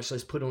Guadalcanal, much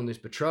less put on this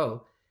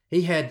patrol.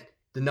 He had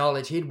the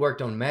knowledge, he'd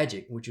worked on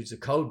magic, which was the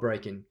code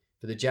breaking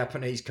for the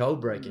Japanese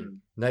code breaking,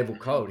 naval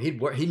code.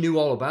 He knew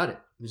all about it.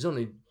 There's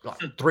only like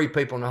 3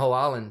 people on the whole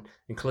island,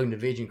 including the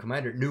division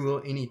commander, knew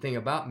anything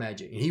about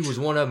magic. And he was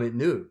one of them that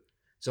knew.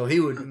 So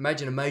he would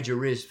imagine a major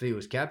risk if he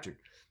was captured.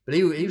 But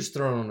he was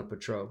thrown on the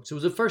patrol. So it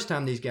was the first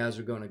time these guys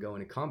were going to go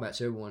into combat.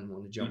 So everyone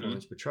wanted to jump on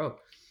this patrol.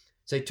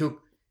 So they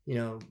took,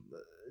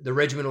 the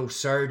regimental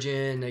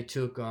surgeon. They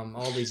took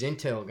all these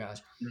intel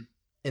guys,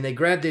 and they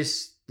grabbed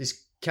this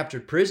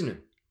captured prisoner,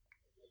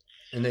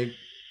 and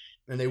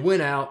they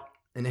went out,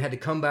 and they had to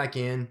come back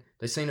in.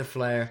 They seen a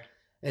flare,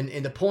 and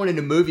the point in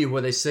the movie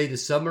where they see the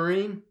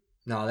submarine.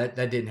 No, that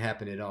didn't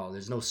happen at all.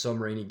 There's no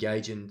submarine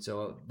engaging.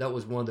 So that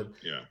was one of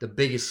the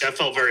biggest. That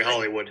felt very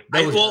Hollywood.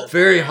 That was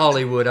very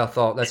Hollywood, I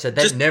thought.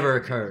 That never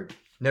occurred.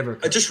 Never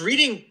occurred. Just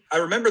reading, I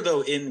remember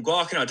though, in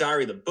Guadalcanal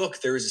Diary, the book,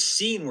 there is a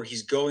scene where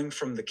he's going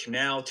from the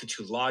canal to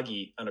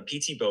Tulagi on a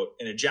PT boat,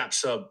 and a Jap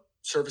sub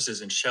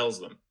surfaces and shells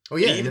them. Oh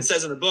yeah, and he even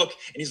says in the book,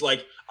 and he's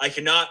like, I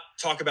cannot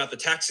talk about the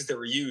tactics that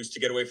were used to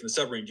get away from the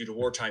submarine due to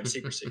wartime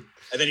secrecy.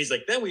 And then he's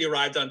like, then we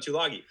arrived on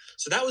Tulagi.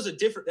 So that was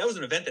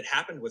an event that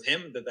happened with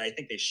him that I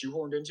think they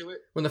shoehorned into it.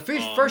 Well, the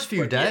first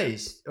few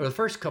days, or the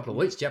first couple of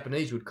weeks,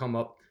 Japanese would come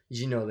up.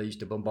 As you know, they used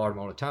to bombard them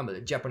all the time, but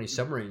the Japanese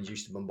submarines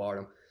used to bombard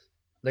them.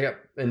 They got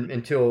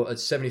until a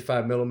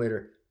 75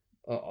 millimeter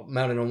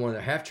mounted on one of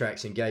their half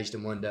tracks engaged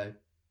them one day,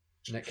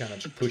 and that kind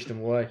of pushed them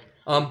away.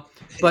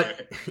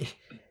 But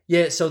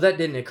yeah, so that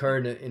didn't occur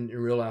in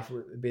real life,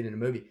 being in the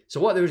movie. So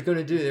what they was going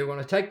to do, they were going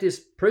to take this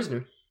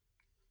prisoner.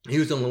 He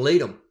was going to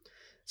lead them.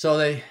 So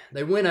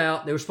they went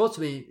out. They were supposed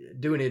to be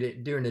doing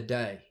it during the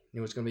day. It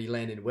was going to be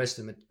landing west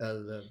of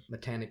the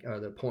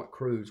the Point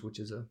Cruz, which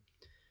is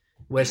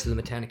west of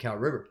the Matanical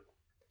River.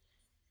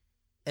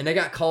 And they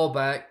got called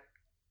back,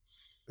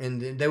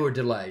 and they were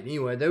delayed.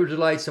 Anyway, they were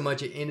delayed so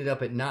much it ended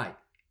up at night.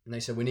 And they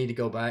said, we need to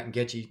go back and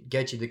get you.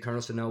 The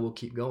colonel said, no, we'll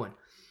keep going.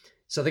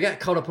 So they got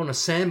caught up on a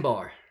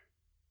sandbar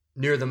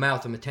near the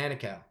mouth of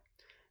Matanical.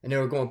 And they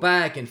were going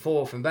back and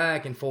forth and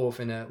back and forth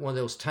in one of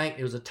those tank.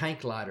 It was a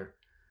tank lighter,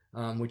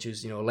 which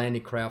is, a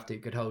landing craft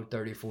that could hold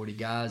 30 or 40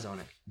 guys on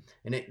it.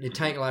 And the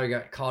tank lighter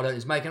got caught up. It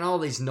was making all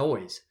these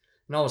noise.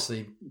 And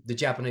obviously, the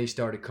Japanese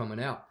started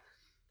coming out.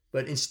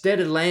 But instead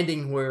of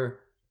landing where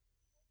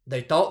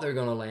they thought they were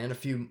going to land, a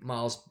few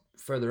miles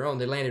further on,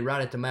 they landed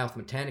right at the mouth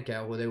of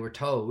Matanical, where they were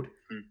told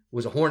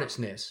was a hornet's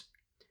nest.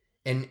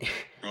 And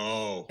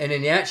and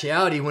in the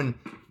actuality, when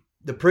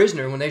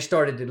they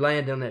started to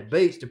land on that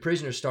beach, the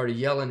prisoners started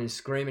yelling and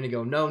screaming and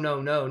go, no,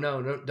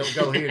 don't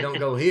go here, don't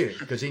go here,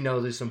 because he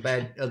knows there's some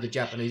bad other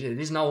Japanese. This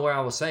is not where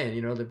I was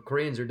saying, the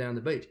Koreans are down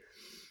the beach.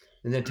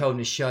 And they told him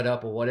to shut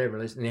up or whatever.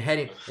 And they had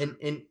him,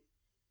 and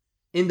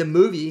in the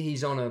movie,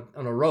 he's on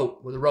a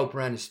rope with a rope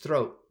around his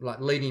throat, like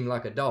leading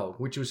like a dog,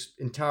 which was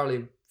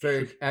entirely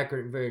very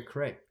accurate and very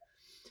correct.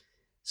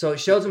 So it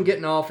shows him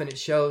getting off, and it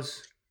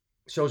shows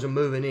him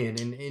moving in,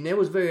 and it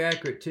was very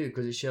accurate too,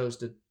 because it shows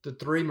the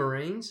three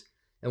Marines,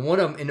 and one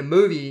of them in the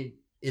movie,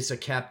 it's a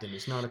captain,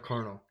 it's not a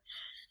colonel,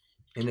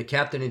 and the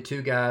captain and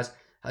two guys,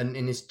 and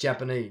it's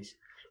Japanese,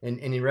 and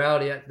in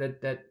reality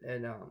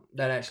that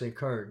actually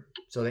occurred.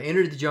 So they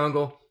entered the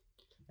jungle,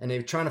 and they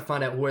were trying to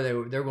find out where they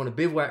were going to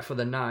bivouac for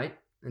the night,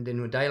 and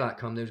then when daylight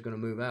come, they was going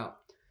to move out.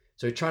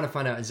 So they're trying to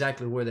find out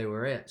exactly where they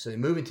were at. So they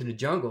move into the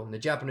jungle, and the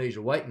Japanese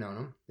are waiting on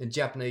them. And the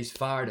Japanese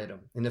fired at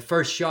them. And the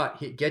first shot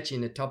hit Getchy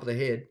in the top of the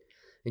head.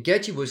 And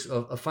Getchy was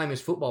a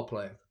famous football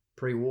player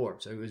pre-war.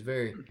 So he was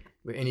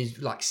and he's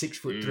like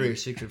 6'3" or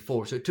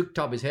 6'4". So it took the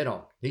top of his head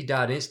off. He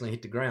died instantly,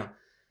 hit the ground.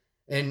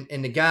 And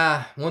the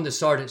guy, one of the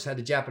sergeants had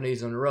the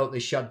Japanese on the rope. They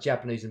shot the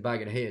Japanese in the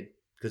back of the head.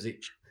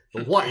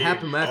 But what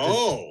happened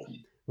after?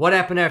 What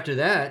happened after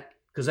that?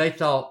 Because they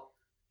thought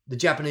the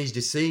Japanese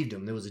deceived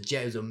them. It was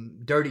a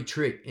dirty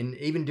trick. And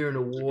even during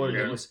the war,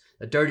 there was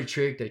a dirty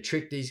trick. They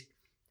tricked these,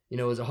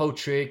 it was a whole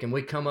trick. And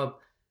we come up,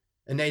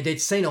 and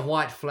they'd seen a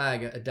white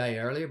flag a day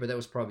earlier, but that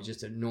was probably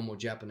just a normal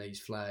Japanese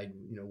flag,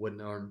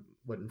 wasn't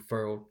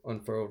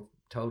unfurled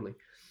totally.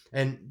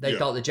 And they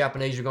thought the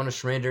Japanese were going to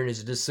surrender, and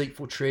it's a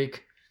deceitful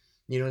trick.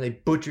 They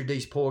butchered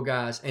these poor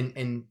guys.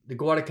 And the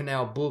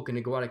Guadalcanal book and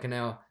the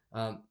Guadalcanal,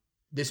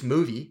 this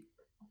movie,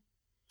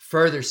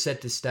 further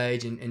set the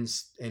stage and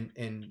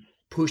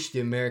pushed the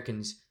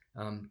Americans'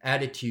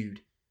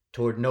 attitude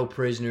toward no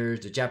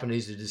prisoners. The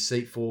Japanese are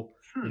deceitful.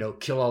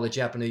 Kill all the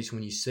Japanese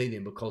when you see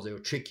them because they will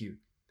trick you.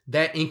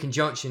 That in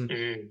conjunction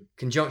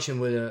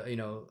with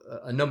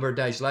a number of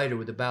days later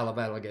with the Battle of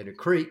Alligator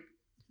Creek,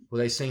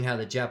 where they seen how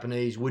the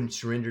Japanese wouldn't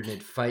surrender and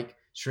they'd fake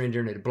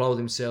surrender and they'd blow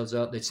themselves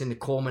up. They'd send the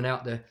corpsmen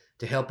out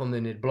to help them,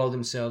 and they'd blow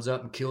themselves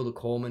up and kill the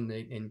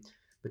corpsmen.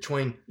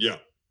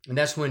 And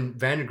that's when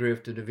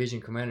Vandergrift, the division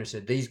commander,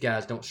 said, these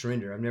guys don't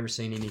surrender. I've never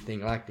seen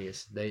anything like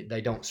this.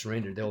 They don't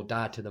surrender. They'll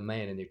die to the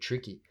man, and they're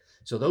tricky.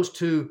 So those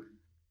two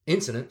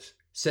incidents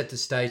set the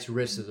stage for the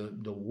rest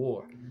of the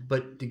war.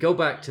 But to go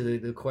back to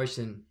the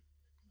question,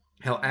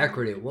 how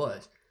accurate it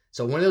was.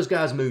 So when those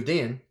guys moved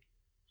in,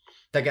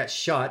 they got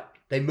shot.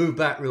 They moved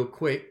back real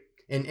quick.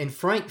 And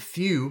Frank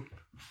Few,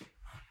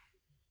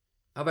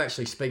 I've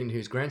actually spoken to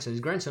his grandson. His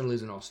grandson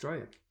lives in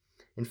Australia.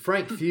 And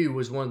Frank Few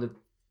was one of the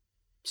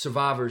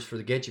survivors for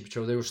the Getchy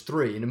Patrol. There was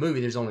three. In the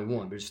movie, there's only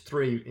one, but there's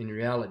three in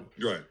reality.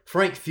 Right.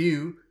 Frank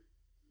Few,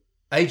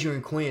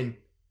 Anthony Quinn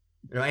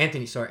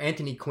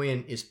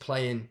is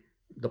playing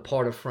the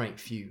part of Frank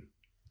Few.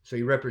 So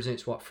he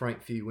represents what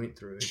Frank Few went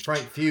through. And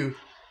Frank Few,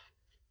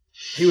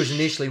 he was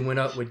initially went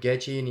up with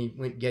Getchy, and he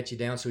went Getchy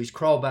down. So he's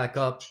crawled back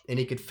up, and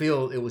he could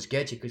feel it was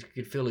Getchy because he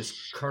could feel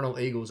his Colonel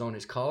Eagles on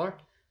his collar.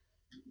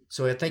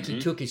 So I think he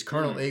took his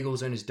Colonel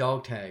Eagles and his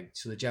dog tag,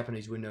 so the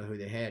Japanese wouldn't know who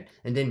they had.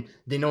 And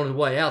then on the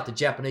way out, the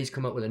Japanese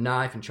come up with a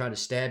knife and try to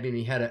stab him.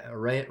 He had a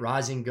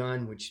rising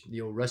gun, which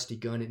the old rusty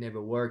gun, it never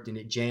worked, and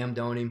it jammed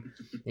on him.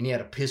 And he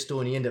had a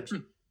pistol, and he ended up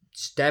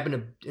stabbing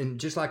him. And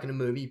just like in the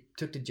movie, he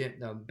took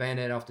the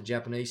bayonet off the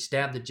Japanese,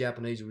 stabbed the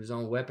Japanese with his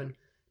own weapon,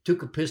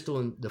 took a pistol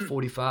and the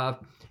 45,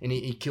 and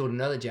he killed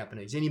another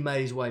Japanese. Then he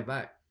made his way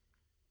back.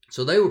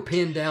 So they were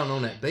pinned down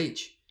on that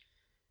beach.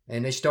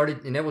 And they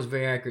started, and that was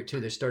very accurate too.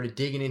 They started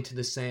digging into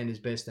the sand as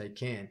best they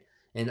can.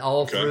 And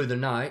all through the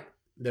night,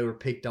 they were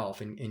picked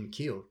off and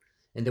killed.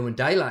 And then when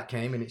daylight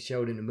came, and it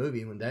showed in the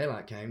movie, when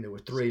daylight came, there were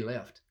 3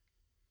 left.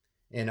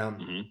 And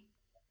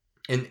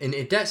and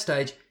at that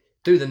stage,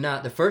 through the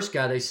night, the first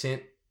guy they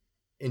sent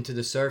into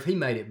the surf, he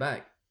made it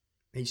back.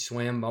 He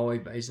swam all the way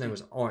back. His name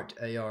was Art,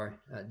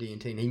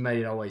 A-R-D-N-T, and he made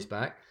it always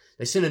back.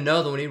 They sent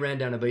another one. He ran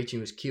down the beach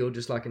and was killed,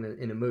 just like in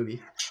the movie.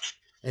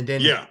 And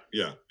then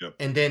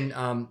And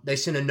then they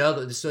sent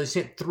another. So they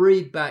sent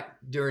 3 back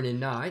during the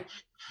night.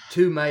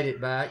 2 made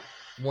it back.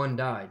 1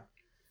 died.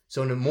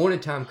 So in the morning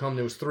time come,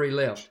 there was 3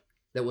 left.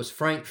 That was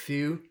Frank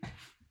Few,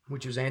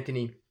 which was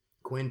Anthony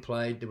Quinn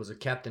played. There was a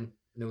captain.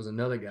 And there was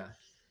another guy.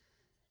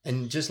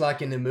 And just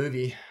like in the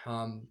movie,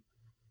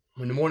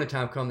 when the morning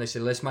time come, they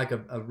said, let's make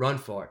a run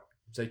for it.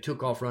 So they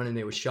took off running.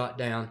 They were shot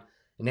down.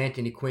 And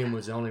Anthony Quinn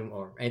was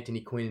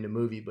Anthony Quinn in the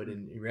movie, but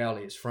in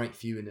reality, it's Frank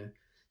Few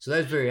so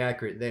that's very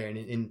accurate there.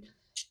 And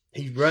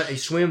he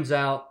swims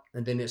out,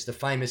 and then it's the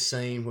famous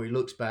scene where he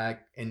looks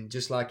back, and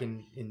just like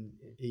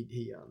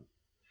he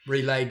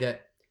relayed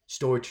that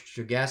story to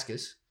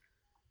Tregaskis,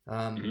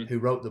 who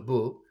wrote the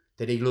book,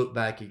 that he looked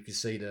back, you could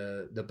see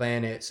the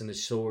bayonets and the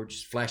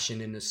swords flashing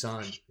in the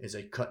sun as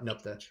they cutting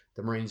up the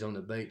Marines on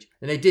the beach.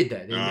 And they did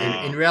that.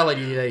 In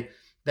reality,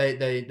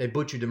 they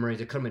butchered the Marines.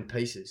 They cut them in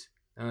pieces.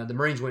 The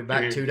Marines went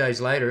back 2 days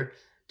later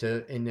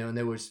and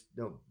there was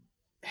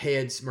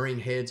Marine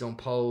heads on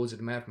poles at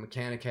the map of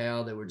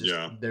Guadalcanal. They were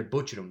they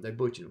butchered them.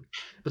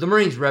 But the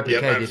Marines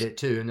replicated it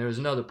too. And there was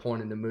another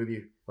point in the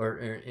movie or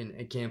in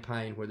a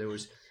campaign where there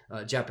was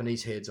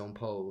Japanese heads on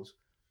poles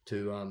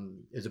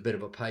as a bit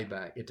of a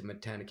payback at the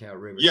Guadalcanal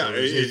River. Yeah, so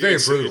it's very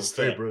brutal.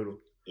 Very brutal.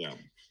 Yeah.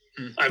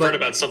 I've heard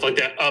about stuff like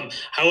that.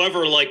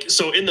 However,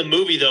 so in the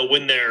movie though,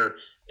 when they're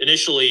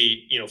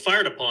initially,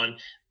 fired upon,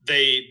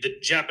 the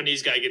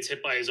Japanese guy gets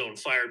hit by his own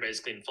fire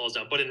basically and falls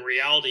down. But in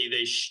reality,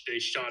 they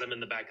shot him in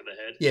the back of the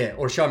head. Yeah,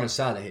 or shot him in the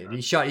side of the head.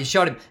 He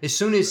shot him as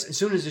soon as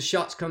the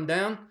shots come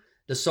down.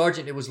 The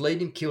sergeant that was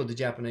leading killed the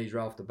Japanese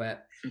right off the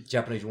bat. The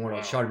Japanese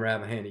warlord shot him right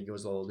in the hand. He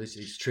goes, "Oh,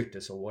 he's tricked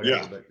us or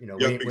whatever." Yeah.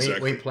 But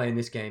we ain't playing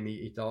this game.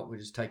 He thought we'd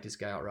just take this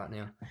guy out right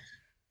now,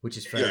 which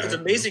is fair. Yeah, it's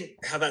amazing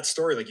how that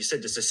story, like you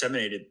said, just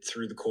disseminated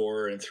through the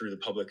Corps and through the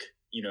public,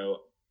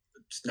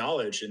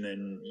 knowledge, and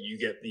then you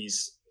get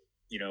these.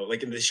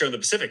 Like in the show in the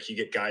Pacific, you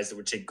get guys that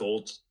would take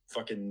gold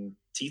fucking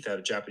teeth out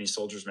of Japanese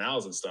soldiers'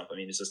 mouths and stuff. I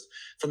mean, it's just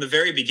from the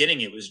very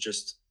beginning, it was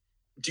just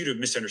due to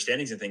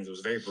misunderstandings and things. It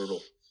was very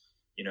brutal,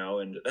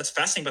 and that's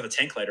fascinating about the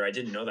tank lighter. I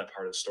didn't know that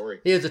part of the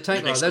story. Yeah, the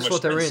tank lighter. That's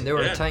what they were in. They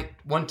were in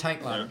one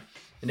tank lighter,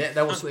 and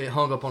that was it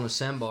hung up on a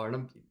sandbar.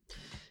 And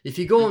if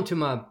you go onto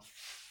my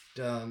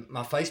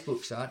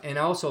Facebook site and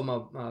also my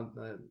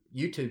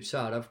YouTube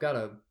site, I've got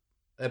a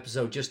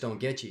episode just on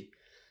Getchy.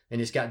 And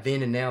it's got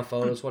then and now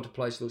photos, what the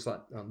place looks like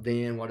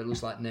then, what it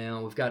looks like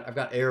now. I've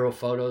got aerial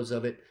photos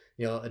of it,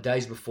 a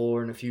days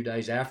before and a few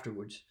days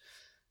afterwards.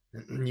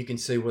 And you can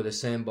see where the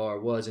sandbar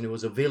was, and it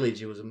was a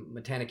village. It was a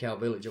Guadalcanal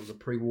village. It was a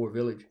pre-war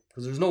village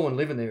because there was no one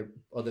living there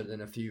other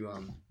than a few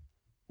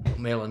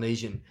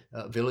Melanesian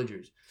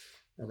villagers.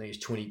 I think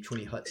it's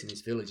 20 huts in this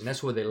village, and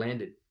that's where they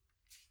landed.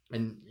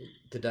 And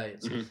today,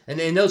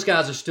 and those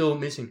guys are still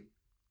missing,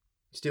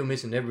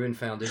 never been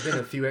found. There's been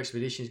a few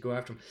expeditions go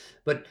after them,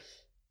 but.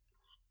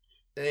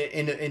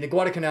 In the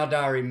Guadalcanal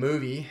Diary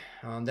movie,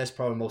 that's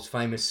probably the most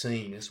famous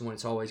scene. It's one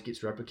that always gets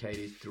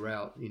replicated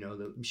throughout.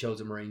 The shows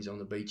the Marines on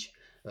the beach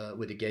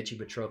with the Getchy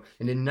Patrol.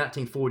 And in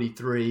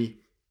 1943,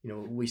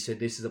 we said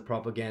this is a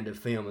propaganda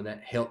film, and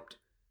that helped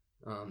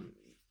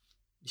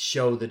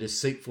show the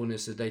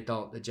deceitfulness that they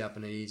thought the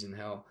Japanese and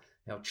how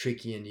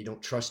tricky, and you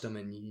don't trust them,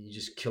 and you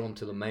just kill them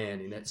to the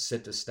man, and that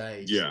set the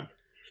stage. Yeah,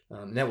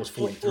 and that was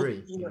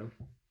 43.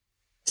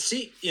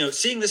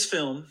 Seeing this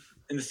film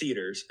in the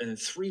theaters, and then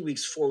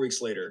 4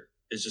 weeks later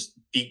is just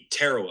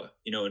Tarawa,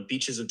 and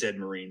Beaches of Dead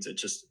Marines. It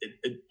just,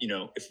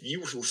 if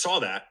you saw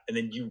that and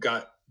then you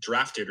got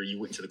drafted or you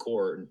went into the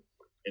Corps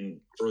in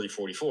early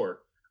 44,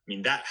 I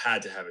mean, that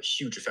had to have a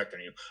huge effect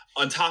on you,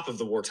 on top of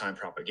the wartime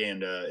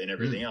propaganda and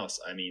everything else.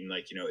 I mean,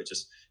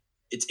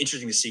 it's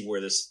interesting to see where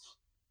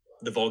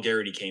the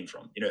vulgarity came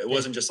from. It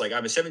wasn't just like,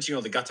 I'm a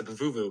 17-year-old that got to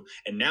Pavuvu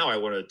and now I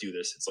want to do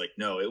this. It's like,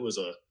 no, it was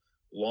a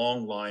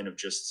long line of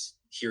just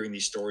hearing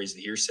these stories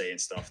and hearsay and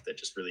stuff that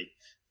just really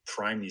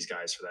primed these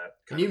guys for that.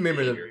 And you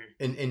remember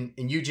in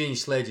Eugene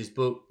Sledge's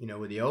book,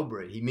 with the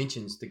Obred, he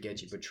mentions the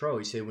Getchy Patrol.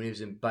 He said when he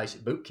was in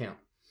basic boot camp,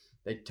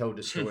 they told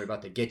the story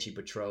about the Getchy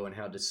Patrol and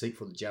how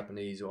deceitful the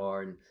Japanese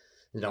are,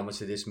 and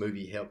obviously this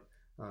movie helped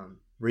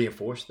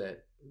reinforce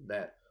that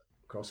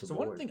across the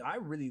board. So one thing I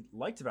really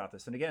liked about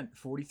this, and again,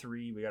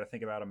 43, we got to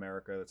think about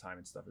America at the time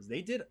and stuff, is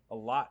they did a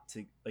lot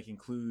to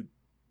include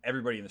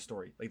everybody in the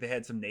story. Like they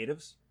had some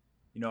natives.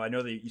 I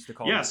know they used to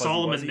call them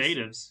Solomon Fuzzy Wuzzies.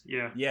 natives.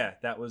 Yeah,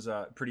 that was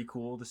pretty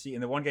cool to see.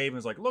 And the one guy even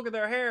was like, "Look at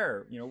their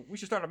hair. We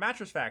should start a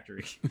mattress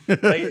factory."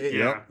 Because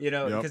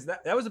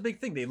that was a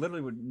big thing. They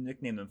literally would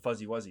nickname them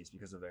Fuzzy Wuzzies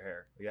because of their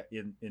hair.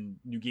 In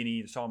New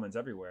Guinea, the Solomons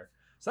everywhere.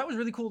 So that was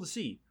really cool to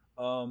see.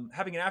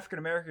 having an African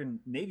American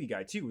Navy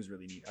guy too was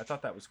really neat. I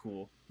thought that was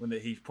cool when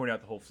he pointed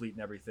out the whole fleet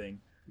and everything.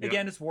 Yeah.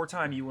 Again, it's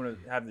wartime. You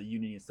want to have the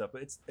unity and stuff,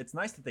 but it's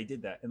nice that they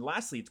did that. And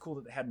lastly, it's cool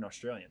that they had an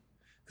Australian,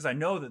 because I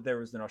know that there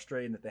was an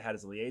Australian that they had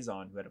as a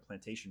liaison who had a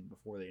plantation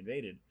before they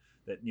invaded.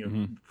 That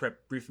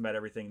briefed them about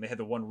everything. They had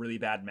the one really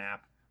bad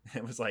map.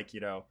 It was like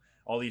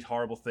all these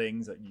horrible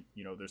things that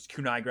there's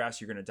kunai grass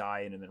you're gonna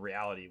die in, and in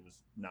reality it was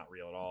not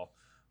real at all.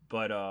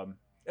 But I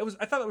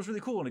thought that was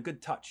really cool and a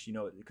good touch,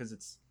 because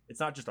it's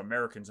not just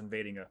Americans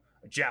invading a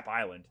Jap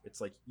island.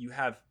 It's like you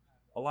have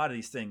a lot of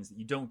these things that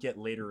you don't get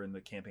later in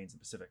the campaigns in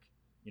the Pacific,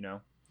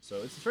 So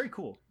it's very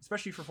cool,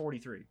 especially for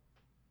 43.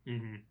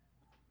 Mm-hmm.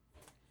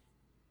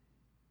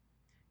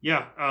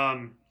 Yeah,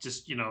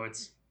 just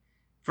it's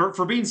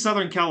for being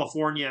Southern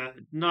California,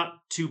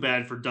 not too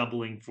bad for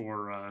doubling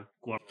for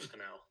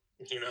Guadalcanal.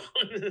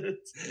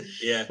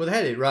 Yeah. Well, they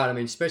had it right. I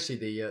mean, especially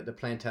the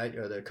plantation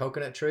or the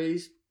coconut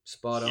trees,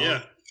 spot on.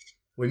 Yeah.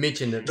 We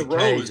mentioned the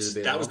roads.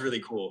 That was really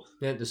cool.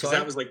 Yeah,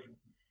 that was like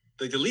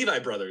the Levi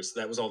brothers.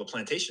 That was all the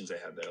plantations they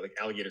had there, like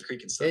Alligator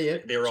Creek and stuff. Yeah.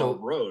 They were all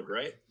road,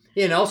 right?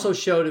 Yeah, and also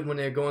showed it when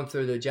they were going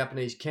through the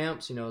Japanese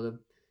camps.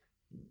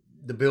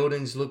 The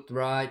buildings looked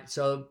right.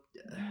 So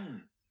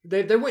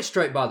they went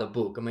straight by the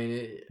book. I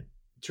mean,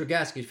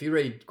 Trugaski, if you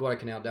read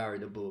Guadalcanal Diary,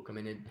 the book, I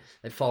mean,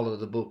 they followed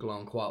the book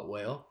along quite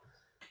well.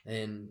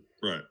 And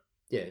right.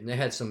 Yeah, and they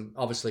had some,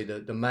 obviously,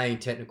 the main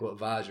technical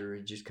advisor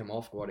had just come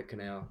off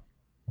Guadalcanal.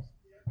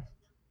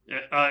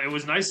 It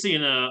was nice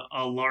seeing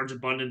a large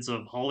abundance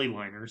of holly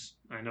liners.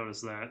 I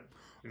noticed that.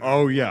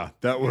 Oh, yeah.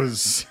 That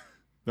was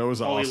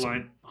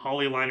awesome.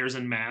 Holly liners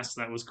and masks.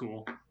 That was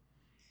cool.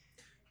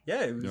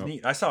 Yeah, it was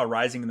neat. I saw a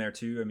Rising in there,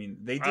 too. I mean,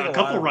 they did a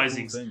couple of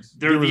Risings. Cool things.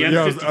 They're the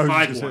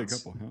N55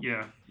 ones. Couple,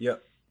 yeah.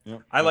 Yep.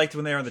 I liked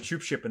when they were on the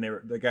troop ship and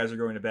the guys are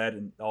going to bed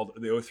and all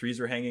the O3s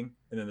are hanging,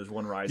 and then there's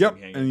one Rising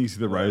hanging. And you see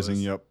the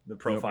Rising. The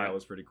profile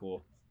was pretty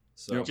cool.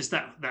 So just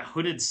that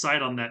hooded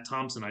sight on that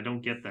Thompson, I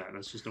don't get that.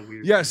 That's just a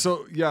weird thing.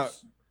 So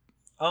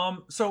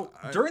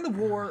during the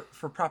war,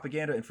 for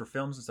propaganda and for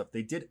films and stuff,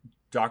 they did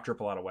doctor up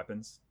a lot of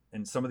weapons,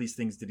 and some of these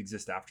things did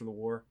exist after the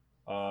war.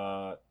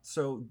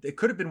 So it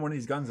could have been one of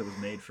these guns that was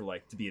made for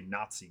to be a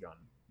Nazi gun.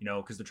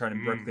 because they're trying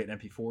to replicate an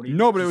MP40.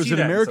 No, but it was an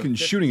American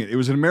shooting it. It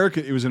was an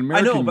American.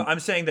 I know, but I'm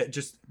saying that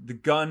just the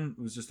gun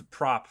was just a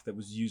prop that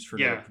was used for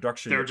the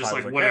production. They're just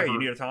like whatever. Hey, you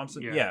need a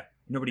Thompson? Yeah.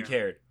 Nobody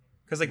cared.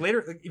 Because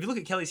later, if you look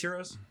at Kelly's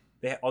Heroes,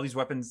 they had all these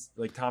weapons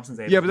like Thompsons.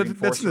 They had but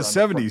that's in the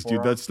 70s,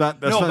 dude. That's not.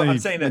 That's not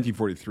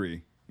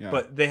 1943. Yeah.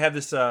 But they have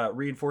this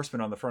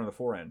reinforcement on the front of the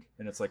forend,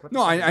 and it's like, what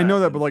I know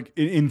that, but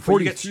in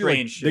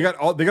 43, they got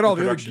all the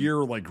other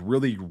gear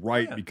really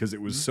right because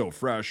it was so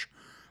fresh.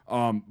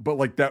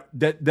 But that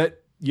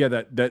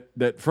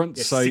front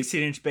sight,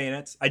 16-inch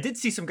bayonets. I did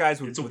see some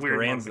guys with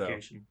Garans though.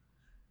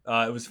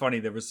 It was funny.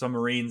 There was some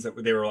Marines that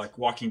they were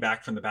walking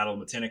back from the Battle of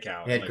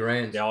Matinicau. They had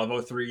Garans. They all have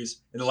O3s,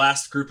 and the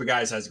last group of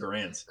guys has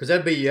Garans. Because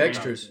that'd be your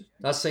extras.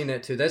 I've seen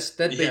that too.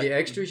 That'd be the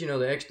extras.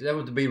 The extra that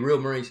would be real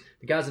Marines.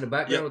 The guys in the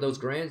background with those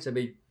Garans, that'd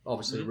be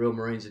obviously real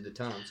Marines at the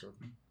time. So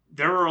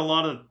there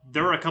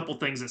were a couple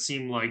things that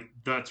seemed like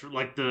that's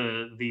like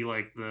the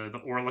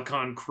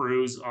Orlicon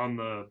crews on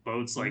the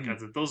boats.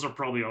 Those are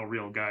probably all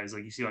real guys.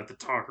 Like you see, the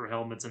talker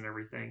helmets and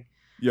everything.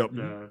 Yep.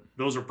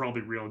 Those are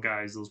probably real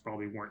guys. Those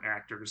probably weren't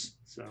actors.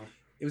 So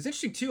it was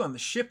interesting too on the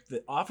ship.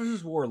 The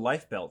officers wore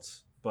life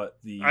belts, but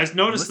I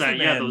noticed that.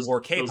 Yeah, those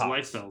K-pops.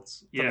 life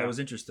belts. Yeah, that was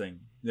interesting.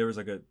 There was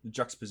a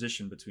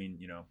juxtaposition between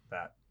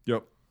that.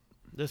 Yep.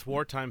 This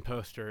wartime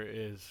poster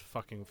is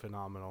fucking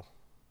phenomenal.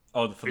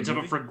 Oh, it's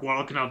up for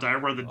Guadalcanal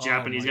Diary where the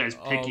Japanese guy's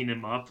picking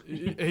him up.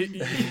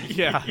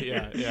 Yeah.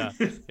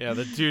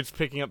 The dude's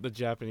picking up the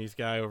Japanese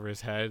guy over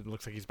his head. It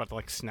looks like he's about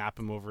to snap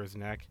him over his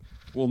neck.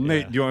 Well,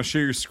 Nate, do you want to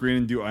share your screen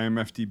and do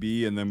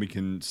IMFDB, and then we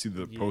can see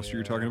the poster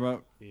you're talking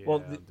about? Yeah,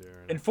 well,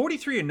 in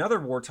 43, another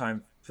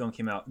wartime film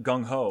came out,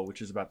 Gung Ho,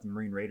 which is about the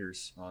Marine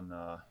Raiders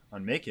on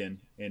Macon,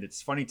 and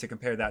it's funny to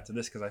compare that to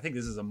this because I think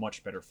this is a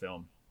much better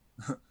film.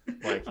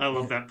 I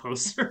love that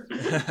poster.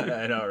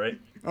 I know, right?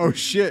 Oh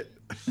shit!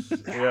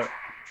 Yeah,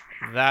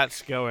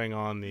 that's going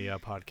on the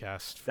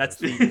podcast. That's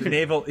the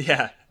naval.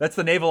 Yeah, that's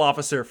the naval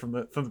officer from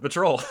the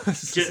patrol.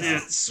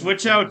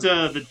 Switch out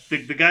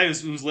the guy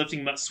who's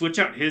lifting him up. Switch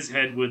out his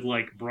head with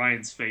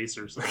Brian's face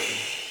or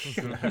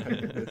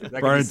something.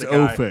 Brian's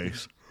O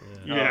face.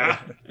 Yeah.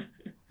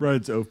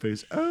 Brian's O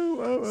face.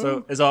 Oh.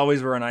 So as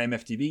always, we're on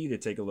IMFDB to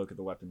take a look at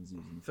the weapons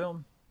used in the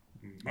film.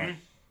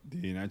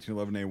 Mm-hmm. The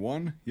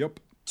 1911A1.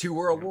 Yep. 2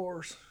 World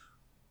Wars.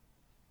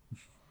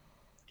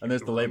 And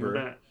there's the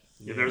laborer.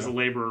 Yeah, there's the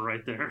laborer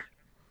right there.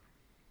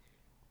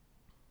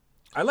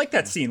 I like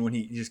that scene when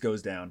he just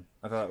goes down.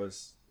 I thought it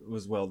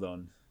was well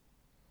done.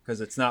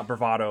 Because it's not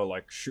bravado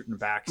shooting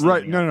back.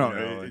 Right,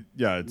 no.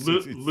 It's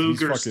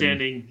Luger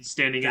standing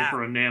in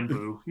for a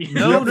Nambu.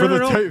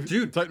 No,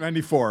 dude. Type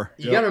 94.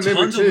 You got to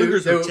remember, too,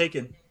 Lugers were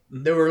taken.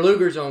 There were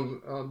Lugers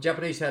on,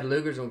 Japanese had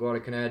Lugers on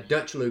Guadalcanal,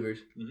 Dutch Lugers.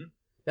 Mm-hmm.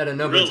 They had a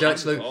number of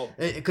Dutch Lugers.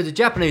 Because the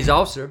Japanese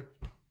officer,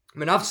 I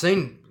mean, I've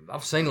seen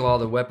a lot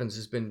of the weapons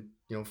that's been,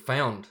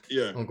 found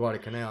on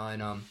Guadalcanal.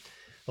 And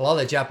a lot of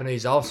the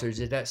Japanese officers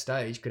at that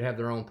stage could have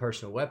their own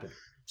personal weapon.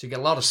 So you got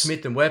a lot of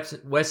Smith and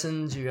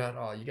Wessons.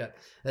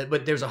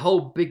 But there's a whole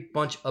big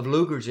bunch of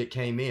Lugers that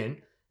came in,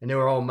 and they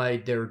were all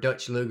made. They were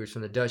Dutch Lugers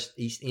from the Dutch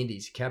East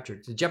Indies,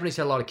 captured. The Japanese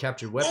had a lot of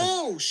captured weapons.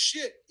 Oh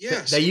shit!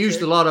 Yes, They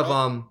used a lot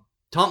of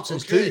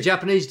Thompsons too. Okay. The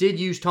Japanese did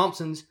use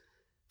Thompsons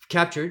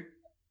captured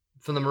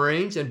from the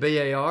Marines and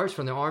BARs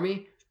from the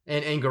Army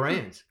and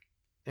Garands.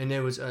 And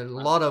there was a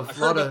lot of I've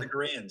heard about the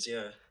Grands,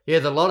 yeah. Yeah,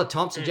 a lot of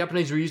Thompson.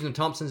 Japanese were using the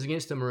Thompsons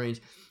against the Marines.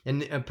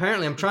 And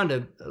apparently, I'm trying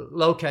to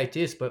locate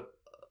this, but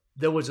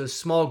there was a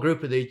small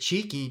group of the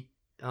Cheeky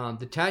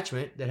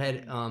detachment that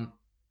had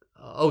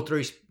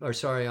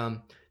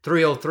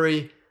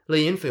 303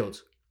 Lee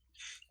Enfields.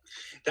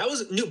 That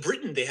was New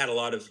Britain. They had a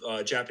lot of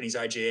Japanese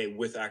IJA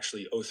with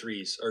actually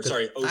 03s, or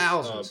sorry,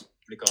 thousands. what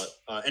do you call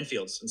it?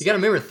 Enfields. You got to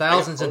remember,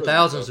 thousands and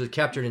thousands were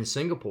captured in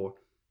Singapore,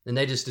 and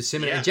they just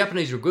disseminate. Yeah. The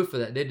Japanese were good for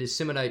that. They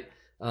disseminate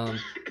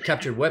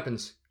captured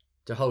weapons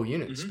to whole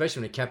units,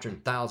 especially when they're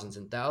capturing thousands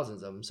and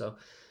thousands of them. So,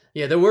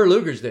 yeah, there were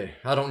Lugers there.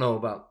 I don't know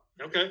about.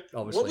 Okay.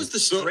 Obviously. What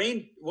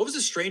was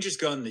the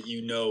strangest gun that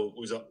you know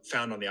was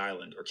found on the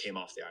island or came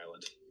off the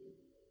island?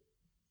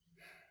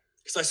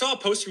 Because I saw a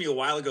post from you a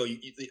while ago.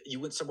 You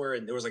went somewhere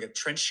and there was like a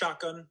trench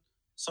shotgun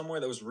somewhere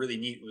that was really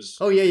neat. It was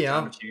Oh yeah.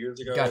 found a few years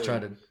ago. Guy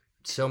tried to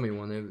sell me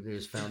one. It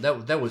was found. That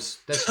was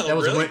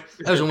Really?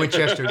 that was a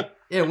Winchester.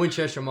 Yeah,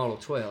 Winchester Model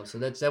 12. So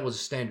that was a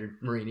standard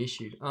Marine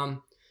issued.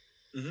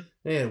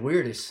 Yeah,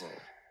 weirdest.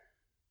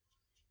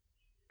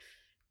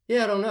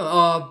 Yeah, I don't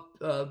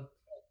know.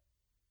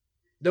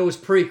 There was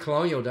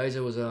pre-colonial days.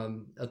 There was a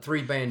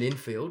 3-band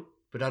infield,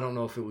 but I don't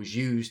know if it was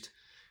used.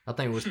 I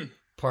think it was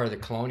part of the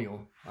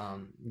colonial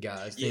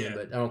guys then, Yeah.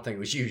 but I don't think it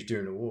was used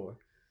during the war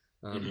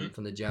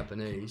from the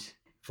Japanese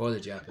for the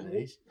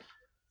Japanese.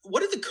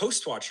 What did the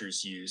Coast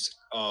Watchers use?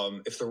 I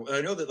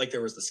know that like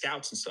there was the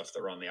scouts and stuff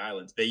that were on the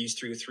island. They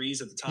used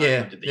 303s at the time.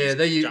 Yeah, or did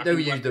they used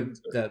Japanese the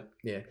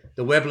weapons?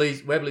 the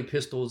Webley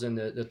pistols and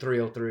the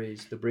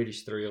 303s, the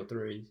British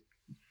 303s.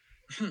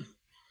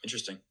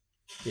 Interesting.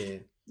 Yeah.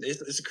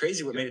 It's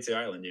crazy what made it to the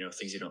island. You know,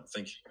 things you don't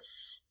think.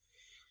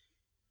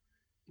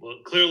 Well,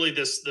 clearly,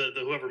 the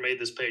whoever made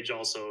this page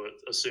also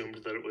assumed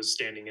that it was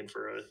standing in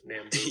for a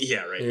Nambu.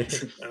 Yeah,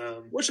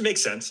 right. Which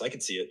makes sense. I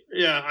could see it.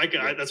 Yeah,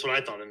 that's what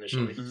I thought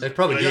initially. They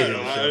probably But did. Yeah,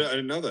 on the no, show. I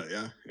didn't know that.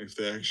 Yeah, if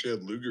they actually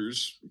had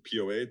Lugers,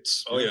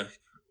 PO8s. Oh yeah.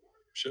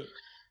 Shit.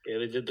 Yeah,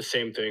 they did the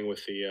same thing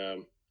with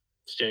the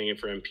standing in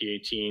for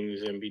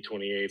MP18s,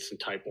 MB28s, and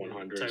Type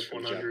 100s. Type for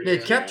 100, They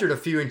yeah. captured a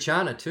few in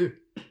China too.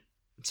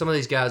 Some of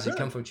these guys that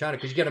come from China,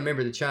 because you got to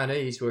remember the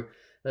Chinese were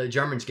the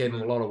Germans gave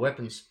them a lot of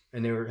weapons,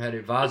 and they had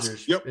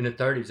advisors in the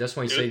 30s. That's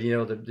why you see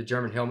the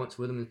German helmets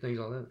with them and things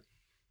like that.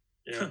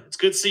 Yeah, it's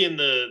good seeing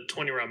the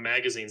 20-round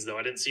magazines though.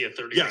 I didn't see a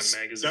 30-round Yes,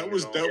 magazine. that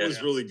was at all.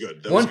 really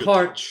good. That One was good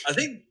part, touch. I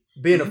think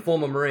being a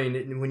former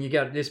Marine, when you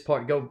got this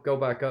part, go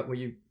back up where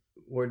you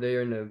were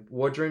there in the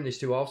wardroom. These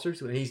two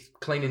officers when he's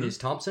cleaning his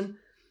Thompson,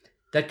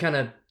 that kind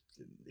of.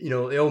 You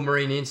know, the old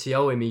Marine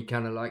NCO in me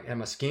kind of like had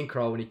my skin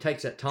crawl when he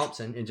takes that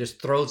Thompson and just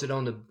throws it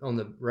on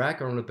the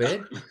rack or on the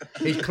bed.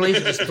 He cleans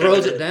it, just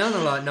throws it down.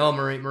 I'm like, no,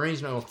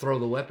 Marine's not gonna throw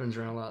the weapons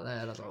around like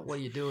that. I thought, what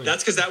are you doing?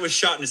 that's because that was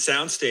shot in a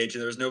soundstage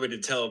and there was nobody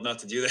to tell him not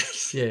to do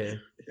that. Yeah.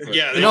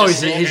 Yeah, they No,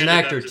 just he's an handed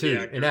that actor to the too.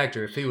 actor. An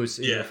actor. If he was,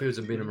 if he was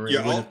being a Marine,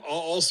 Yeah.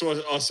 Also,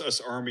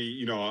 us Army,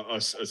 you know,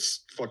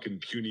 us fucking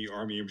puny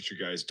Army infantry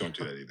guys don't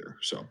do that either.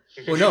 So.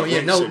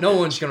 well, no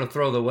one's gonna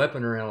throw the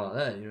weapon around like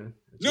that. You know.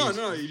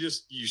 No,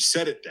 you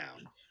set it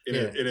down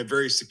in a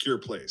very secure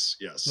place.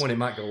 Yes. One, it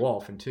might go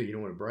off, and two, you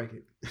don't want to break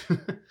it.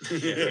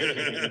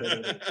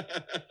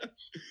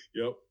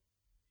 Yep.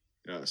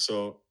 Yeah.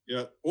 So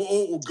yeah.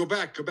 Oh, go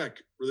back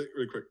really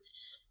quick.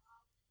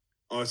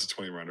 Oh, it's a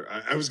 20 rounder.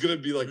 I was gonna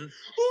be like, I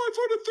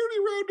found a 30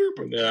 rounder,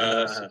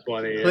 but that's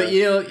funny. Yeah. But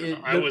you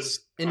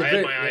know, I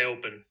had my eye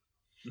open.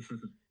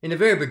 in the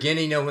very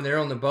beginning, you know, when they're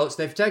on the boats,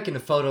 they've taken the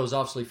photos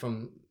obviously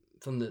from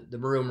the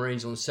Royal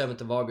Marines on the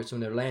 7th of August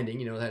when they're landing.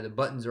 You know, they had the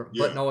buttons are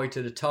button all the way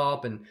to the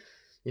top, and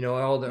you know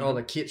all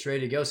the kits ready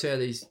to go. So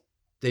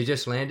they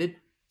just landed.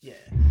 Yeah.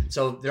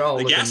 So they're all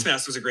The looking, gas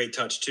mask was a great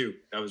touch too.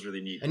 That was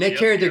really neat. and they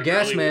carried their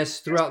gas early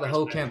masks throughout the gas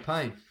whole mask.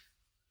 campaign.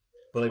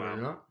 Believe it or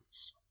not.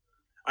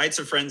 I had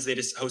some friends. They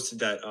just hosted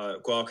that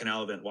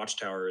Guadalcanal event,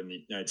 Watchtower in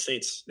the United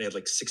States. They had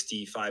like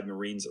 65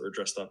 Marines that were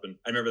dressed up, and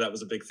I remember that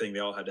was a big thing. They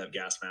all had to have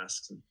gas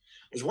masks. And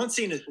there's one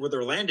scene where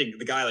they're landing.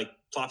 The guy like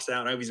plops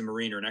down. I know he's a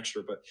Marine or an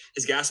extra, but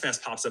his gas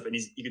mask pops up, and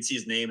you can see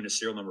his name and his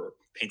serial number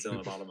painted on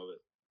the bottom of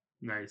it.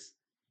 Nice.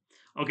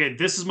 Okay,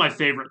 this is my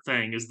favorite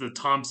thing: is the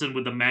Thompson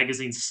with the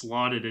magazine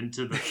slotted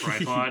into the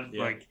tripod.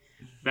 Yeah. Like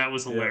that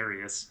was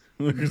hilarious.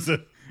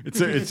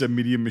 It's a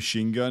medium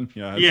machine gun.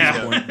 Yeah.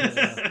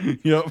 Yeah.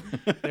 Yep.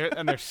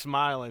 They're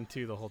smiling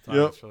too the whole time.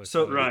 Yep. It's really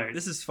So funny. Right.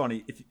 this is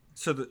funny.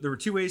 There were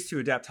two ways to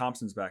adapt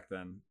Thompsons back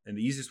then, and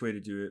the easiest way to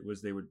do it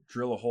was they would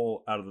drill a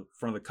hole out of the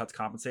front of the cuts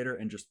compensator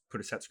and just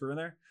put a set screw in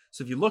there.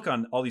 So if you look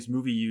on all these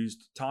movie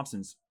used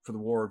Thompsons for the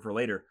war and for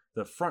later,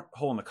 the front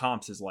hole in the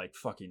comps is like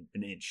fucking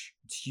an inch.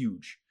 It's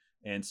huge,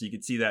 and so you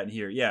can see that in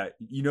here. Yeah,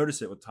 you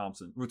notice it with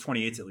Thompson, with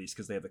 28s at least,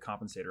 because they have the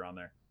compensator on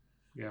there.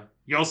 Yeah.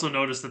 You also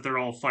notice that they're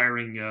all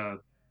firing.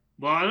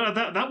 Well,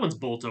 that one's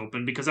bolt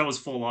open because that was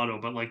full auto,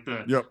 but like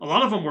a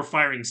lot of them were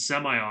firing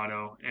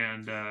semi-auto,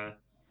 and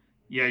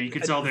yeah, you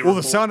could tell they were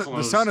the sound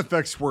closed.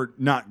 effects were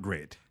not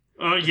great.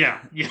 Yeah.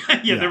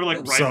 They were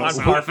like rifle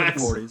sound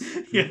effects.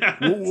 Yeah.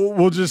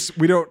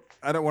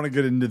 I don't want to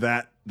get into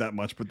that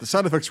much, but the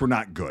sound effects were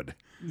not good.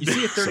 You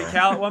see a 30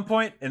 cal at one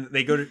point, and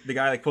they go to the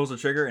guy like pulls the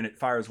trigger, and it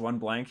fires one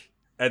blank,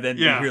 and then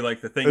you hear like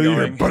the thing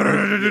going.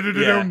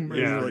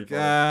 You're like,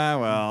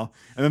 well.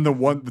 And then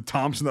the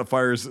Thompson that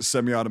fires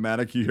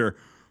semi-automatic, you hear.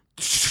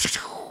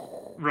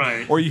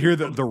 Right. Or you hear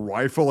the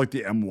rifle, like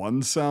the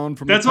M1 sound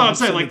from. That's the what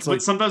Thompson. I'm saying.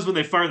 Like sometimes when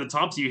they fire the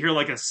Thompson, you hear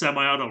like a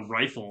semi-auto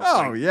rifle.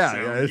 Oh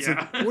It's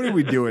like, what are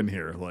we doing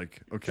here?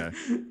 Like, okay.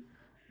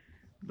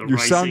 Your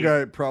sound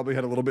guy probably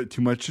had a little bit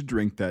too much to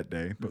drink that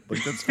day, but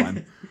like that's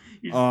fine.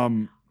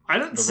 I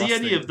didn't see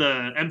any of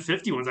the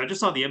M50 ones. I just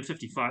saw the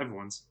M55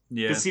 ones.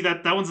 Yeah. See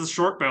that one's a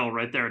short barrel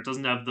right there. It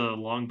doesn't have the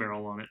long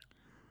barrel on it.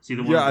 See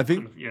the one? Yeah, I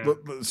think.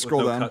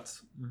 Scroll down.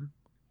 Mm-hmm.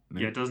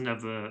 Yeah, it doesn't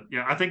have the.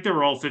 Yeah, I think they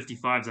were all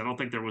 55s. I don't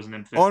think there was an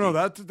M50. Oh no,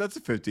 that's a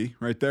 50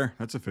 right there.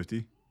 That's a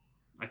 50.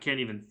 I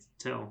can't even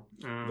tell.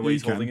 The way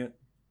he's holding it.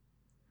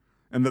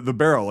 And the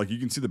barrel, like you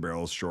can see the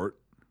barrel is short.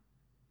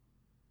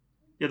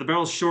 Yeah, the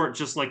barrel's short,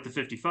 just like the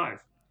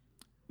 55.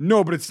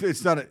 No, but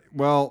it's not.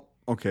 Well,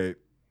 okay.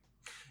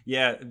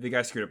 Yeah, the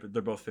guy screwed up.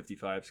 They're both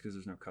 55s because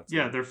there's no cuts.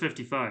 Yeah, they're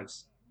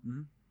 55s.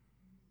 Mm-hmm.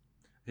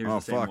 Here's the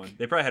same one.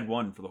 They probably had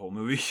one for the whole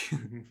movie.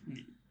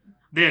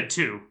 They had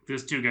two.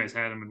 Those two guys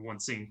had them in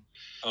one scene.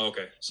 Oh,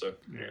 okay. So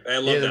yeah. I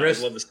love that. I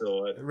love the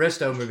silhouette. The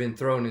rest of them have been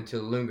thrown into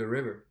the Lunga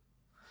River.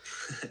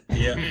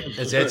 Yeah.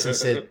 As Edson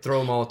said, throw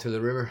them all to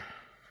the river.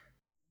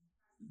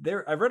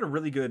 I read a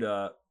really good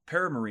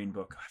paramarine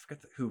book. I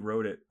forget who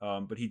wrote it,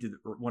 but he did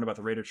one about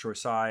the raid at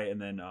Chorsai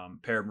and then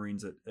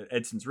paramarines at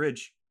Edson's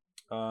Ridge.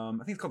 I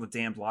think it's called the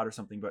Damned Lot or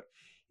something, but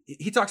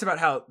he talks about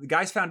how the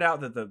guys found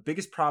out that the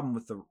biggest problem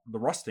with the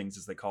rustings,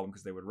 as they call them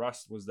because they would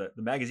rust, was that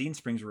the magazine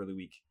springs were really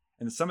weak.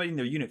 And somebody in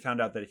their unit found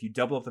out that if you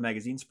double up the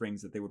magazine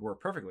springs, that they would work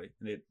perfectly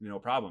and they had no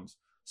problems.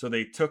 So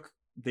they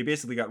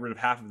basically got rid of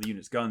half of the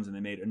unit's guns and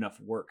they made enough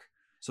work.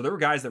 So there were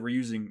guys that were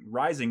using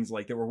risings,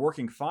 like they were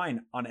working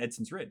fine on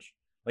Edson's Ridge.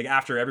 Like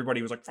after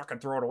everybody was like, fucking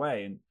throw it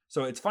away. And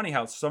so it's funny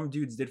how some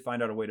dudes did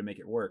find out a way to make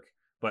it work,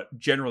 but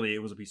generally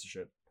it was a piece of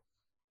shit.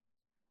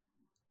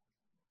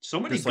 So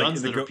many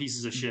guns that are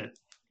pieces of shit.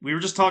 We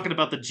were just talking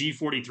about the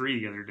G43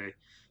 the other day.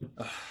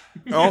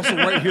 Also,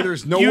 right here,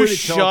 there's no way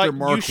to tell if they're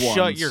Mark 1s. You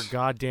shut your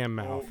goddamn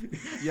mouth.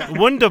 Yeah,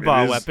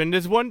 Wunderbar weapon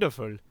is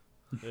wonderful.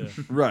 Yeah.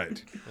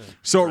 Right.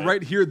 So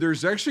right here,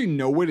 there's actually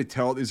no way to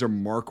tell these are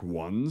Mark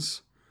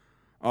 1s.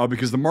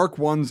 Because the Mark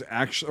 1s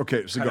actually...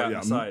 Okay, so cut out on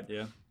the side,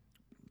 yeah.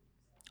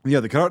 Yeah,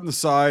 they cut out on the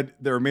side.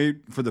 They were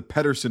made for the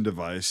Pedersen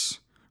device,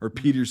 or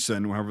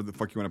Peterson, however the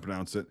fuck you want to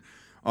pronounce it,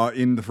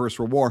 in the First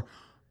World War.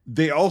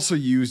 They also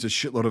used a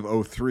shitload of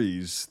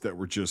 03s that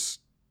were just,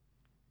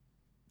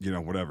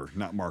 whatever,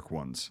 not Mark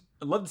 1s.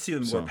 I'd love to see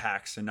them wear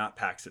packs and not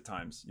packs at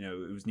times.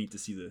 It was neat to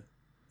see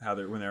how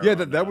they're when they're. Yeah,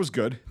 that was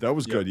good. That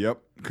was good. Yep,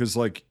 because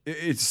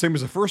it's the same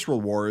as the First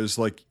World War. Is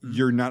like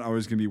you're not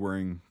always going to be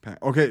wearing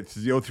packs. Okay, it's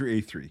the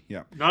 03A3.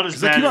 Yeah, not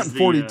as bad came out as in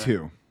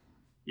 42.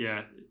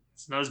 Yeah,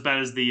 it's not as bad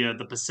as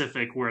the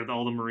Pacific where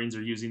all the Marines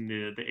are using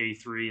the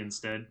A3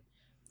 instead.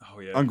 Oh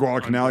yeah, on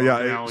Guadalcanal,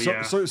 yeah.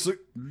 So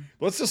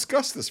let's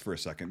discuss this for a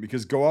second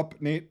because go up,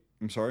 Nate.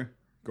 I'm sorry,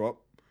 go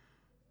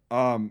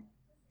up.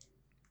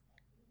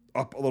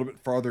 Up a little bit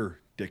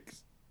farther, Dick.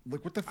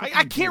 Like what the fuck?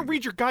 I can't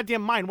read your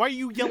goddamn mind. Why are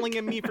you yelling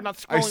at me for not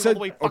scrolling all the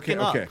way fucking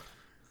up? Okay.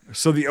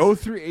 So the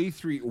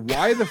 03A3.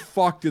 Why the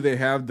fuck do they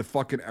have the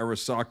fucking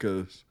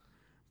Arasakas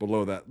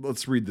below that?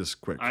 Let's read this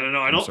quick. I don't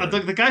know.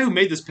 The guy who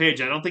made this page,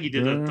 I don't think he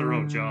did a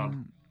thorough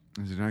job.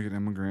 Did not get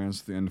immigrants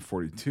at the end of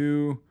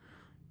 42.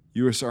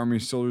 U.S. Army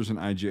soldiers and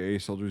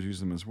IJA soldiers use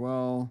them as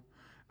well.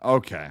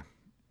 Okay.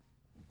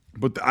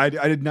 But I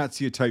did not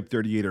see a Type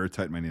 38 or a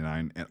Type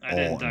 99 at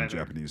all in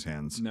Japanese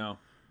hands. No.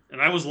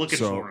 And I was looking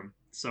for him.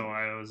 So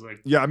I was like...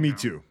 Yeah, me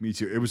too. Me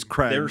too. It was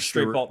Krags. They were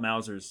straight bolt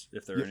Mausers,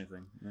 if they're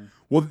anything. Yeah.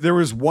 Well, there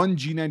was one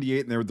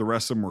G98 and the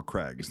rest of them were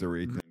Krags. There were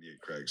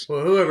 898 Krags.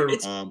 Well,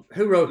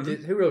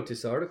 who wrote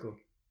this article?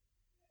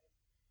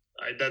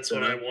 That's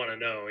what I want to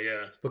know,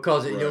 yeah.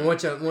 Because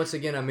once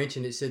again I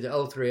mentioned it said the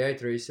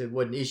 03A3 said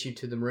wasn't issued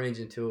to the Marines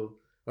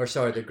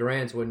the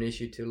Grands wasn't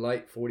issued to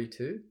late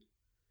 42.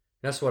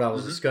 That's what I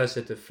was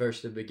discussing at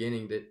the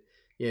beginning that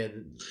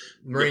the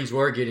Marines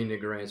were getting the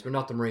Grands, but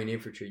not the Marine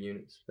infantry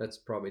units. That's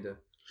probably the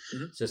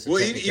just the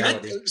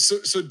technicality.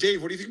 So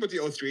Dave, what do you think about the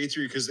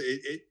 03A3? Because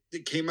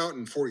it came out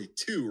in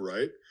 42,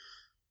 right?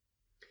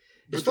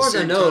 As far as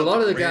I know, a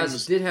lot of the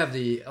guys did have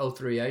the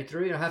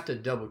 03A3. I have to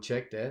double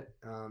check that.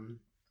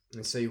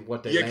 And see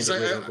what they landed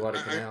with on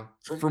Guadalcanal.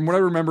 From what I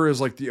remember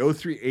is like the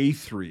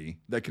 03A3,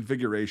 that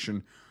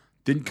configuration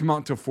didn't come out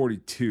until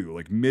 42,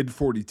 like mid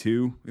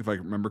 42, if I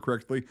remember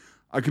correctly.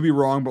 I could be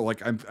wrong, but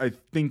like I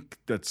think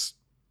that's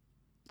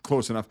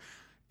close enough.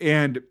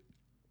 And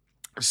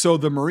so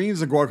the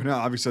Marines in Guadalcanal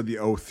obviously had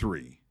the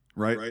 03,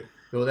 right?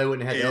 Well, they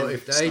wouldn't have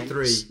if the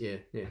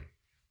A3, yeah.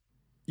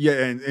 Yeah,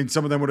 and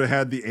some of them would have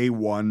had the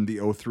A1,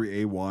 the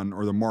 03 A1,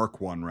 or the Mark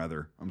 1,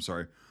 rather. I'm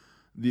sorry.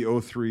 The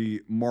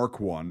 03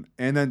 Mark 1.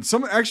 And then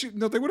some, actually,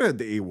 no, they would have had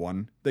the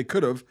A1. They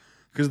could have,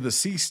 because of the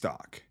C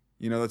stock.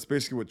 You know, that's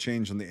basically what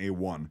changed on the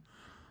A1.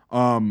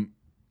 And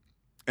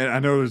I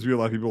know there's going to be a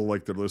lot of people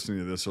like that are listening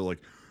to this are like,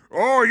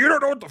 oh, you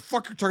don't know what the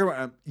fuck you're talking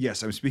about.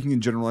 Yes, I'm speaking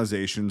in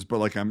generalizations, but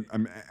like I'm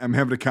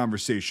having a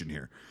conversation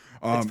here.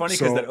 It's funny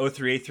because that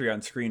 03 A3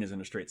 on screen isn't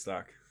a straight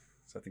stock.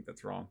 So I think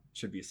that's wrong. It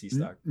should be a C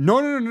stock.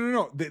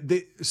 No.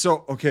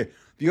 So, okay,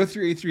 the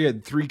 03 A3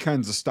 had 3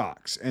 kinds of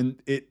stocks,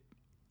 and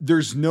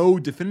there's no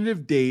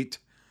definitive date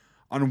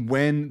on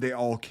when they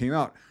all came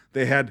out.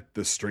 They had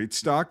the straight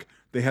stock.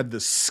 They had the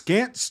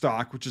scant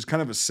stock, which is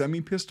kind of a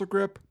semi-pistol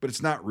grip, but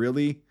it's not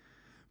really.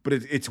 But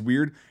it's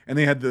weird. And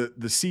they had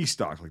the C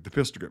stock, like the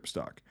pistol grip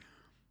stock.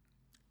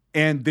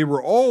 And they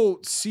were all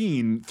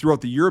seen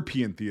throughout the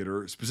European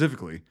theater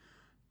specifically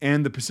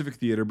and the Pacific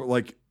theater, but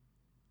like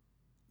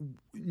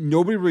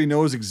nobody really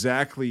knows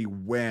exactly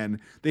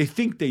when. They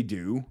think they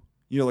do.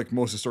 You know, like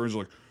most historians are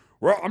like,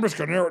 well, I'm just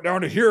going to narrow it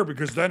down to here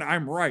because then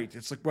I'm right.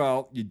 It's like,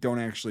 well, you don't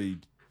actually,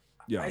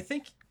 yeah. I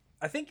think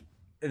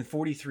in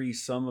 43,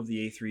 some of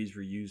the A3s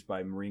were used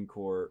by Marine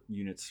Corps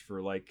units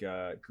for like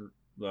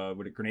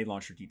grenade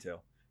launcher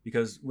detail.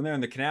 Because when they're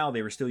in the canal,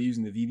 they were still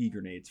using the VV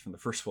grenades from the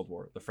First World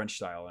War, the French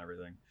style and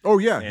everything. Oh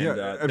yeah, and,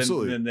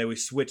 absolutely. Then they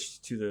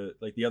switched to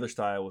the other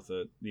style with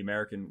the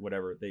American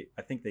whatever.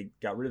 I think they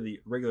got rid of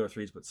the regular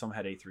threes, but some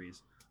had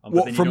A3s.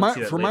 Well, from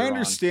my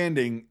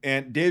understanding,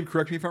 and Dave,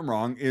 correct me if I'm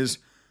wrong, is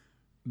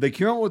they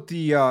came out with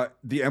the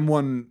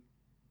M1,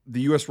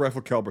 the U.S.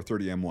 Rifle Caliber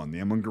 30 M1, the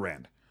M1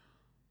 Garand,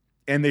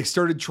 and they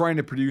started trying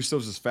to produce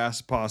those as fast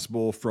as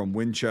possible from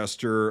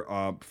Winchester,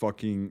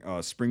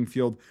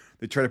 Springfield.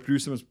 They tried to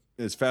produce them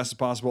as fast as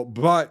possible,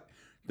 but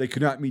they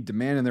could not meet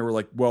demand, and they were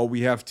like, well,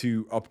 we have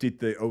to update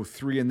the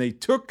 03, and they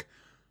took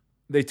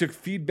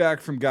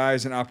feedback from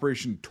guys in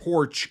Operation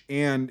Torch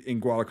and in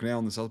Guadalcanal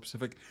in the South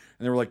Pacific,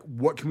 and they were like,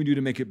 what can we do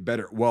to make it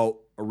better? Well,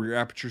 a rear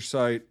aperture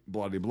sight,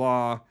 blah, blah,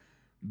 blah,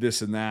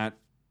 this and that,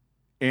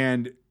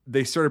 and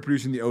they started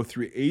producing the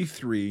 03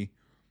 A3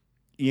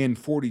 in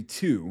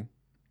 42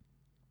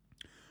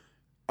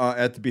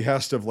 at the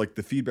behest of like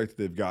the feedback that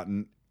they've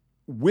gotten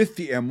with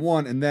the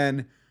M1, and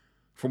then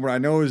from what I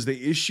know is they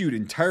issued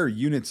entire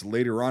units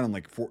later on in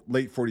like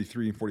late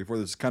 43 and 44.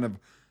 This is kind of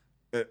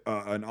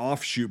an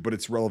offshoot, but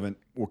it's relevant.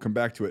 We'll come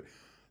back to it.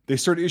 They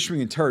started issuing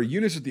entire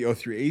units with the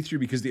 03 A3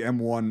 because the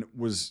M1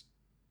 was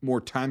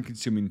more time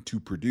consuming to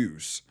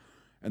produce.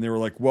 And they were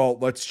like, well,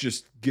 let's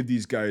just give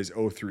these guys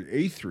 03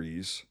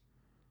 A3s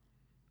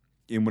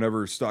in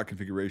whatever stock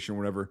configuration,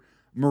 whatever.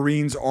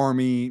 Marines,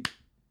 Army,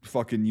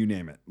 fucking you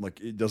name it. Like,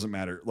 it doesn't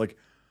matter. Like,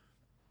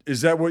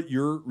 is that what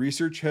your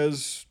research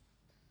has?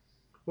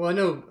 Well, I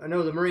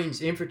know the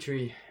Marines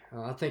infantry,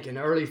 I think in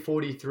early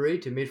 43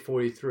 to mid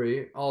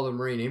 43, all the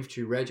Marine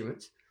infantry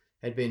regiments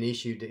had been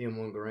issued the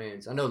M1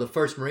 Garands. I know the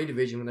 1st Marine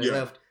Division, when they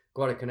left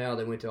Guadalcanal,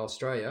 they went to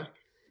Australia,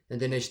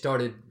 and then they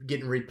started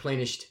getting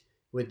replenished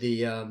with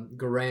the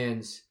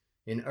Garands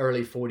in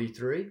early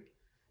 43.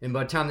 And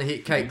by the time they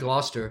hit Cape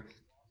Gloucester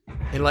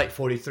in late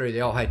 43, they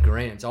all had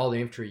Garands. All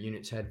the infantry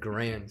units had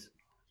Garands.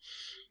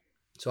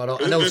 So I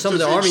know some of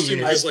the Army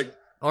units.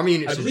 Army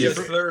units are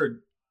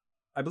different.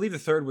 I believe the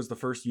 3rd was the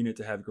first unit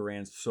to have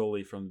Garands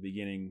solely from the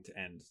beginning to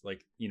end.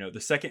 Like, you know, the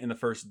 2nd and the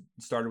 1st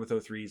started with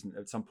 03s, and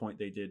at some point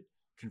they did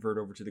convert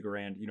over to the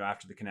Garand, you know,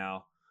 after the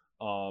canal.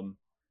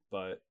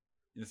 But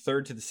the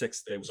 3rd to the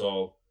 6th, it was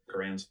all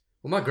Garands.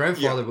 Well, my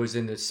grandfather was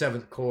in the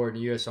 7th Corps in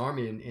the U.S.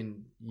 Army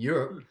in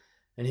Europe,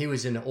 and he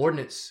was in the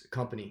Ordnance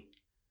Company,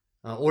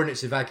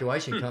 Ordnance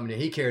Evacuation Company.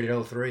 He carried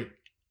an 03.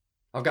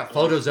 I've got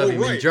photos of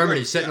him in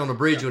Germany sitting on a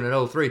bridge with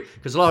an 03.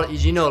 Because a lot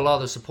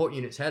of the support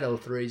units had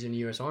 03s in the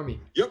U.S. Army.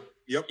 Yep.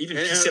 Even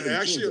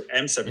P-17,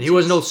 M-17. And he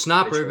wasn't no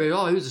sniper.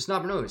 Everybody, he was a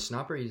sniper. No, he was a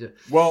sniper. He's a,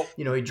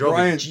 he drove.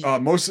 Brian,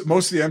 most of the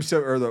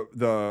M7 or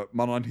the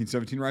Model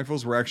 1917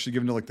 rifles were actually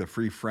given to like the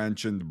Free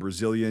French and the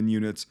Brazilian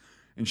units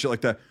and shit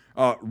like that.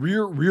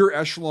 Rear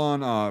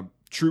echelon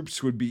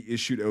troops would be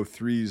issued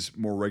 03s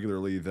more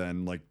regularly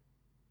than like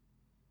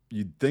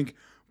you'd think.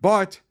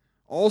 But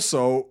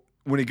also,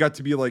 when it got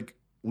to be like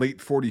late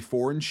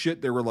 44 and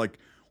shit, they were like,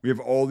 we have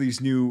all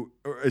these new,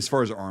 as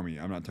far as Army,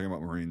 I'm not talking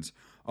about Marines.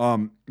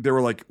 They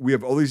were like, we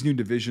have all these new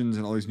divisions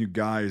and all these new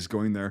guys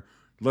going there.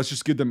 Let's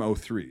just give them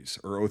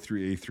 03s or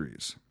 03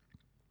 A3s.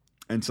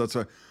 And so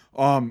that's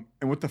and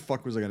what the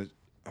fuck was I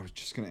was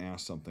just going to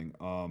ask something.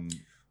 I'll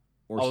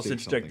just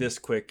interject this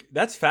quick.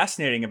 That's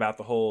fascinating about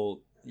the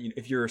whole,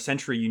 if you're a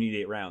sentry, you need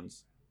 8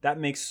 rounds. That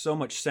makes so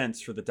much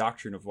sense for the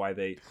doctrine of why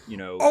they,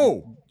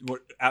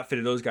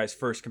 outfitted those guys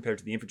first compared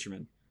to the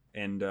infantrymen.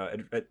 And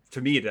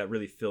to me, that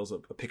really fills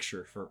up a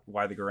picture for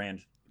why the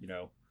Garand,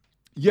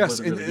 Yes,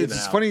 and really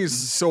it's funny.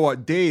 So,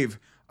 Dave,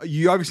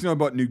 you obviously know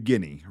about New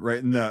Guinea,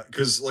 right?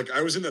 Because like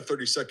I was in the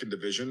 32nd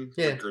Division.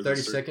 Yeah,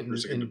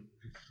 32nd in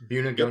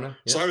Bunagona. Yep.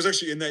 Yeah. So I was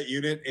actually in that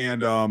unit,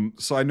 and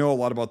so I know a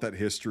lot about that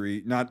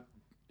history. Not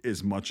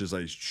as much as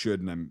I should,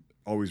 and I'm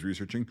always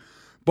researching.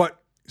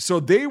 But so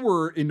they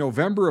were in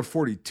November of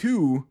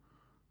 42.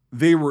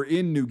 they were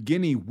in New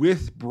Guinea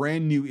with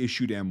brand new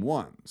issued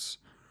M1s.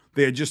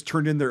 They had just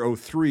turned in their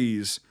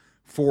 03s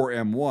for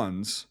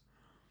M1s.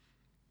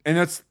 And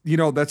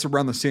that's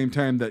around the same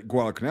time that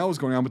Guadalcanal was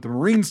going on, but the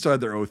Marines still had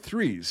their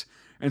 03s.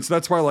 And so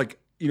that's why, like,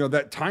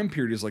 that time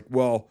period is like,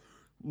 well,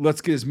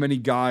 let's get as many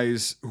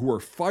guys who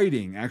are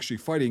actually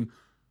fighting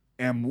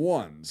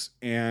M1s.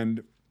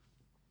 And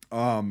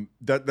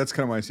that's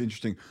kind of why it's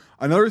interesting.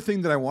 Another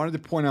thing that I wanted to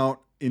point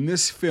out in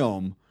this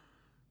film,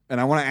 and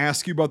I want to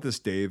ask you about this,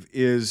 Dave,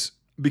 is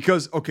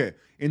because, okay,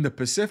 in the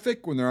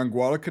Pacific, when they're on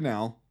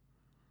Guadalcanal,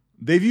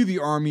 they view the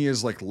Army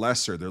as like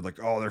lesser. They're like,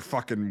 oh, they're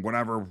fucking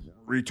whatever,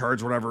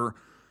 retards, whatever,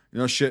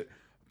 shit.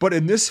 But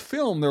in this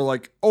film, they're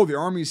like, oh, the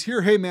Army's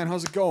here. Hey, man,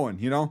 how's it going?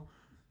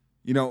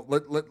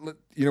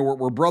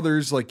 We're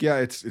brothers. Like, yeah,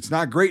 it's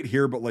not great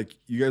here, but like,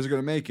 you guys are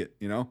gonna make it.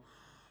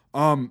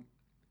 In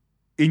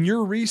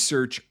your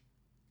research,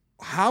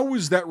 how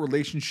was that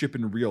relationship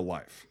in real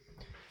life?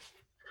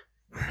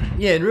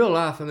 Yeah, in real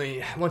life, I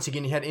mean, once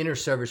again, you had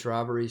inter-service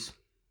rivalries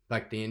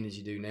back then, as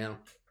you do now.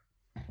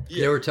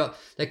 Yeah.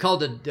 They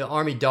called the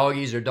Army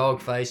doggies or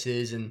dog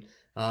faces, and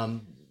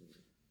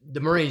the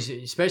Marines,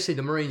 especially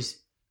the Marines,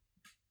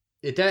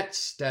 at that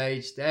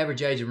stage, the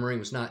average age of a Marine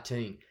was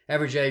 19.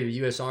 Average age of the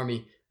U.S.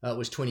 Army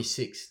was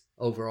 26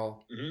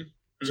 overall. Mm-hmm.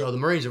 So the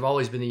Marines have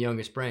always been the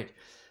youngest branch.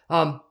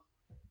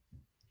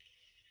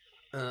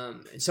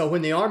 So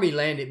when the Army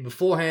landed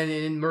beforehand,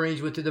 and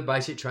Marines went through the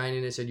basic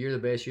training, they said, you're the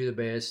best, you're the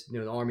best.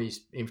 The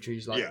Army's infantry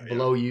is like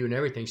below you and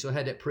everything. So they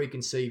had that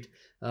preconceived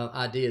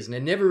ideas, and they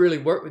never really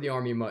worked with the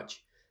Army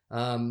much.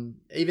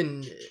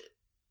 Even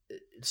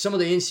some of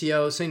the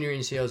NCOs, senior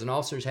NCOs and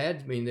officers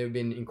they've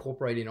been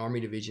incorporated in Army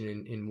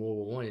Division in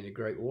World War I, in the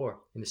Great War,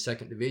 in the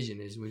 2nd Division,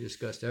 as we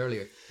discussed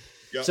earlier.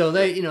 Yep. So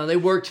they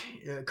worked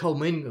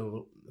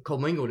commingled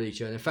with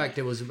each other. In fact,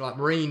 there was like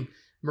Marine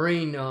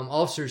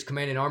officers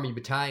commanding Army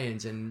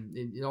battalions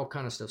and all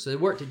kind of stuff. So they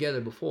worked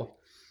together before.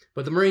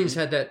 But the Marines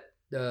had that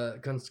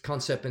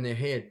concept in their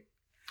head.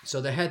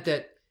 So they had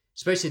that,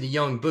 especially the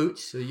young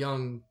boots, the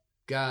young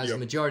guys. Yep. The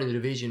majority of the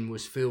division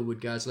was filled with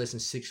guys less than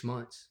 6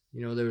 months.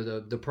 They were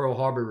the Pearl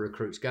Harbor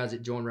recruits, guys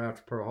that joined right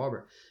after Pearl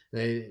Harbor.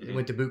 They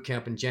went to boot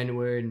camp in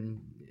January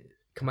and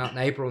come out in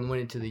April and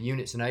went into the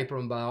units in April.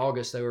 And by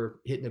August, they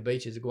were hitting the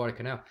beaches of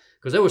Guadalcanal.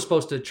 Because they were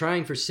supposed to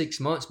train for 6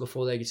 months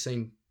before they could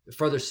see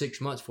further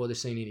 6 months before they've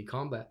seen any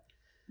combat.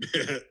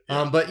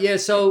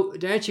 So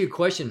to answer your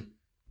question,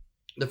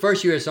 the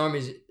first U.S.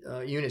 Army's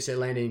units that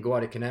landed in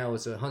Guadalcanal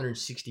was the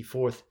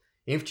 164th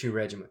Infantry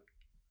Regiment.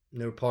 And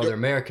they were part of their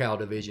Marical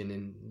Division,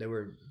 and they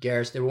were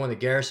one of the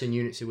garrison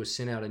units that was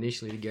sent out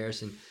initially to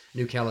garrison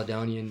New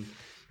Caledonia.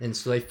 And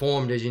so they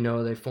formed, as you know,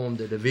 a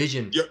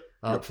division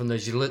from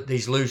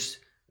these loose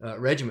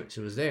regiments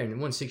that was there. And the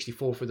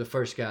 164th were the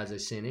first guys they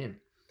sent in.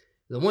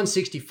 The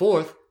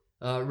 164th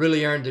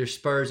really earned their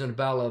spurs in the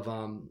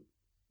Battle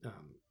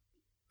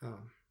of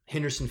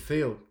Henderson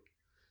Field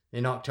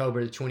in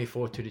October the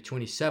 24th to the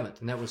 27th.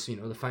 And that was,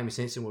 the famous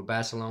incident where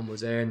Barcelona was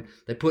there, and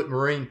they put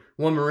one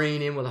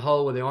Marine in with a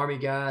hole with the Army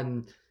guy,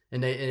 and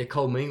they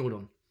commingled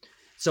them.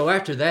 So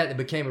after that, it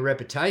became a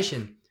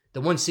reputation.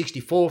 The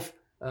 164th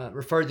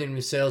referred to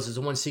themselves as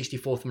the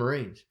 164th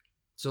Marines.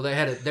 So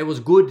they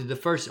was good. The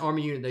first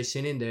Army unit they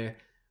sent in there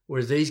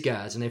was these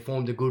guys, and they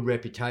formed a good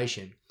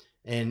reputation.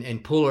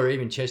 And Puller,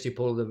 even Chesty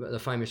Puller, the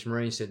famous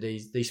Marine, said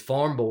these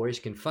farm boys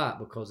can fight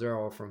because they're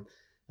all from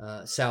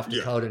South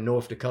Dakota,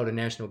 North Dakota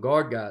National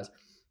Guard guys.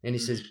 And he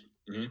says,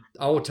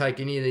 I will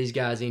take any of these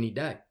guys any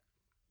day.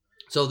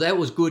 So that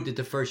was good that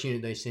the first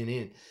unit they sent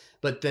in.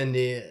 But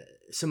then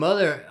some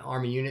other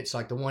Army units,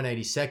 like the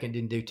 182nd,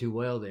 didn't do too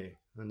well there.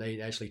 And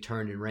they actually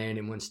turned and ran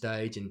in one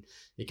stage, and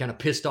it kind of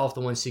pissed off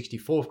the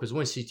 164th, because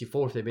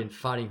 164th, they've been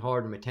fighting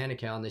hard in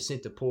Matanikau, and they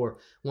sent the poor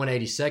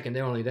 182nd.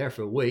 They were only there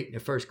for a week, their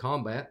first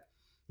combat.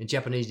 And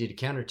Japanese did a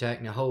counterattack,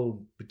 and the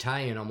whole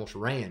battalion almost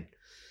ran.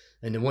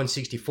 And the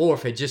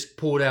 164th had just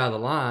pulled out of the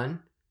line,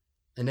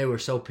 and they were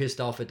so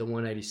pissed off at the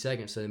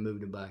 182nd, so they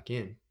moved them back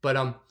in. But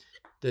had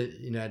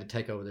to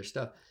take over their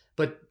stuff.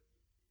 But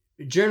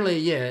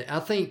generally, I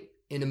think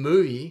in the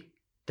movie,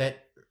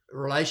 that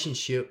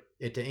relationship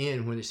at the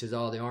end when it says,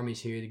 "Oh, the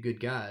Army's here, the good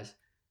guys,"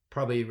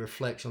 probably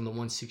reflects on the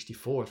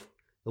 164th.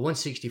 The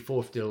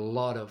 164th did a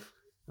lot of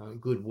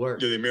good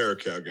work. Yeah, the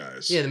Marical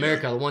guys. Yeah, the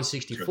Marical, the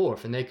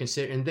 164th, and they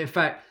consider, and in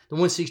fact, the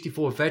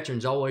 164th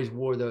veterans always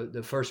wore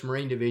the 1st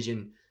Marine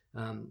Division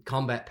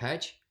combat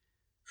patch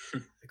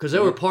because they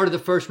were part of the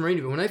 1st Marine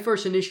Division. When they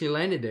first initially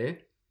landed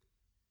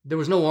there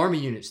was no Army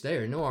units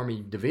there, no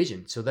Army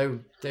Division, so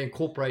they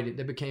incorporated.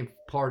 They became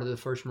part of the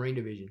 1st Marine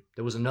Division.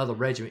 There was another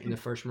regiment in the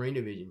 1st Marine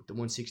Division, the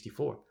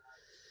 164th.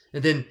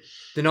 And then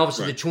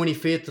obviously the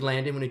 25th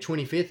landed. When the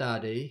 25th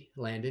ID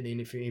landed, the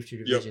Infantry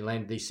Division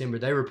landed in December,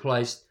 they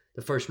replaced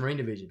the 1st Marine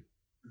Division.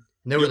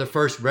 And they were the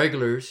first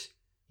regulars,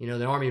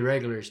 the Army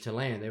regulars to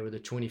land. They were the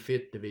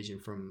 25th Division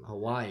from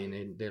Hawaii,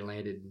 and they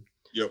landed.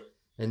 Yep.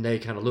 And they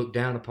kind of looked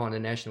down upon the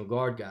National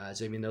Guard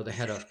guys, even though they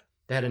had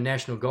a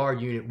National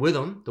Guard unit with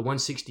them, the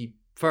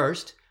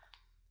 161st,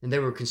 and they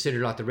were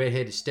considered like the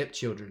redheaded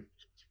stepchildren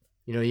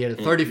You know, you had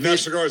a 35th.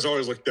 National Guard's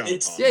always looked down.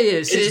 It's- Yeah,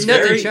 It's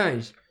nothing very-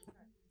 changed.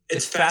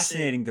 It's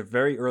fascinating. The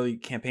very early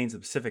campaigns of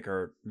the Pacific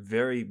are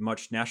very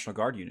much National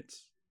Guard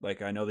units.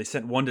 Like, I know they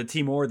sent one to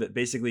Timor that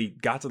basically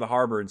got to the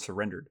harbor and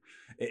surrendered.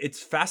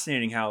 It's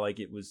fascinating how, like,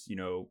 it was, you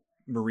know,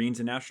 Marines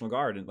and National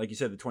Guard. And like you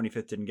said, the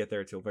 25th didn't get there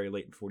until very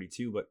late in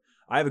 42. But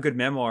I have a good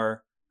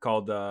memoir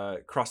called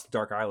Across the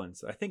Dark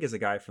Islands. I think is a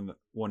guy from the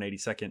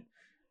 182nd.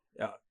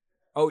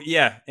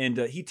 And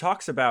he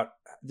talks about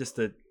just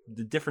the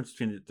difference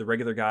between the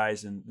regular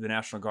guys and the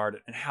National Guard,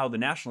 and how the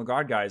National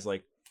Guard guys,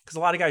 like, because a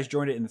lot of guys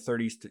joined it in the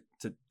 30s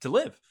to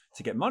live,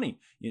 to get money,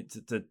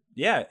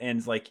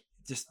 and like,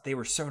 just they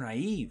were so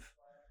naive,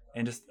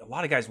 and just a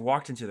lot of guys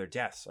walked into their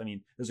deaths. I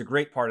mean, there's a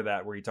great part of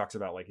that where he talks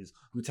about, like, his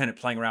lieutenant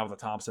playing around with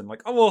a Thompson,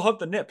 like, oh, we'll hunt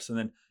the nips, and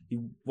then he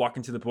walk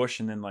into the bush,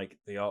 and then, like,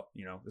 they all,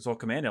 you know, this whole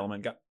command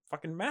element got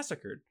fucking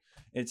massacred.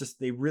 And it's just,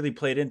 they really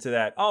played into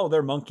that. Oh,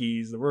 they're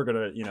monkeys. We're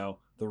gonna, you know,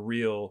 the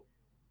real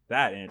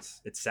that, and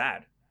it's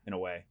sad in a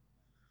way.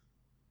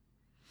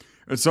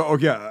 And so,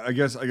 okay, I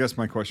guess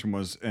my question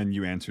was, and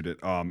you answered it,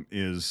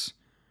 is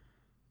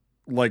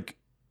like,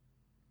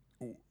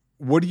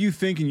 what do you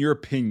think, in your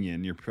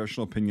opinion, your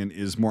professional opinion,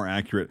 is more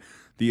accurate?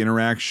 The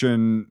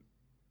interaction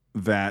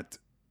that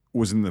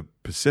was in the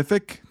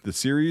Pacific, the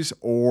series,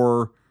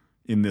 or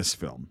in this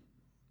film?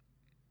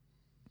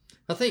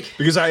 I think,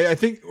 because I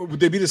think, would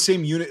they be the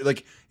same unit?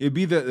 Like, it'd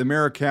be the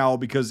Marical,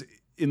 because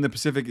in the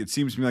Pacific, it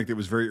seems to me like it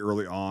was very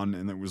early on,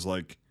 and it was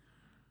like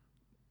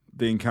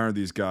they encountered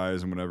these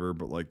guys and whatever.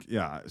 But like,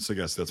 yeah, so I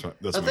guess that's my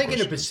I think in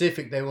the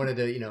Pacific they wanted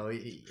to, you know,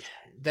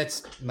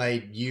 that's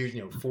made years,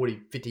 you know,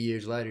 40, 50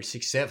 years later,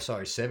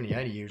 70,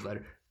 80 years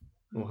later.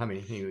 Well, how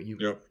many?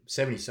 You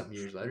 70 something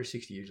years later,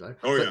 60 years later.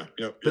 Oh, but,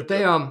 yeah. But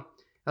they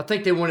I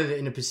think they wanted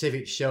in the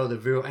Pacific to show the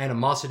real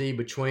animosity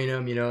between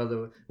them. You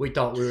know, we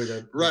thought we were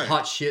the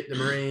hot shit, the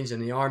Marines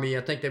and the Army.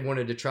 I think they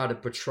wanted to try to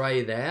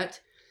portray that,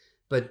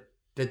 but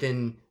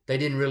then they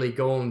didn't really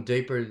go on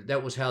deeper.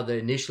 That was how they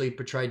initially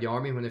portrayed the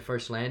Army when they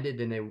first landed.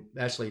 Then they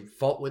actually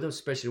fought with them,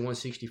 especially the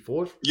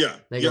 164th. Yeah.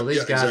 They go,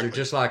 these guys are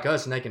just like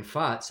us and they can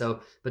fight.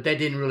 So, but they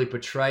didn't really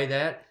portray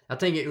that. I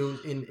think it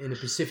was in the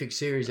Pacific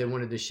series, they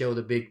wanted to show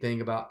the big thing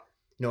about,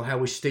 you know, how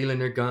we're stealing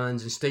their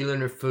guns and stealing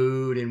their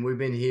food, and we've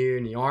been here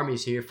and the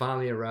Army's here,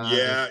 finally arrived.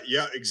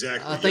 Yeah,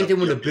 exactly. I think they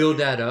want to build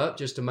that up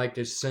just to make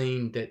this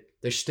scene that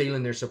they're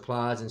stealing their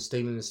supplies and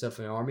stealing the stuff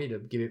from the Army to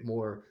give it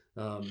more,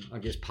 I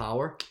guess,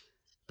 power.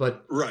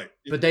 But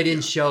they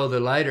didn't show the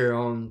later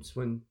on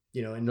when,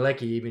 you know, and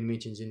Lecky even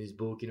mentions in his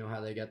book, you know, how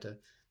they got to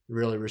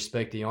really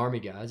respect the Army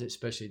guys,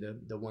 especially the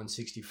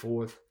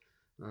 164th.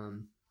 I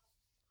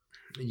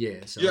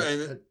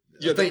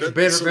think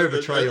better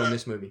portrayal in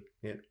this movie.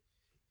 Yeah.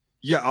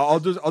 Yeah, I'll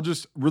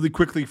just really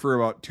quickly for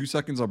about 2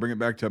 seconds, I'll bring it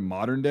back to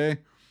modern day,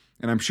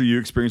 and I'm sure you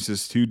experienced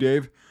this too,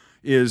 Dave,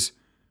 is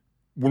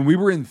when we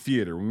were in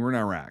theater, when we were in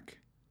Iraq,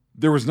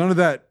 there was none of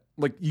that.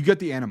 Like, you get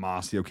the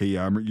animosity. Okay,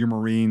 yeah, your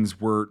Marines,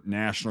 we're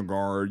National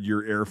Guard,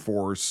 your Air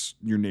Force,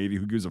 your Navy,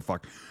 who gives a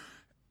fuck?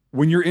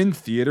 When you're in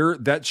theater,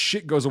 that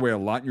shit goes away a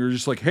lot, and you're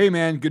just like, hey,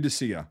 man, good to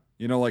see you.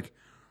 You know, like,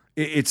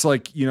 it's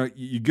like, you know,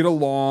 you get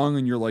along,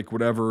 and you're like,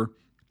 whatever.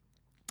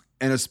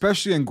 And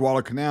especially in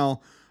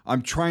Guadalcanal,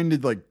 I'm trying to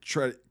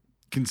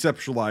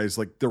conceptualize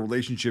like the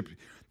relationship.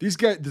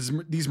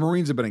 These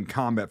Marines have been in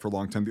combat for a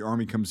long time. The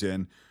Army comes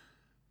in.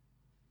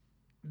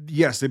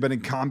 Yes, they've been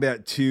in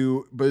combat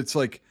too, but it's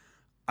like,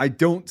 I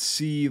don't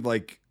see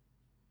like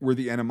where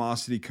the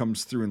animosity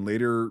comes through in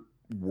later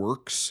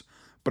works,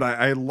 but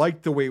I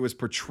like the way it was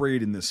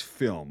portrayed in this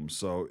film.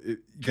 So can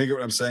you get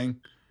what I'm saying?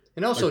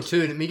 And also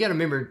too, you got to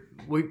remember,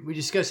 we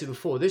discussed it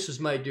before. This was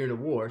made during the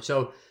war.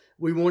 So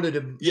we wanted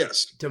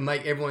to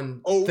make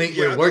everyone think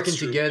we're working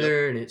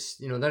together, and it's,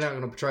 you know, they're not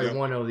going to portray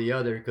one over the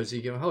other, because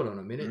you go, hold on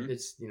a minute,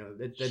 it's, you know,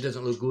 that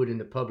doesn't look good in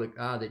the public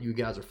eye that you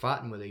guys are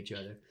fighting with each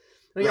other.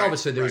 I mean,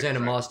 obviously there was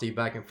animosity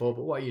back and forth,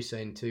 but what you're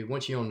saying too,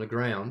 once you're on the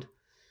ground,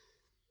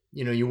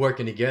 you know, you're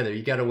working together.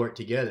 You got to work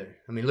together.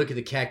 I mean, look at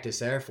the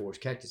Cactus Air Force.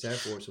 Cactus Air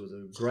Force was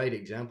a great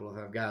example of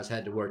how guys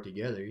had to work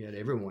together. You had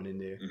everyone in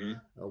there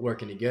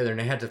working together, and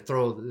they had to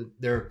throw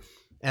their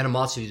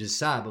animosity to the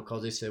side,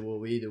 because they said, well,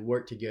 we either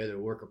work together or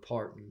work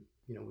apart, and,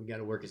 you know, we got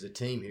to work as a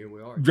team here.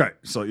 We are. Right.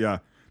 So yeah,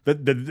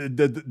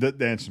 that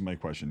answers my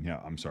question. Yeah,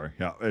 I'm sorry.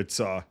 Yeah, it's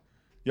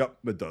yep,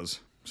 it does.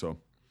 So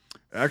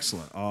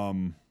excellent.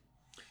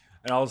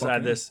 And I'll just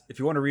add this: if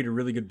you want to read a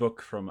really good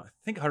book from, I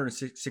think,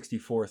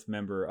 164th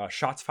member,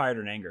 Shots Fired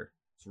in Anger.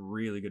 It's a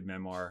really good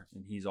memoir,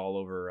 and he's all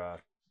over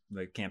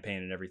the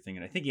campaign and everything.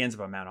 And I think he ends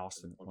up on Mount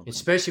Austin.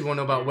 Especially want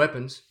to know about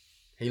weapons.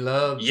 He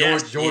loved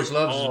George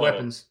loves his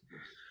weapons.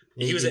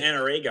 He was an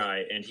NRA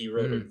guy, and he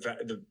wrote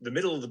the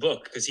middle of the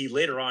book, because he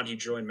later on he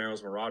joined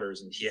Merrill's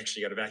Marauders, and he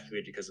actually got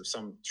evacuated because of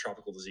some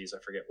tropical disease.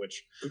 I forget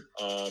which.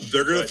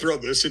 They're going to throw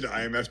this into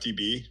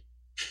IMFDB.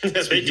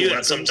 They do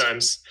that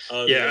sometimes.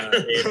 Yeah.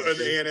 An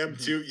A&M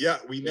too. Yeah,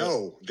 we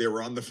know they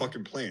were on the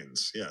fucking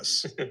planes.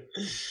 Yes.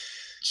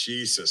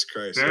 Jesus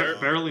Christ.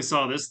 Barely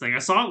saw this thing. I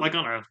saw it like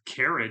on a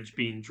carriage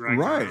being dragged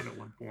around at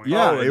one point.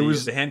 Yeah, it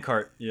was the hand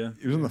cart. Yeah.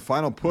 It was in the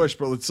final push,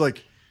 but it's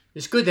like,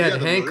 It's good they had Yeah,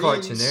 the the hand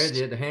carts in there. Marines.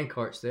 They had the hand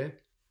carts there.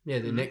 Yeah,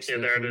 the next. Yeah,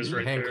 there it is, the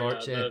right hand there.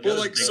 carts. Yeah. Well,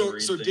 like big so,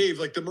 Marine so thing. Dave,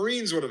 like the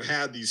Marines would have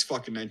had these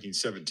fucking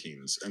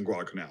 1917s in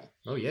Guadalcanal.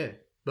 Oh yeah.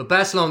 But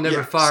Barcelona never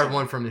Yeah, fired so-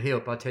 one from the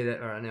hip. I'll tell you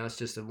that right now. It's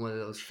just one of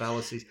those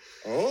fallacies.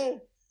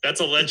 Oh, That's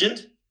a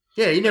legend.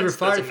 Yeah, he never That's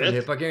fired a it from the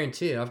myth. hip. I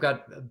guarantee it.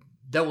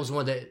 That was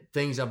one of the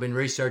things I've been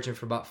researching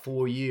for about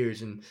 4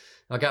 years, and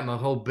I got my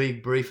whole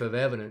big brief of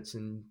evidence,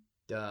 and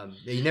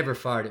he never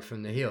fired it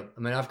from the hip.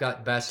 I mean, I've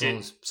got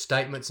Barcelona's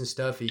statements and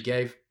stuff he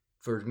gave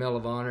for his Medal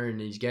of Honor, and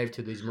he gave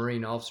to these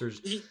Marine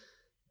officers.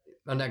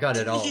 And I got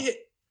it all. He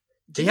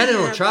had it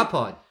on a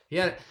tripod.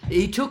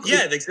 He took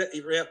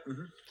exactly. Yeah.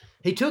 Mm-hmm.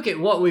 He took it.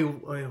 What we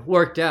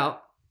worked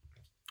out.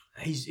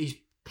 He's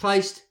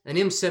placed an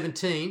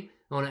M17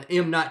 on an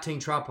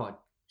M19 tripod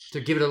to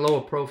give it a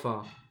lower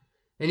profile.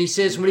 And he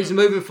says when he's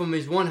moving from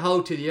his one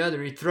hole to the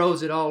other, he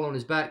throws it all on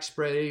his back,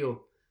 spread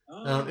eagle.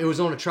 It was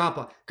on a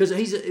tripod because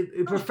he's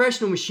a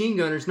professional machine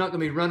gunner. Is not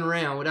going to be running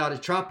around without a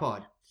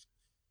tripod.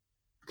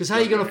 Because how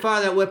are you going to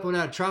fire that weapon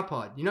without a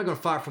tripod? You're not going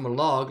to fire it from a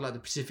log like the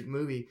Pacific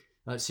movie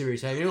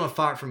series have. You're going to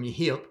fire it from your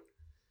hip.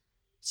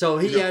 So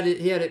he had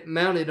it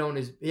mounted on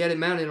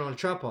a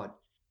tripod.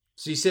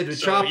 So he said the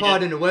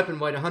tripod and the weapon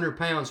weighed 100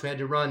 pounds. We had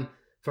to run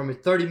from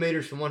 30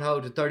 meters from one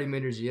hole to 30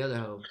 meters the other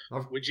hole.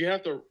 Would you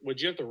have to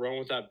run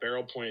with that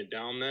barrel pointed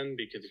down then?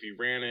 Because if you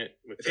ran it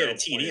with If you had a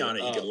TD on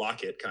it, you could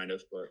lock it, kind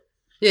of. But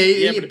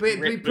he but if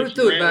you put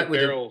through it ran back with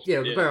barrel,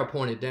 the barrel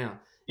pointed down.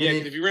 Yeah,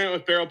 because if you ran it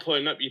with barrel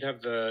pointed up, you'd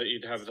have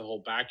the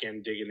whole back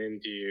end digging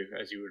into you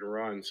as you would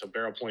run. So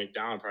barrel pointed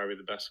down would probably be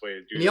the best way to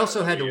do it. And he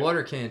also had the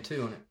water can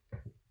too on it.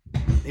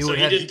 So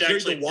he didn't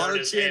actually the water burn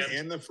his can hand.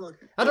 and the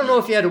fucking. I don't know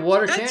if he had a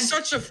water can. that's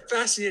such a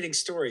fascinating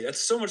story. That's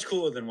so much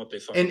cooler than what they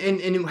found.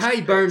 And how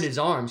he burned his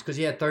arms because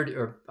he had he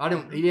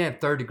didn't have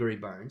 3rd-degree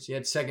burns. He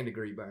had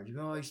 2nd-degree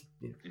burns.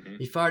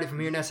 He fired it from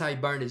here, and that's how he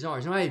burned his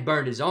arms. You know how he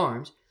burned his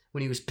arms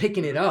when he was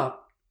picking it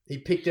up. He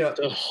picked it up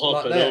To hump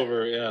like it that.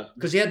 over, yeah.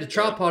 Because he had the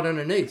tripod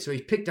underneath, so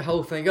he picked the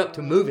whole thing up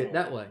to move it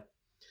that way.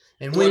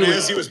 And When when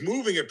as he was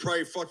moving, it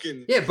probably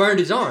fucking. yeah, burned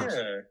his arms.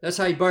 Yeah. That's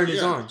how he burned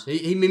his Yeah. arms.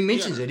 He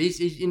mentions it.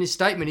 He's in his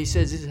statement. He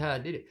says this is how I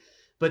did it.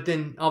 But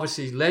then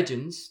obviously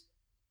legends,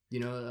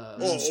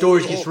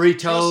 stories gets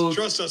retold.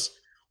 Trust us.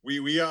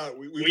 We got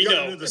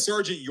know. into the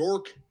Sergeant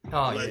York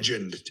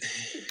legend.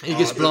 He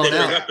gets They blown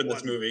bring out. up in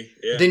this movie.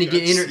 Yeah. Then he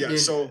get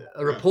That's-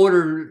 a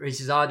reporter. He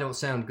says, "I don't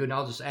sound good. And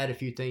I'll just add a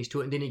few things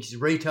to it." And then he gets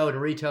retold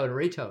and retold and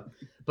retold.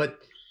 But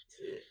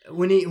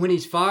when he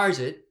fires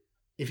it,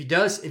 if he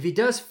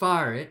does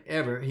fire it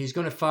ever, he's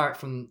going to fire it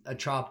from a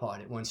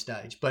tripod at one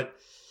stage. But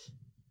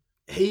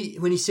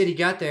when he said he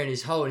got there in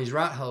his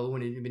right hole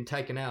when it had been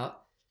taken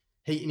out,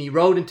 he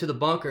rolled into the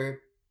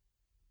bunker,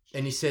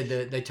 and he said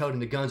that they told him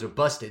the guns were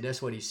busted.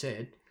 That's what he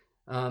said.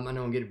 I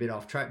know I'm getting a bit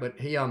off track, but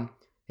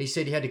he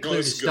said he had to clear the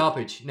it's good.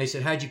 stoppage. And they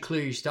said, "How'd you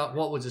clear your stop?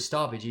 What was the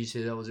stoppage?" He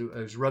said, it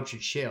was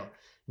ruptured shell.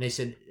 And they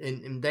said,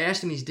 and they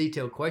asked him these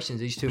detailed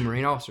questions, these two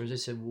Marine officers. They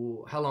said,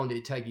 "Well, how long did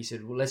it take?" He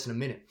said, "Well, less than a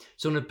minute."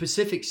 So in the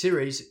Pacific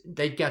series,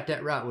 they got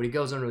that right, where he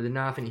goes under with a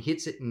knife and he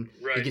hits it, and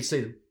you can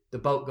see the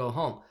boat go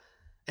home.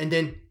 And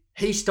then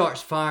he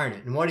starts firing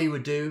it. And what he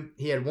would do,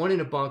 he had one in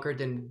a bunker,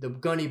 then the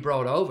gun he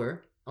brought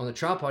over on the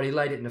tripod, he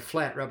laid it in a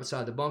flat right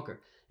beside the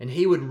bunker. And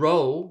he would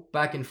roll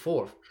back and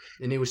forth.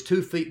 And there was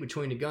 2 feet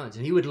between the guns.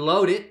 And he would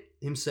load it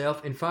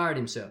himself and fire it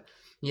himself.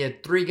 He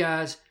had 3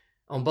 guys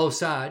on both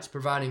sides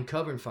providing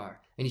cover and fire.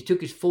 And he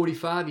took his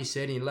 .45, he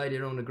said, and he laid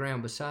it on the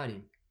ground beside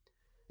him.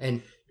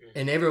 And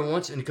every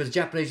once, and because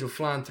Japanese were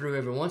flying through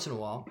every once in a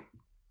while,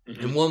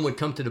 and one would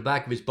come to the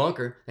back of his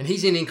bunker, and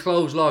he's in an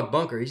enclosed log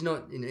bunker. He's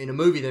not in a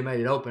movie. They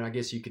made it open. I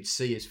guess you could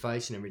see his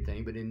face and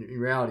everything, but in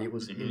reality, it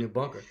was in a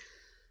bunker.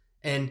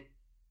 And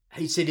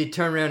he said he'd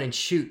turn around and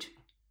shoot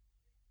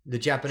the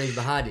Japanese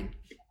behind him.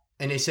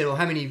 And they said, "Well,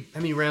 how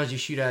many rounds you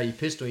shoot out of your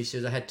pistol?" He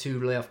says, "I had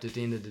 2 left at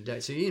the end of the day."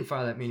 So he didn't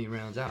fire that many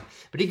rounds out.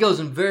 But he goes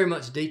in very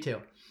much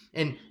detail.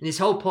 And this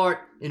whole part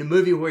in the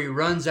movie where he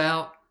runs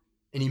out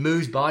and he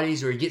moves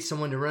bodies, or he gets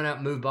someone to run out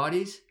and move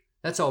bodies,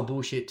 that's all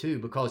bullshit too.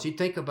 Because you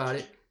think about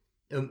it,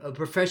 a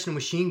professional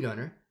machine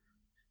gunner,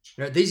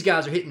 these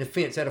guys are hitting the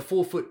fence at a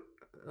 4 foot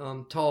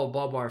tall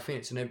barbed wire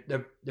fence, and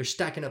they're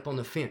stacking up on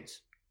the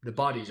fence. The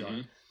bodies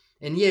are,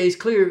 and yeah, he's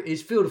clear.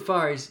 His field of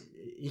fire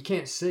he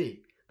can't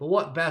see. But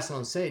what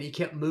Bassalon said, he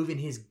kept moving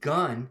his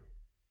gun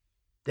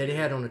that he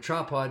had on a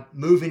tripod,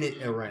 moving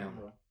it around.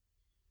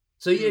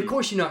 So of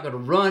course you're not going to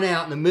run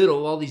out in the middle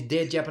of all these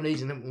dead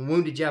Japanese and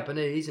wounded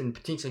Japanese and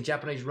potentially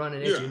Japanese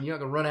running at you, and you're not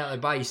going to run out there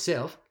by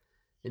yourself.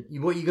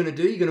 What you're going to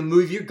do, you're going to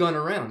move your gun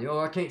around.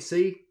 I can't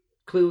see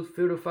clear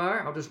field of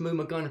fire. I'll just move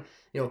my gun,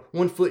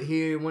 1 foot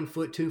here, 1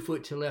 foot, 2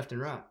 foot to left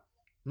and right.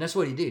 And that's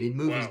what he did. He'd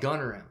move his gun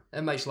around.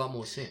 That makes a lot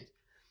more sense.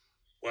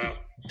 Wow.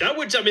 That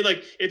would,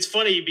 it's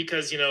funny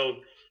because,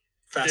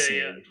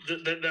 Fascinating.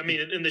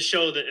 In the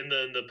show, in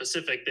the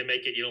Pacific, they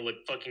make it, look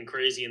fucking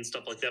crazy and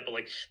stuff like that.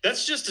 But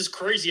that's just as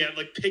crazy.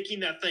 Picking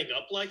that thing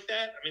up like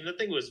that. That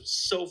thing was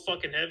so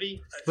fucking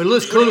heavy. But it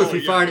looks cooler if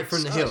he fired it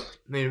from the hip.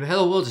 mean,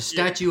 hell, was a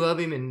statue of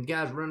him and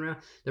guys running around.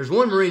 There's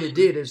one Marine that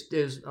did.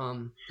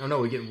 I know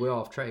we're getting way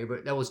off track,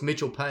 but that was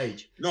Mitchell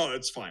Page. No,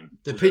 it's fine.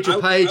 The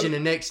Mitchell Page, and the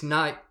next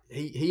night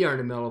he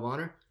earned a Medal of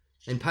Honor,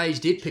 and Page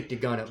did pick the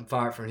gun up and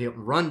fire it from the hip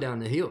and run down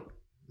the hill,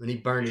 and he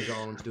burned his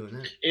arms doing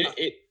that.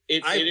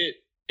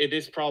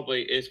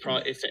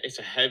 It's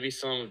a heavy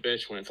son of a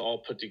bitch when it's all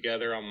put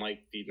together on like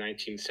the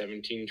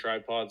 1917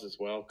 tripods as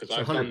well, because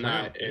I've done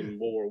that in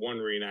World War I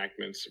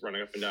reenactments,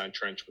 running up and down a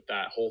trench with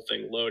that whole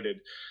thing loaded,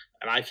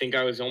 and I think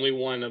I was the only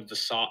one of the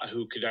SOT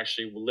who could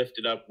actually lift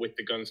it up with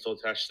the gun still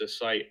attached to the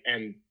sight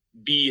and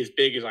be as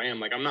big as I am.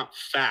 Like, I'm not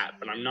fat,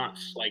 but I'm not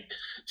like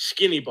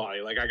skinny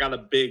body. Like, I got a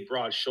big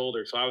broad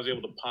shoulder, so I was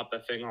able to pop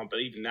that thing on, but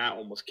even that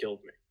almost killed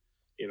me.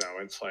 You know,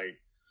 it's like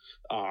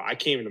I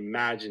can't even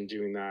imagine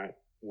doing that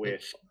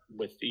with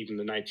even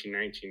the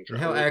 1919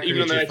 tripod.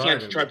 Even though the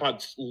 1919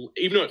 tripod's,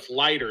 even though it's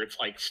lighter, it's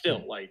like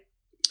still like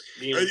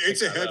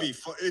it's a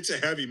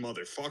heavy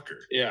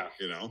motherfucker. Yeah,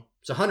 you know,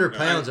 it's 100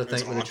 pounds, I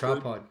think, with a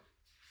tripod.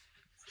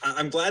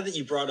 I'm glad that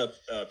you brought up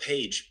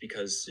Paige,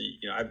 because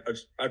you know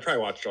I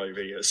probably watched all your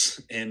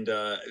videos, and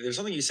there's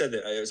something you said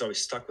that has always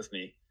stuck with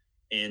me.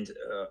 And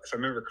if I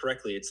remember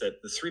correctly, it's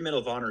that the 3 Medal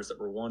of Honors that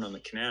were won on the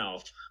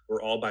canal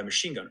were all by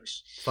machine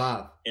gunners.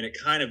 5. And it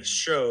kind of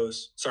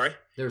shows. Sorry,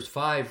 there's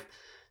 5.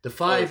 The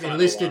 5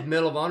 enlisted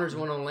Medal of Honors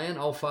won on land.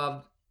 All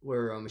 5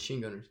 were machine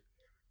gunners.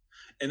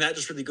 And that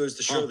just really goes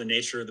to show the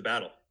nature of the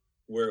battle,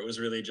 where it was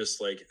really just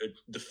like a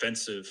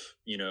defensive,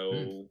 you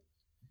know,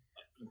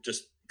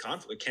 just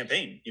conflict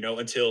campaign, you know,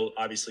 until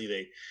obviously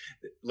they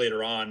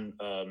later on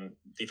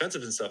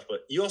defensive and stuff. But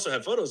you also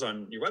have photos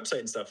on your website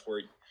and stuff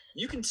where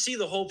you can see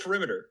the whole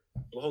perimeter,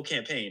 the whole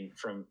campaign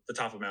from the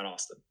top of Mount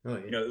Austin. Oh,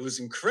 yeah. You know, it was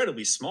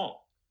incredibly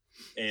small,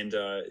 and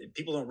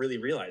people don't really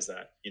realize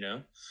that, you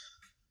know.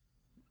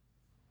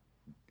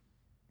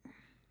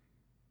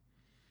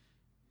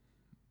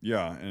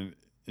 Yeah, and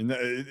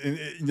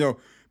you know,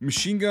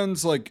 machine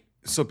guns, like,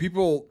 so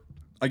people,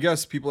 I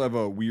guess people have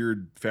a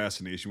weird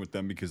fascination with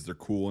them because they're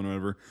cool and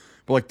whatever.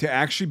 But like, to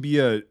actually be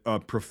a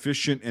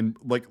proficient and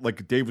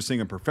like Dave was saying,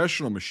 a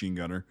professional machine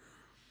gunner,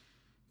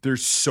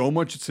 there's so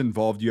much that's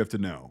involved you have to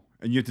know,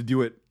 and you have to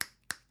do it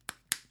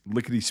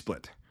lickety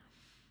split.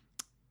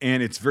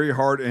 And it's very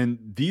hard.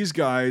 And these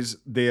guys,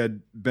 they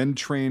had been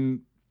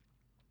trained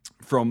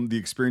from the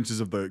experiences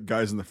of the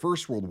guys in the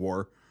First World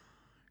War.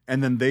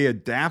 And then they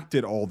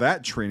adapted all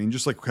that training,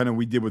 just like kind of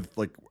we did with,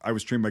 like, I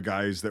was trained by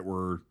guys that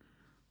were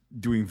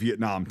doing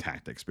Vietnam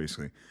tactics,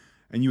 basically.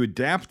 And you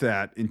adapt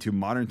that into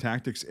modern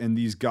tactics. And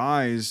these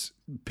guys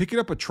picking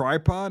up a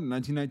tripod, a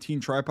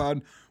 1919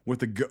 tripod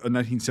with a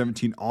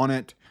 1917 on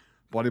it,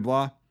 blah, blah,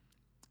 blah.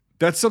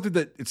 That's something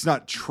that it's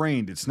not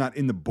trained. It's not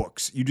in the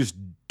books. You just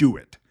do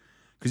it.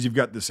 Because you've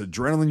got this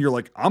adrenaline. You're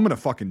like, I'm going to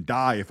fucking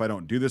die if I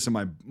don't do this.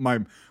 And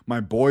my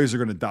boys are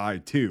going to die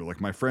too.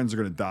 Like, my friends are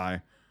going to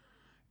die.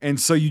 And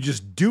so you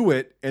just do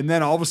it, and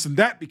then all of a sudden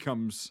that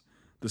becomes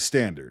the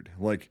standard.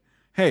 Like,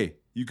 hey,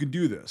 you can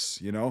do this,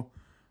 you know?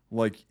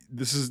 Like,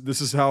 this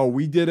is how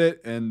we did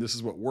it, and this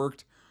is what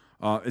worked.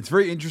 It's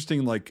very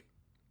interesting, like,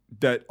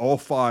 that all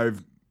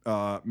 5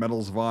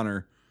 Medals of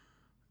Honor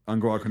on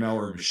Guadalcanal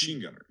are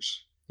machine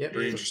gunners. Yep.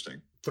 Very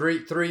interesting.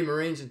 3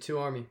 Marines and 2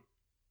 Army.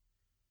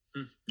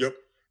 Yep.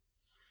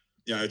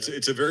 Yeah,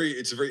 it's a very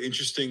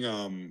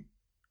interesting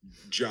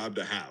job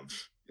to have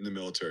in the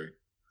military.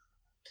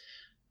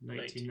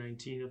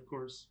 1919, of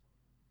course.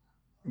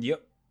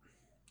 Yep.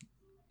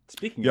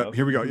 Speaking of. Yep,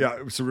 here we go. Yeah,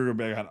 so we're going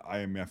back on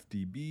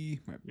IMFDB.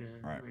 Yeah,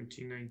 all right.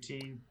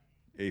 1919.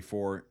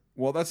 A4.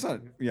 Well, that's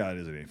not. Yeah, it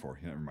is an A4.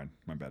 Yeah, never mind.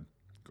 My bad.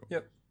 Go.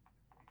 Yep.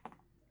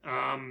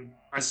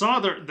 I saw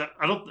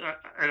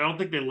I don't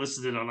think they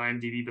listed it on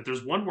IMDb, but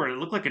there's one where it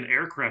looked like an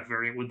aircraft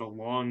variant with the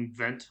long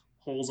vent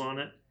holes on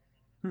it.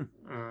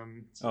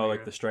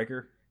 Like the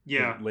Striker?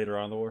 Yeah. Later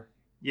on in the war?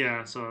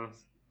 Yeah, so...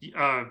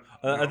 I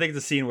think it's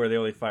a scene where they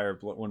only fire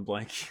one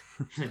blank.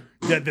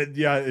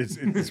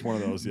 It's one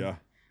of those, yeah.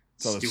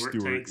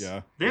 Stuart tanks.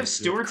 Yeah. They have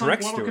Stuarts on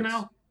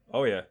Guadalcanal?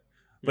 Oh, yeah.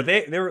 But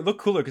they look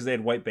cooler because they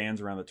had white bands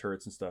around the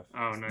turrets and stuff.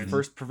 Oh, nice.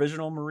 First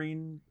Provisional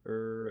Marine,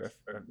 or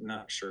I'm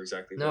not sure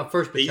exactly. No,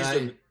 First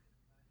Battalion.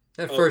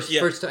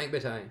 First Tank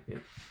Battalion. Yeah.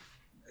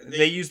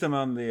 They used them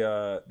on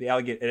the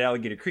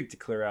Alligator Creek to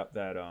clear out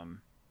that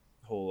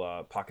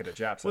whole pocket of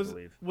Japs, I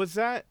believe. Was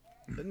that...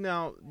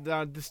 Now,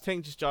 this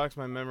tank just jogs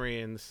my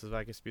memory, and this is,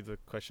 I guess, be the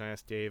question I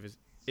asked Dave.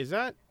 Is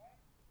that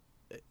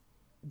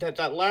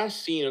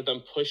last scene of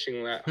them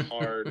pushing that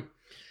hard,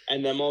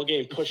 and them all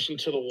getting pushed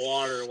into the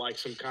water like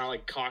some kind of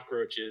like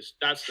cockroaches?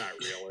 That's not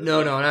real.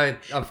 No.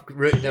 I've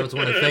written, that was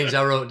one of the things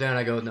I wrote down.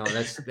 I go, no,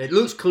 it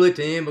looks cool at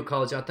the end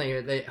because I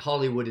think they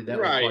Hollywooded that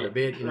one quite a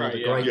bit. You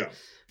know,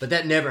 but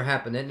that never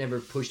happened. That never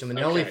pushed them. And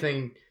the only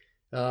thing.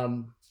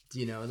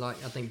 You know, like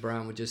I think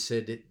Brian would just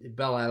said that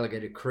Bell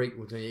Alligator Creek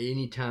was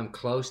any time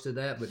close to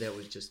that, but that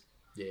was just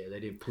Yeah, they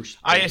didn't push.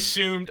 I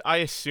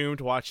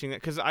assumed watching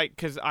that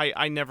because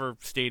I never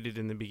stated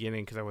in the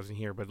beginning because I wasn't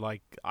here, but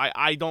like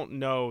I don't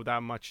know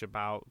that much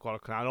about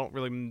Guadalcanal. I don't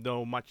really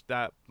know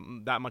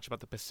that much about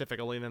the Pacific,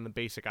 other than the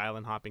basic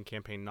island hopping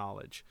campaign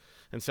knowledge,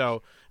 and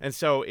so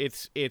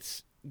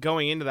it's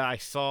going into that. I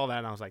saw that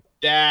and I was like,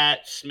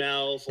 that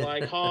smells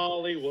like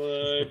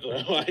Hollywood.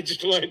 I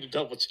just wanted to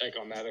double check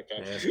on that. Okay,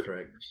 yeah, that's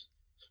correct.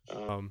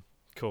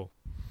 Cool.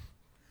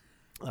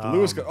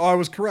 Lewis, I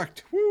was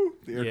correct. Woo!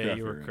 The aircraft yeah,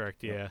 you were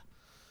correct. Yeah.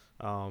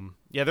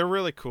 Yeah, they're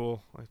really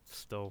cool. I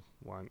still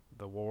want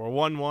the World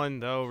War I one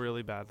though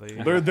really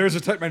badly. There's a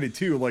Type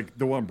 92, like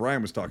the one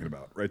Brian was talking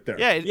about, right there.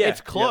 Yeah,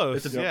 it's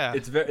close.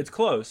 It's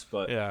close,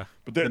 but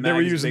but they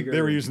were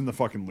using the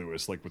fucking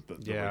Lewis, like with the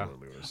regular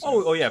Lewis.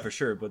 Oh yeah, for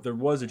sure. But there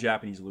was a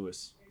Japanese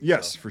Lewis.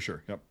 Yes, for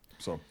sure. Yep.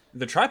 So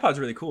the tripod's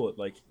really cool.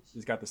 Like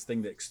it's got this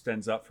thing that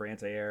extends up for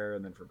anti-air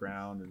and then for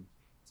ground, and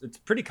it's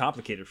pretty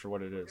complicated for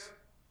what it is.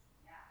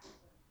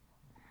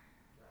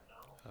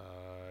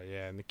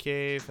 Yeah, in the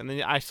cave, and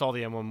then I saw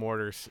the M1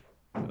 mortars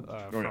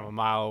from a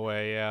mile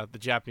away. Yeah, the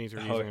Japanese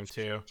were using them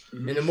too.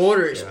 And the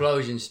mortar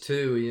explosions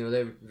too. You know,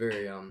 they're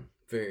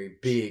very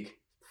big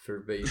for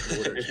being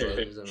mortar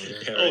explosions.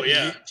 Oh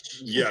yeah,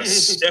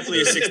 yes,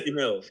 definitely a 60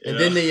 mil. And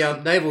then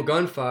the naval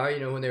gunfire.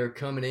 You know, when they were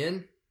coming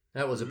in,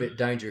 that was a bit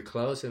danger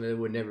close. I mean, it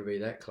would never be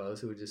that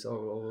close. It was just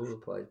all over the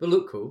place, but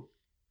look cool.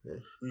 Yeah.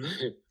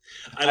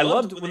 I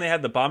loved when they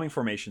had the bombing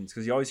formations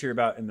because you always hear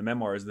about in the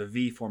memoirs the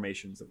V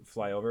formations that would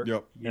fly over.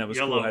 Yep. And it was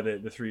cool how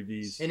the three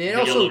Vs. And it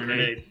also,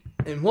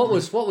 and what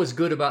was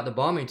good about the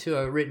bombing too,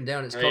 I've written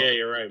down. It's called, yeah,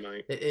 you're right,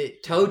 Mike.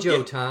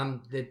 Tojo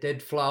time. That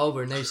they'd fly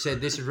over and they said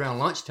this is around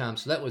lunchtime,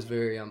 so that was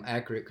very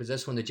accurate because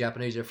that's when the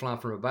Japanese are flying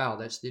from a bow.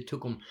 It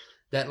took them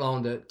that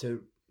long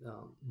to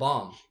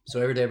bomb.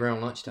 So every day around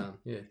lunchtime.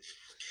 Yeah.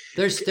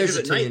 There's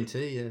a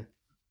TNT. Yeah.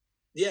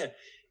 Yeah,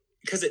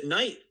 because at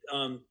night,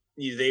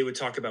 they would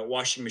talk about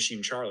Washing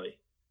Machine Charlie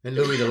and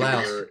Louis the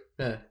Louse.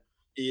 Yeah.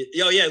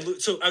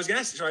 So I was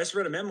gonna ask. So I just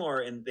read a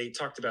memoir, and they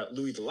talked about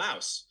Louis the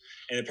Louse,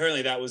 and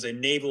apparently that was a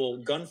naval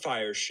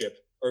gunfire ship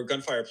or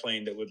gunfire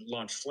plane that would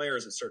launch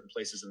flares at certain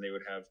places, and they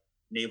would have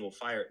naval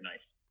fire at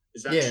night.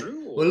 Is that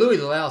true? Well, Louis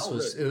the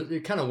Louse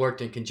it kind of worked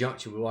in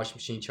conjunction with Washing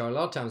Machine Charlie. A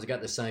lot of times they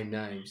got the same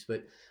names,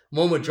 but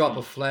one would drop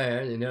a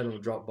flare, and the other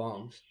would drop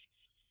bombs.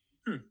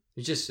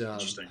 It's just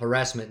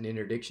harassment and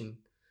interdiction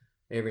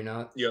every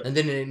night. Yep. And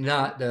then at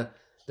night, the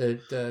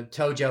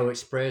Tojo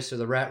Express or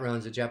the rat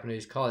runs, the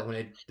Japanese call it,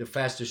 when the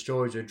fast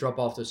destroyers would drop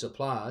off the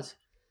supplies.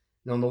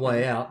 And on the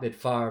way out, they'd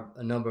fire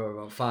a number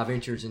of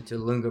 5-inchers into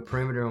the Lunga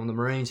perimeter on the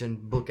Marines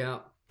and book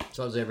out.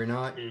 So it was every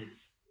night.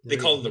 They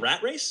call it the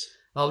rat race?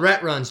 Oh,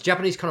 rat runs.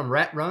 Japanese call them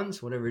rat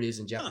runs, whatever it is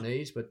in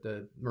Japanese, but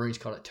the Marines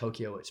call it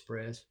Tokyo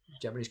Express.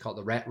 Japanese call it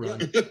the rat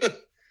run.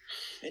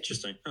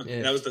 Interesting. Huh.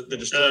 Yeah. That was the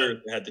destroyer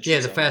that had the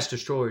the fast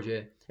destroyers,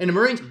 And the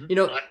Marines, you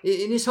know,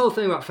 in this whole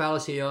thing about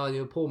fallacy,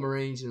 poor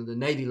Marines, the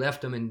Navy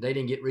left them and they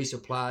didn't get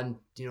resupplied,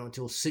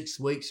 until 6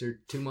 weeks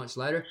or 2 months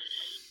later.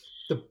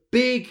 The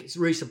big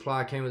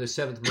resupply came with the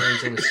 7th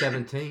Marines on the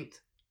 17th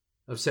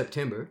of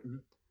September.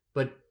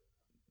 But,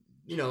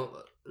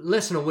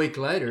 less than a week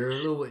later,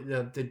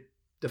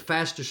 the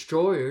fast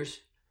destroyers,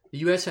 the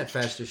U.S. had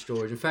fast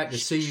destroyers. In fact, the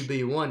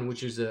CUB-1,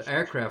 which is the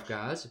aircraft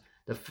guys,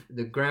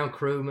 the ground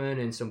crewmen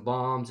and some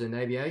bombs and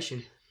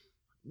aviation,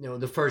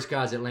 the first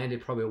guys that landed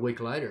probably a week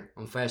later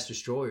on fast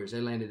destroyers. They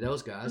landed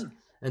those guys.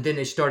 And then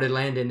they started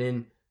landing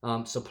in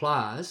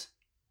supplies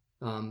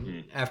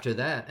after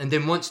that. And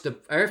then once the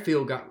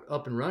airfield got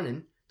up and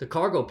running, the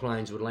cargo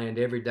planes would land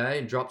every day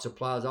and drop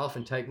supplies off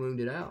and take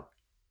wounded out.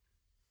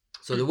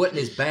 So it wasn't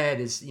as bad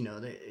as,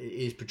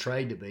 is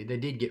portrayed to be. They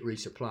did get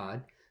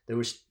resupplied.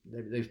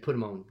 They put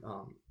them on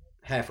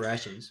half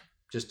rations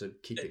just to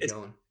keep it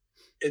going.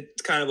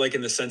 It's kind of like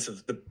in the sense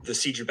of the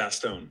Siege of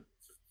Bastogne,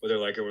 where they're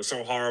like, it was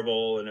so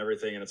horrible and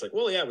everything. And it's like,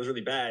 well, yeah, it was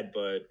really bad,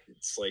 but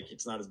it's like,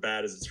 it's not as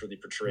bad as it's really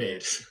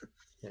portrayed.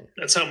 Yeah.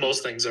 That's how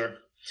most things are.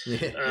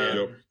 They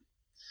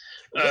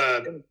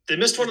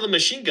missed one of the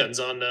machine guns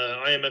on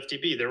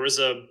IMFDB. There was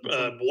a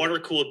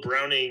water-cooled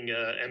Browning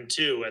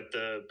M2 at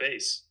the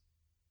base.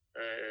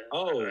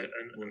 I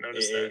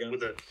noticed that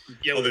with a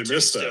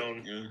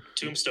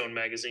Tombstone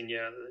magazine.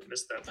 Yeah, they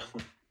missed that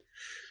one.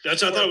 I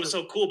thought it was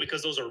so cool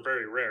because those are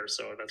very rare,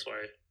 so that's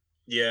why.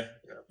 Yeah.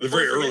 They're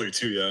very early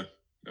too. Yeah.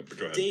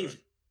 Go ahead, Dave,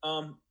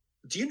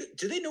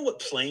 do they know what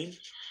plane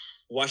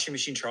Washing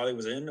Machine Charlie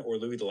was in, or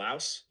Louis the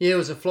Louse? Yeah, it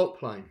was a float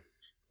plane.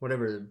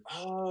 Whatever. It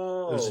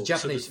was a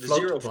Japanese the float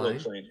zero plane.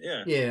 Float plane.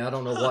 Yeah. Yeah, I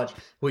don't know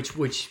which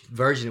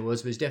version it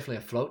was, but it's definitely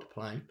a float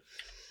plane.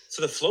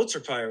 So the floats are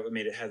probably what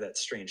made it have that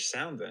strange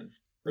sound then.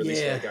 Or at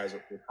least the guys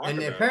were talking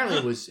about. Apparently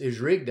it was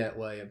rigged that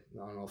way. I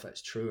don't know if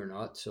that's true or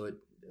not. So it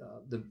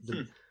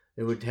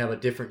it would have a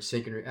different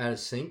sync out of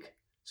sync,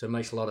 so it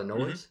makes a lot of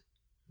noise.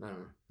 I don't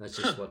know. That's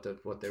just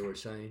what they were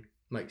saying.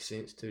 Makes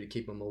sense too, to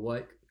keep them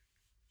awake.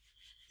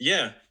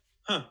 Yeah.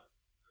 Huh.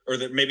 Or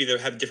that maybe they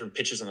have different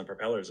pitches on the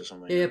propellers or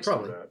something. Yeah,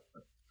 probably.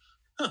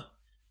 Huh.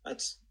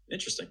 That's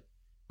interesting.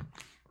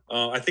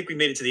 I think we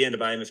made it to the end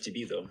of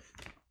IMFDB though.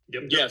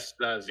 Yep. Yes,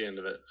 that is the end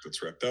of it.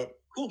 That's wrapped up.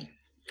 Cool.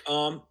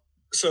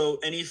 So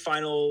any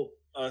final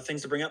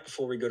things to bring up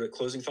before we go to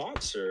closing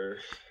thoughts, or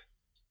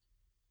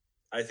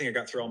I think I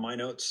got through all my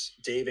notes.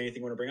 Dave, anything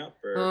you want to bring up?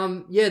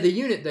 Or? Yeah, the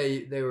unit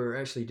they were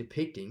actually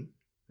depicting,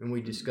 and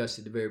we discussed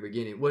at the very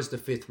beginning, was the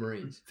 5th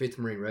Marines, 5th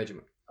Marine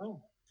Regiment.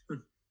 Oh.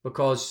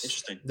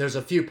 Because there's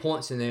a few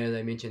points in there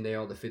they mentioned they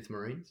are the 5th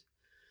Marines.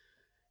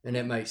 And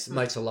that makes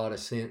a lot of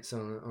sense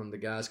on the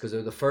guys, because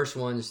they're the first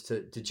ones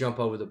to jump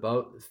over the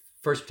boat.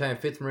 First Battalion,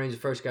 5th Marines, the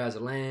first guys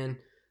to land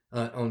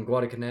on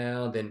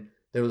Guadalcanal. Then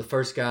they were the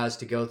first guys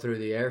to go through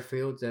the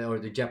airfields or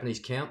the Japanese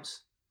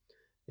camps.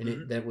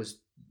 And that was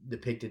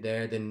depicted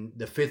there. Then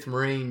the 5th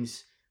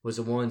Marines was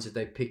the ones that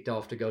they picked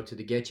off to go to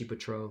the Getchi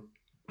Patrol.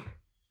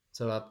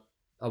 So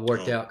I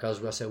worked out,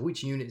 because I said,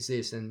 which unit is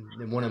this? And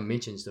then one of them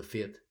mentions the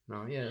 5th.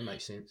 Oh, yeah, that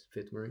makes sense,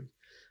 5th Marines.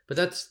 But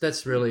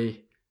that's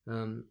really...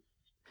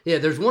 yeah,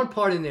 there's one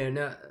part in there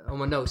now, on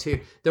my notes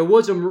here. There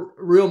was a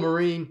real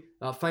Marine,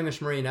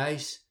 famous Marine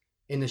ace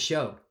in the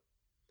show.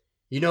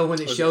 You know,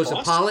 when it shows the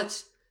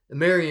pilots?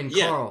 Marion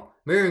Carl.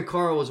 Marion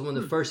Carl was one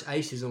of the first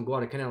aces on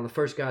Guadalcanal, the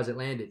first guys that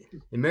landed.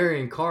 And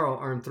Marion Carl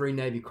earned 3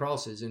 Navy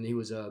Crosses, and he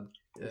was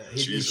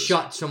he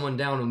shot someone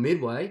down on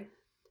Midway,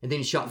 and then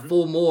he shot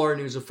 4 more, and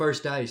he was the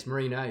first ace,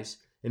 Marine ace.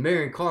 And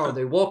Marion Carl,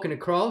 they're walking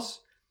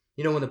across,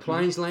 you know, when the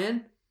planes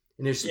land,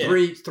 and there's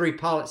three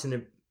pilots, and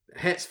the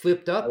hats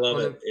flipped up. I love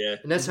it. Yeah.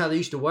 And that's how they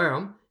used to wear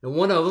them. And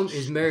one of them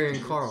is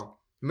Marion Carl.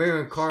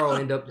 Marion Carl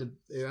ended up,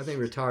 I think,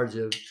 retired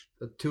as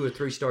a 2 or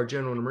 3-star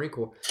general in the Marine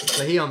Corps.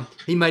 But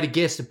he made a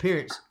guest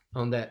appearance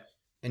on that.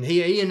 And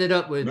he ended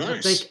up with,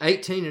 I think,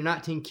 18 or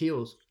 19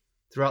 kills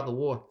throughout the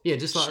war. Yeah,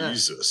 just like that.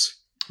 Jesus.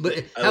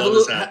 But have a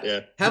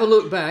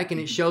look back, and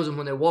it shows them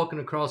when they're walking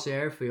across the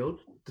airfield,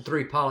 the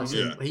 3 pilots.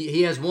 Yeah.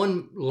 He has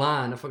one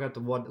line, I forgot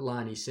what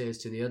line he says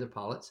to the other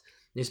pilots.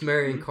 It's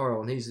Marion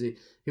Carl, and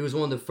he was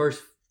one of the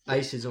first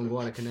aces on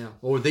Guadalcanal,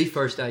 or the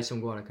first ace on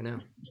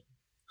Guadalcanal.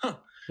 Huh.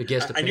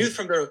 I knew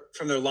from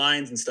their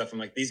lines and stuff. I'm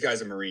like, these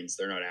guys are Marines.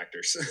 They're not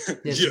actors.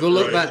 So go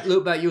look back.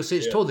 You'll see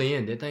it's toward the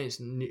end. I think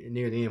it's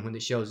near the end when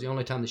it shows. The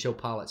only time they show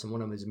pilots, and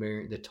one of them is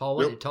Marion. The tall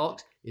one that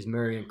talks is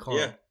Marion Carl.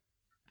 Yeah.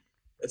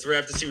 That's where I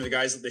have to see when the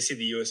guys, they see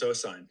the USO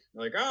sign.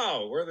 They're like,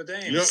 oh, we're the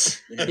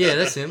Danes. Yep. Yeah,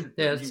 that's him.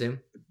 Yeah, that's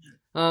him.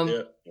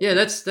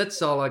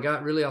 That's all I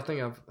got. Really, I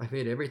think I've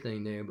hit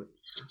everything there. But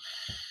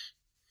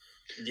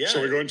yeah.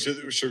 Shall we go to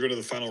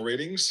the final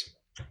ratings?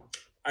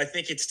 I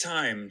think it's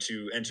time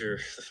to enter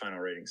the final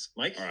ratings.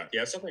 Mike, all right. Do you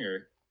have something,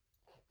 or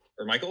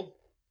Michael?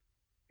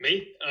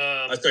 Me?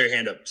 I saw your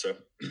hand up. So.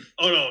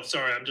 Oh no,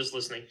 sorry, I'm just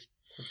listening.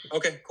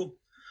 Okay, cool.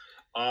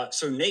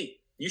 So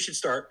Nate, you should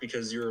start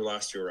because you were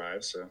last to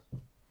arrive. So.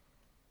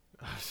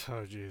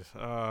 Oh geez.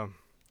 I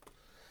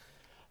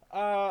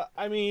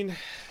mean,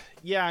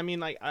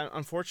 like,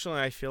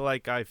 unfortunately, I feel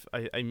like I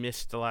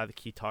missed a lot of the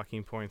key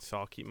talking points, so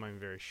I'll keep mine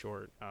very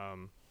short.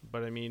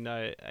 But I mean,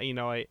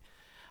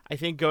 I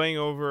think going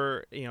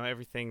over,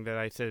 everything that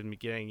I said in the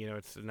beginning,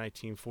 it's a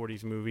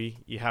 1940s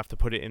movie. You have to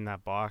put it in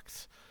that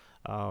box.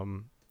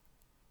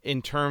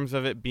 In terms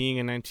of it being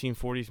a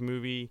 1940s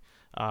movie,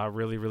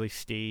 really, really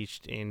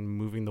staged in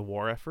moving the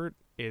war effort,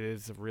 it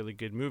is a really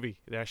good movie.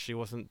 It actually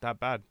wasn't that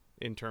bad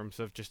in terms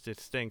of just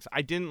its things.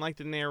 I didn't like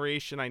the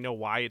narration. I know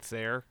why it's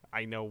there.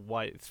 I know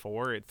what it's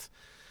for. It's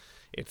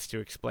to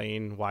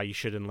explain why you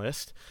should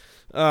enlist.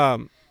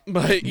 But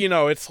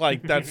it's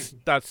like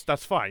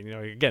that's fine.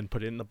 Again,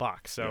 put it in the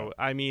box. So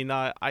I mean,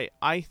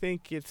 I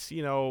think it's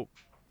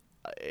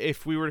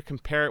if we were to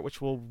compare it,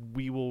 which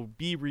we will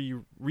be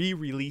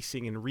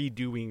re-releasing and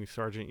redoing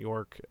Sergeant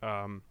York,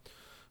 to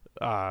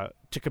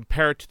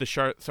compare it to the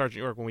Sergeant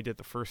York when we did it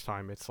the first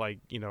time, it's like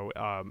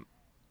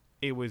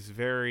it was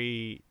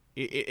very.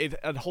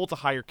 It holds a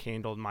higher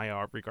candle in my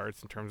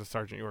regards in terms of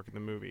Sergeant York in the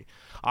movie.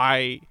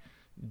 I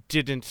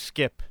didn't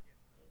skip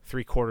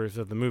 3/4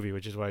 of the movie,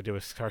 which is what I did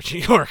with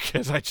Sergeant York,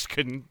 because I just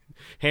couldn't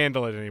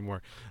handle it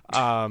anymore.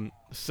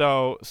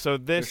 So this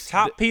there's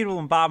top people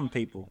and bottom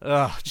people.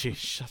 Oh, geez,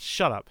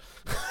 shut up.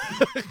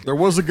 There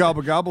was a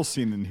gobble gobble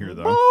scene in here,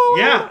 though.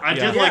 Yeah, I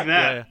did like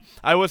that. Yeah.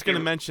 I was going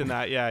to mention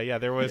that. Yeah.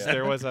 There was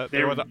a.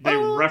 They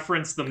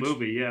referenced the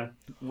movie. Yeah.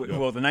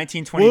 Well, the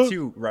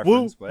 1922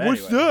 reference. But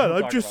what's anyway, that?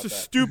 I'm just a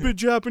stupid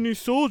Japanese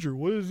soldier.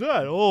 What is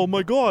that? Oh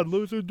my God!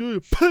 Let's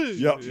do it.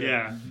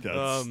 Yeah.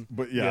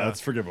 That's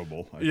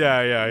forgivable.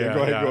 Yeah.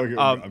 Go ahead.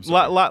 I'm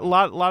sorry.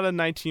 Lot of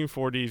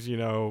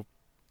 1940s.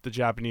 The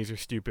Japanese are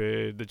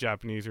stupid. The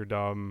Japanese are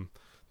dumb.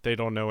 They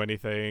don't know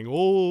anything.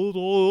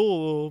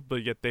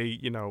 But yet they,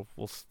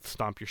 will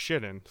stomp your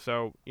shit in.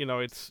 So,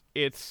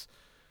 it's.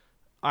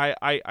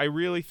 I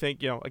really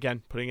think,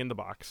 again, putting in the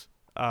box.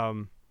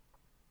 I'm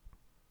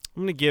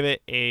gonna give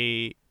it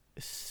a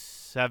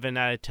 7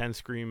 out of 10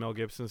 Screaming Mel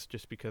Gibson's,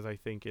 just because I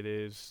think it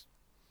is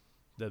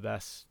the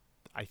best.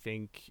 I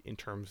think in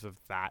terms of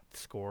that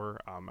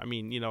score. I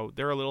mean,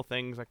 there are little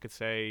things I could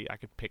say. I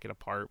could pick it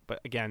apart, but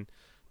again,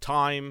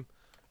 time.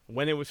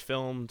 When it was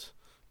filmed,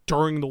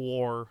 during the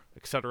war,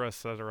 etc.,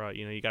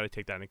 you got to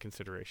take that into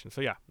consideration.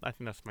 So yeah, I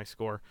think that's my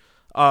score.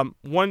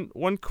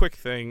 One quick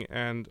thing,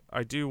 and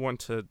I do want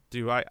to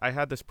do. I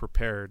had this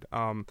prepared.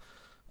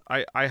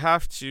 I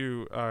have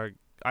to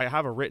I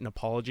have a written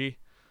apology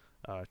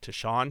to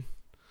Sean,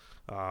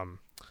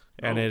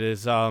 and it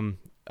is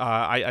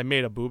I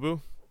made a boo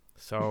boo,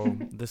 so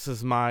this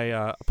is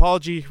my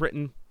apology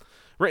written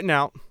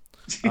out.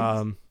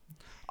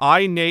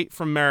 I, Nate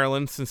from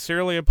Maryland,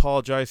 sincerely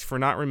apologize for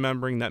not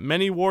remembering that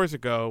Many Wars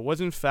Ago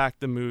was in fact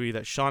the movie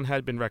that Sean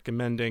had been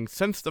recommending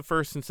since the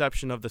first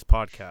inception of this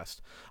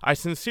podcast. I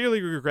sincerely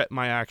regret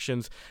my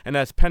actions, and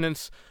as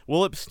penance,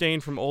 will abstain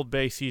from Old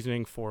Bay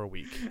seasoning for a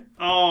week.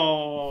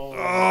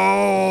 Oh,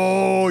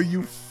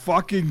 you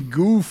fucking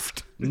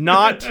goofed.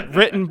 Not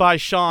written by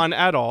Sean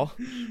at all.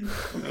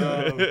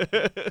 Not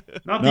the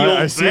Old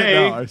I see Bay.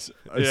 it now. I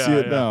see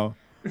it now.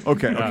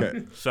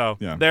 Okay. So,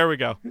 Yeah. there we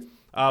go.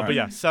 But right.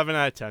 yeah, 7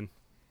 out of 10.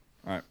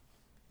 All right.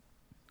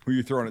 Who are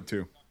you throwing it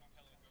to?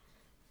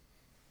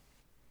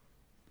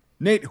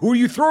 Nate, who are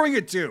you throwing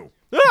it to?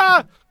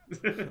 Ah!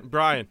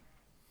 Brian.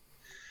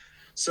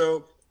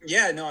 So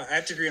yeah, no, I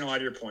have to agree on a lot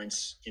of your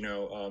points.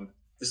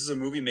 This is a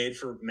movie made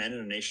for men in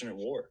a nation at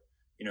war.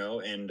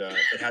 And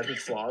it has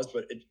its flaws,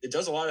 but it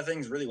does a lot of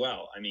things really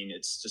well. I mean,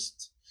 it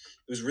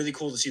was really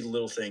cool to see the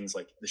little things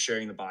like the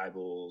sharing the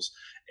Bibles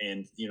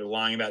and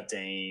lying about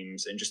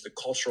dames and just the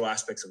cultural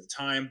aspects of the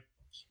time.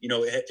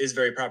 It is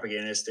very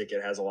propagandistic.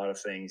 It has a lot of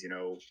things,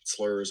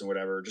 slurs and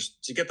whatever,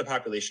 just to get the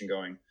population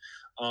going.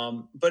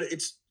 But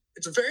it's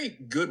a very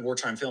good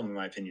wartime film, in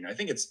my opinion. I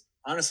think it's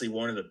honestly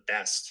one of the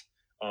best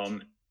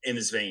in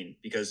this vein,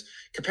 because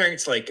comparing it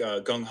to like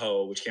Gung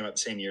Ho, which came out the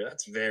same year,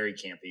 that's very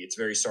campy. It's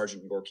very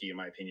Sergeant Gorky, in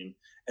my opinion.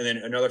 And then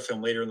another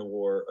film later in the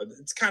war,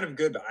 it's kind of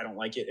good, but I don't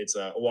like it. It's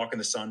A Walk in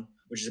the Sun,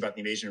 which is about the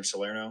invasion of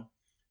Salerno.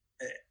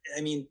 I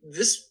mean,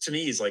 this to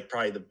me is like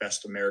probably the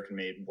best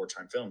American-made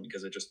wartime film,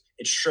 because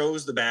it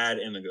shows the bad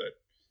and the good,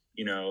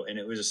 and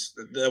it was just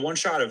the one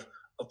shot of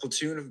a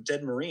platoon of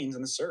dead Marines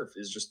in the surf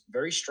is just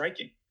very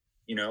striking,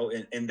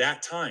 in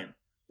that time,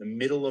 the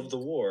middle of the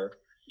war,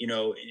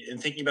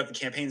 and thinking about the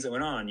campaigns that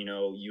went on,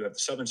 you have the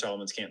Southern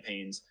Solomons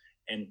campaigns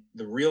and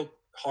the real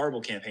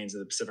horrible campaigns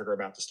of the Pacific are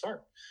about to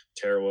start.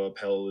 Tarawa,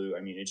 Peleliu,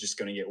 I mean, it's just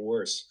going to get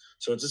worse.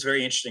 So it's just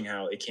very interesting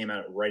how it came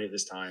out right at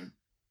this time.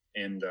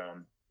 And,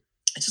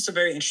 it's just a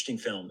very interesting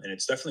film, and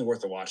it's definitely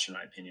worth a watch, in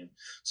my opinion.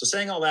 So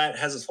saying all that, it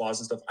has its flaws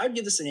and stuff. I'd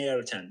give this an 8 out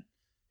of 10.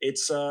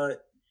 It's for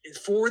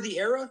the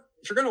era.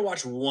 If you're going to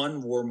watch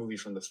one war movie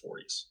from the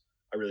 40s,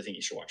 I really think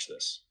you should watch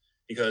this,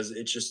 because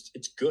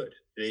it's good.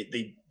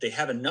 They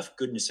have enough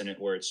goodness in it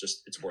where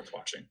it's worth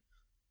watching.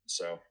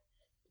 So,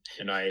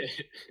 and I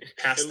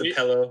passed the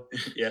pillow.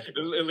 Yeah.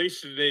 At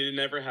least they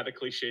never had a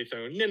cliche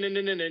thing. No,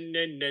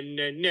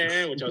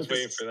 which I was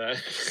waiting for that.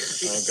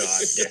 Oh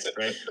God, yes,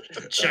 right.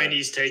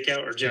 Chinese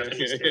takeout or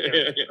Japanese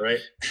takeout, right?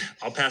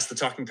 I'll pass the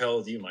talking pill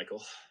with you,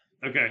 Michael.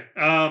 Okay.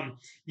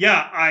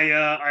 Yeah,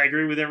 I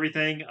agree with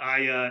everything.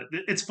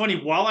 It's funny,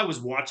 while I was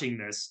watching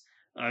this,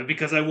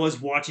 because I was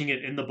watching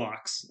it in the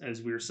box,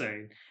 as we were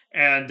saying,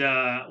 and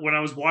when I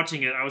was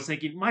watching it, I was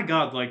thinking, my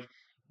God, like,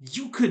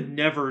 you could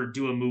never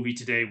do a movie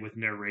today with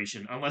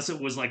narration unless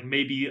it was like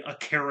maybe a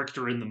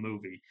character in the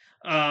movie.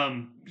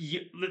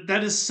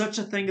 That is such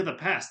a thing of the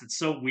past. It's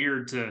so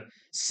weird to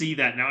see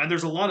that now. And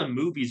there's a lot of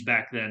movies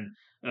back then.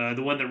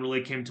 The one that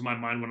really came to my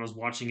mind when I was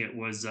watching it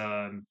was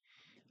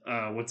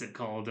what's it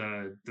called?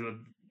 The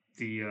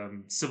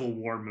Civil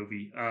War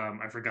movie.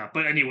 I forgot.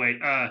 But anyway,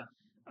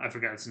 I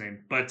forgot its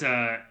name. But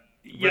Red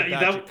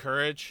Badge of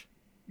Courage.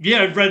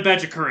 Yeah, Red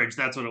Badge of Courage.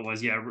 That's what it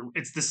was. Yeah,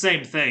 it's the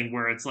same thing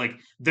where it's like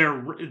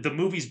the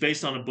movie's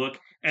based on a book,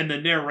 and the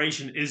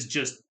narration is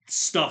just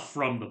stuff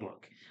from the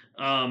book,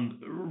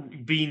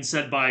 being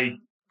said by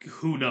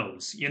who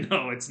knows.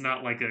 It's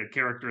not like a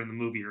character in the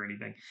movie or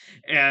anything,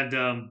 and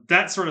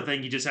that sort of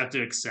thing you just have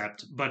to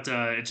accept. But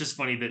it's just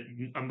funny that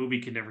a movie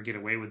can never get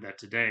away with that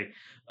today.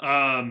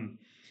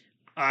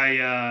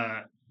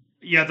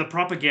 Yeah, the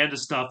propaganda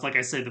stuff. Like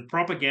I say, the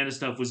propaganda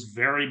stuff was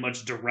very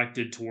much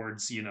directed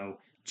towards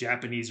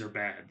Japanese are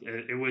bad.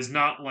 It was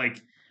not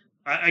like,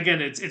 again,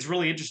 it's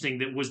really interesting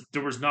that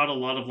there was not a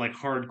lot of like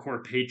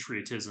hardcore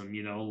patriotism,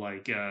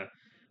 like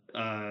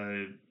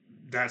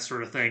that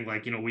sort of thing.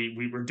 Like,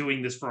 we were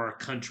doing this for our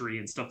country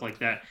and stuff like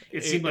that.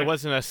 It seemed like it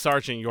wasn't a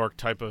Sergeant York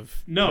type of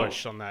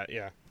push on that.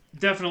 Yeah,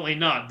 definitely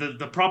not.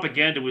 The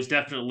propaganda was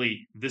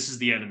definitely, this is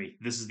the enemy,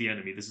 this is the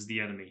enemy, this is the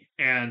enemy.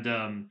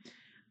 And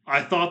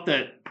I thought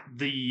that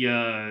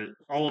the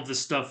all of the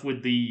stuff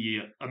with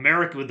the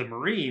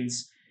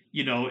Marines,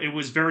 it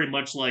was very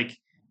much like,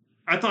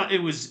 I thought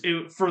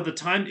for the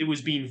time, it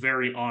was being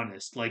very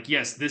honest. Like,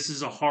 yes, this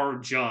is a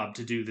hard job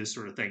to do this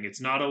sort of thing. It's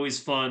not always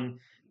fun.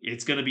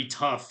 It's going to be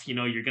tough.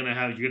 You're going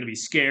to be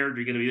scared.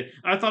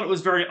 I thought it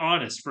was very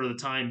honest for the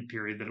time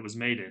period that it was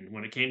made in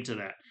when it came to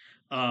that.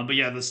 But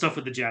yeah, the stuff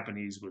with the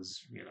Japanese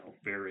was,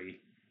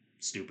 very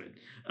stupid.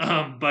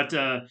 But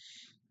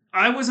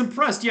I was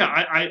impressed. Yeah,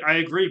 I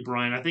agree,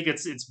 Brian. I think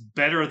it's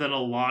better than a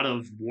lot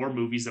of war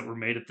movies that were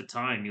made at the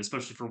time,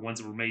 especially for ones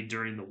that were made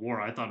during the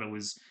war.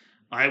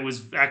 I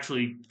was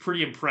actually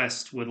pretty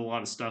impressed with a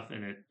lot of stuff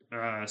in it.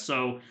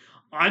 So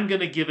I'm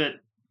gonna give it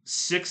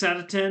 6 out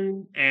of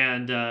 10,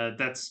 and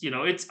that's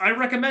it's I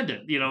recommend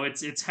it.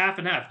 It's half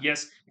and half.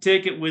 Yes,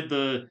 take it with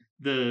the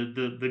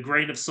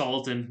grain of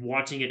salt and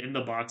watching it in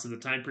the box of the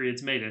time period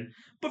it's made in.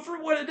 But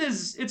for what it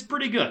is, it's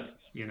pretty good.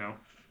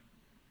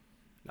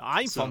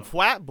 I'm from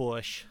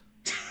Flatbush.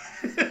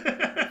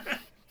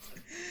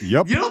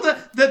 Yep.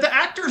 The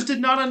actors did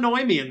not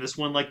annoy me in this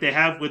one like they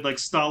have with like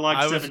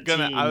Stalag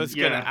 17. I was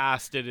gonna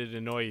ask, did it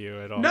annoy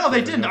you at all? No,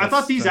 they didn't. I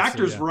thought these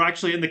actors were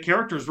actually, and the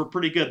characters were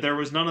pretty good. There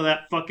was none of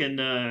that fucking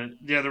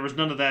there was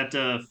none of that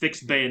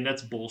fixed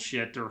bayonets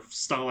bullshit or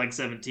Stalag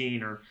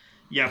 17 or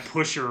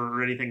Pusher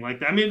or anything like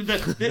that. I mean,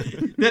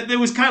 that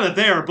was kind of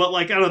there, but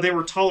like I don't know, they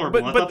were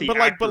tolerable. But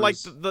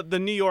the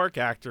New York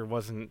actor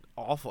wasn't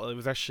awful. It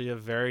was actually a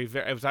very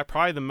it was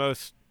probably the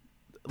most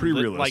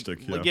pre-realistic,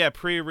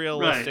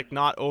 pre-realistic, right.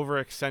 Not over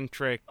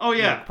eccentric. Oh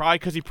yeah, probably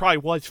because he probably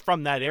was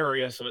from that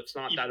area, so it's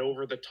not that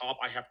over the top.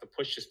 I have to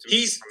push this.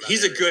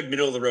 He's a good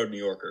middle of the road New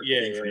Yorker.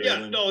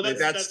 Yeah. No,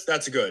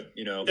 that's a good.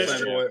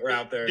 We're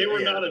out there. They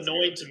were not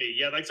annoying to me.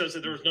 Yeah, like I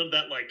said, there was none of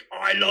that like, oh,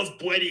 I love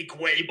Betty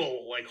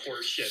Quable like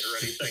horse shit or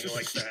anything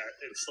like that.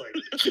 It's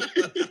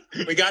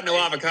like we got no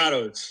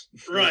avocados.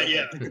 Right.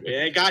 Yeah. We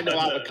ain't got no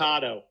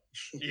avocado.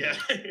 Yeah,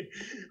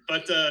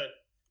 but.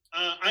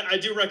 I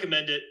do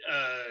recommend it,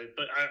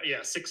 but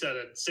 6 out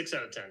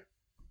of 10.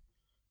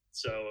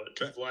 So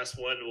the last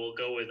one we'll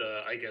go with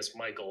I guess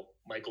Michael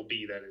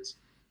B. That is.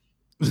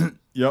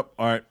 Yep.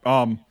 All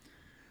right.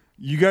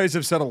 You guys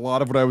have said a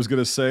lot of what I was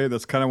gonna say.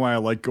 That's kind of why I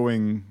like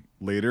going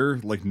later.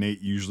 Like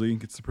Nate usually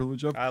gets the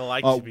privilege of. I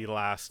like to be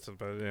last,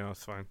 but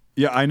it's fine.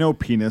 Yeah, I know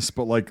penis,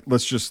 but like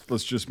let's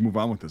just move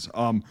on with this.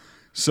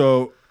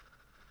 So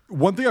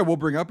one thing I will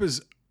bring up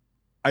is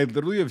I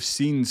literally have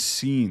seen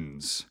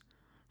scenes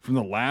from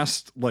the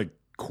last like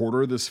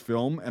quarter of this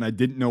film, and I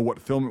didn't know what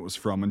film it was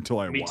from until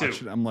I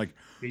watched it. I'm like,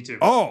 me too.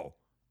 Oh,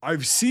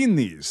 I've seen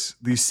these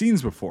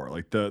scenes before,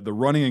 like the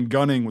running and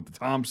gunning with the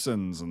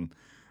Thompsons and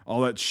all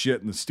that shit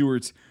and the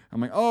Stewarts.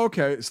 I'm like, oh,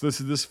 okay, so this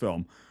is this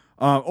film.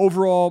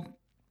 Overall,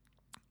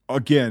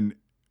 again,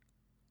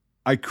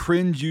 I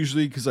cringe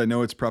usually because I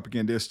know it's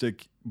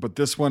propagandistic, but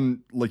this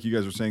one, like you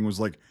guys were saying, was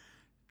like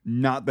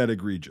not that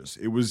egregious.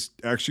 It was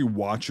actually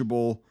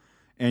watchable.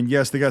 And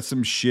yes, they got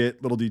some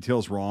shit, little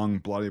details wrong,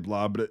 blah, blah,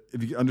 blah. But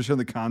if you understand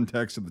the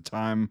context of the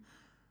time,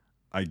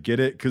 I get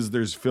it. Because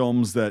there's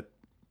films that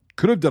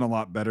could have done a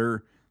lot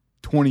better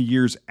 20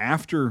 years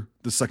after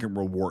the Second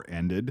World War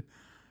ended.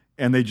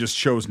 And they just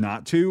chose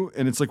not to.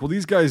 And it's like, well,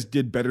 these guys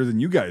did better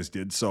than you guys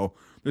did. So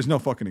there's no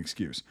fucking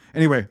excuse.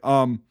 Anyway,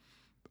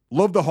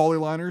 love the Holly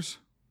liners.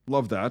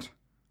 Love that.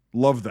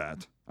 Love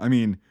that. I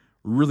mean,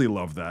 really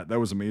love that. That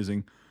was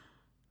amazing.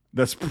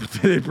 They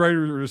probably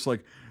were just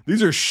like,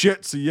 these are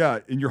shit, so yeah,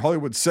 in your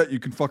Hollywood set, you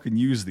can fucking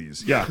use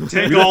these. Yeah.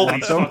 Take all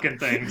these fucking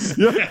things.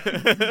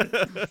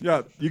 Yeah.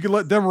 Yeah, you can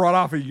let them run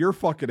off of your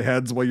fucking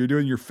heads while you're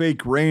doing your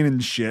fake rain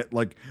and shit.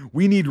 Like,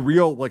 we need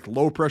real, like,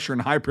 low pressure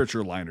and high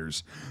pressure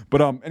liners.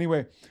 But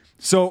anyway,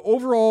 so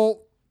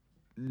overall,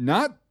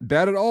 not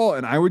bad at all,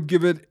 and I would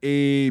give it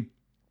a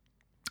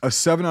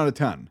 7 out of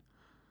 10.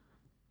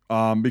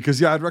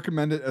 Because, yeah, I'd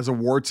recommend it as a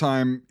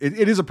wartime.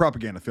 It is a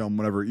propaganda film,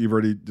 whatever. You've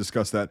already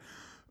discussed that.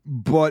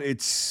 But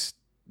it's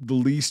the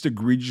least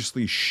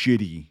egregiously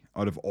shitty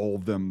out of all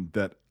of them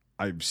that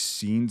I've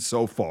seen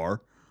so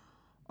far.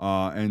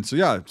 And so,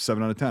 yeah,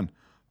 7 out of 10.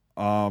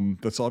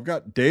 That's all I've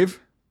got. Dave?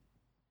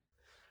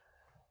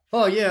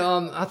 Oh,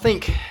 yeah. I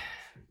think,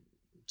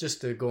 just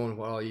to go on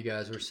what all you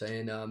guys were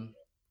saying,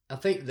 I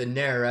think the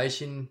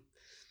narration,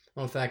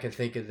 I don't know if I can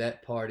think of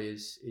that part,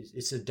 is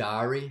it's a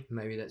diary.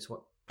 Maybe that's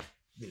what,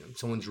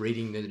 someone's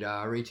reading the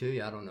diary to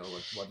you. I don't know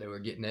what they were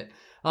getting at.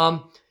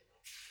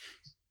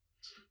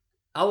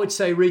 I would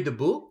say read the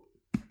book.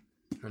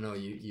 I know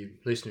you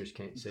listeners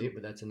can't see it,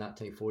 but that's a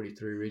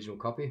 1943 original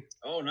copy.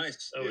 Oh,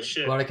 nice. Oh,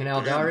 shit.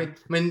 Guadalcanal Diary. I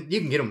mean, you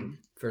can get them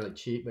fairly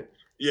cheap, but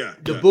the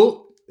Yeah.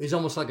 book is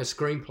almost like a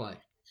screenplay.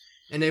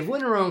 And they've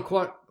went around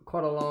quite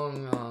a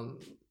long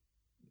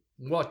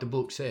what the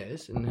book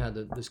says and how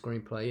the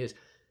screenplay is.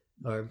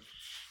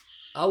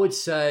 I would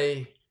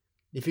say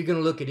if you're going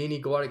to look at any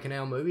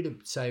Guadalcanal movie to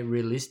say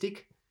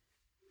realistic,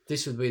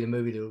 this would be the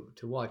movie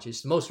to watch.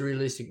 It's the most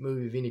realistic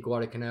movie of any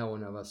Guadalcanal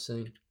one I've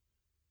seen.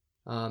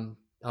 I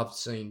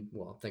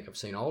think I've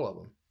seen all of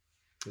them.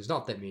 There's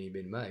not that many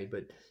been made,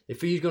 but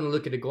if you're going to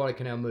look at a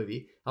Guadalcanal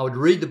movie, I would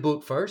read the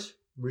book first,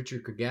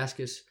 Richard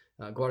Kurgaskis'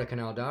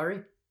 Guadalcanal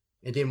Diary,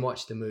 and then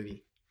watch the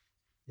movie.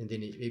 And then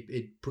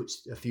it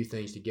puts a few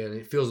things together.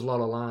 It fills a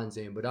lot of lines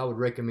in, but I would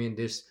recommend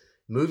this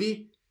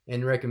movie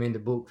and recommend the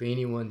book for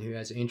anyone who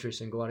has an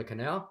interest in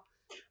Guadalcanal.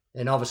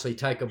 And obviously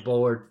take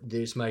aboard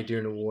this made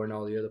during the war and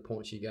all the other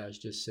points you guys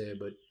just said.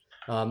 But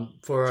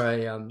for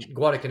a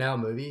Guadalcanal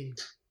movie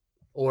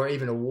or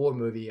even a war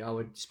movie, I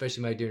would,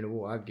 especially made during the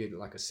war, I'd give it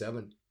like a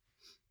 7.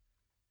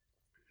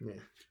 Yeah.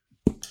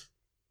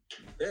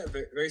 Yeah,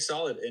 very, very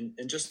solid. And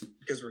just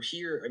because we're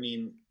here, I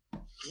mean,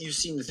 you've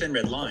seen the Thin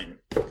Red Line,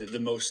 the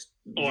most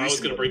I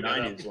was going to bring the that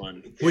 90s up.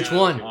 one. Which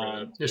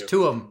one? There's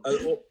 2 of them.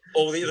 The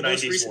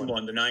most 90s recent one.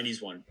 one, the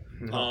 90s one.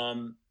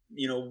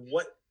 Mm-hmm.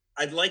 What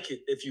I'd like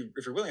it if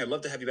you're willing. I'd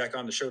love to have you back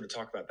on the show to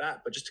talk about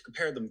that. But just to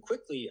compare them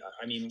quickly,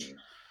 I mean,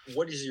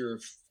 what is your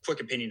quick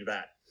opinion to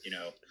that? You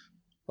know,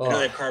 I know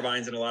they have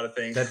carbines and a lot of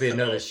things. That'd be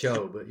another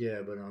show, but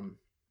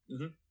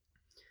Mm-hmm.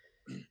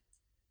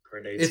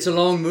 It's a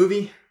long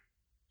movie,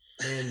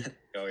 and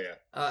oh yeah,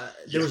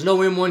 there was no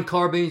M1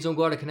 carbines on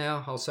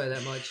Guadalcanal. I'll say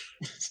that much.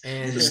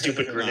 And the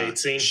stupid grenade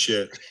scene.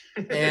 Shit.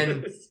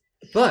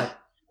 But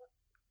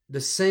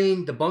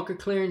the bunker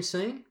clearing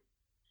scene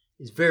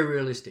is very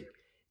realistic.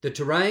 The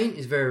terrain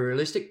is very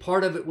realistic.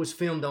 Part of it was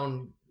filmed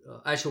on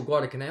actual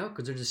Guadalcanal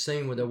because there's a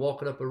scene where they're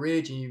walking up a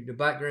ridge and the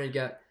background you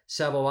got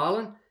Savo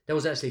Island. That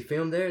was actually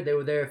filmed there. They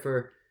were there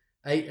for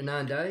 8 or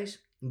 9 days.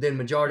 And then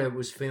majority of it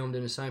was filmed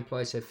in the same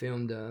place they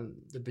filmed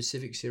the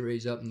Pacific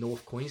series up in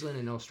North Queensland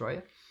in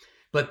Australia.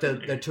 But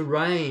the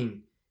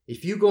terrain,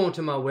 if you go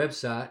onto my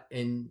website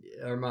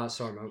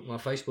my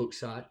Facebook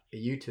site,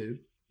 YouTube,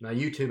 my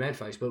YouTube and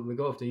Facebook, we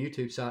go off the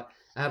YouTube site,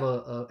 I have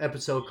a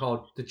episode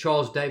called The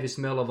Charles Davis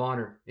Medal of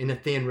Honor in a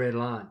Thin Red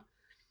Line.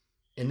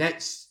 And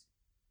that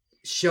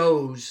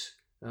shows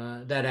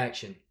that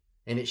action.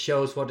 And it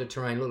shows what the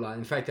terrain looked like.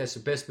 In fact, that's the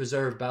best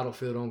preserved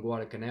battlefield on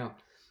Guadalcanal.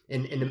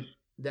 And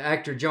the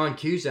actor John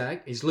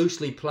Cusack is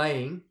loosely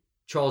playing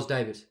Charles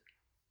Davis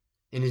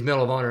in his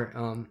Medal of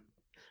Honor.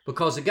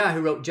 Because the guy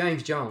who wrote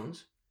James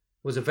Jones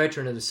was a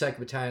veteran of the 2nd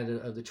Battalion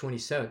of the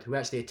 27th who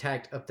actually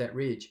attacked up that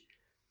ridge.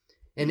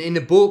 And in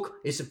the book,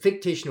 it's a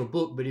fictional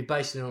book, but he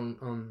based it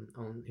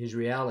on his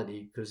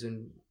reality. Because,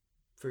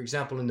 for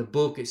example, in the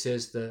book, it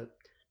says the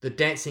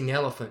Dancing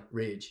Elephant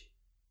Ridge.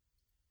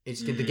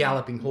 It's the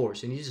Galloping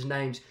Horse. And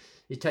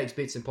he takes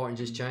bits and parts and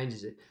just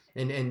changes it.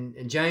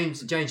 And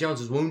James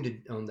Jones was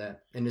wounded on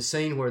that. And the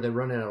scene where they're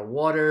running out of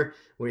water,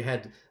 where you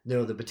had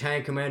the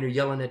battalion commander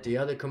yelling at the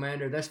other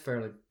commander, that's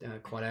fairly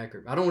quite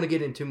accurate. I don't want to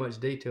get into too much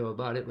detail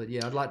about it, but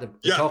yeah, I'd like to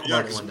talk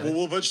about it one day.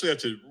 We'll eventually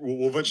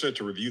have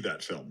to review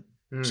that film.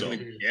 So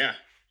yeah,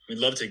 we'd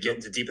love to get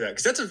into deep of that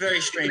because that's a very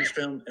strange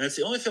film, and that's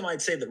the only film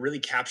I'd say that really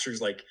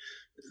captures like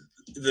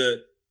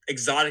the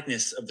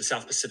exoticness of the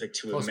South Pacific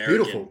to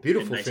American.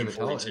 Beautiful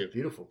cinematography.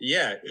 Beautiful.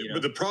 Yeah,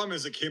 but the problem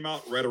is it came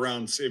out right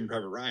around Saving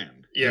Private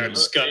Ryan. Yeah, it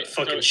just got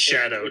fucking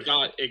shadowed.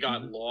 It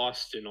got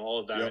lost in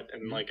all of that,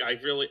 and like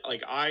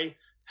I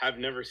have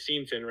never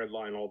seen Thin Red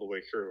Line all the way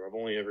through. I've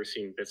only ever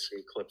seen bits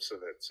and clips of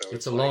it. So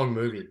it's a long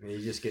movie. You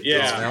just get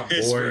out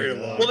very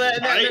long. Well,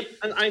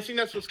 and I think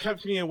that's what's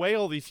kept me away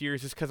all these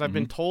years is because I've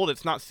been told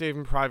it's not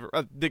Saving Private.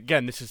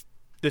 Again, this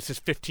is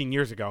 15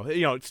 years ago.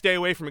 You know, stay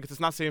away from it because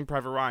it's not Saving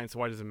Private Ryan. So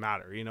why does it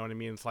matter? You know what I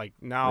mean? It's like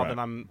now that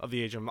I'm of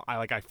the age of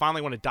I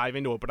finally want to dive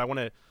into it, but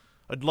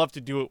I'd love to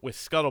do it with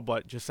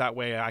Scuttlebutt just that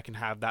way I can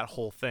have that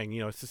whole thing.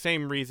 You know, it's the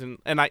same reason,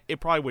 and it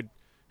probably would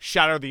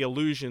shatter the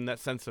illusion, that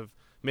sense of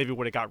maybe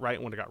what it got right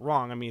and what it got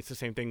wrong. I mean, it's the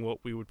same thing what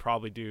we would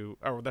probably do,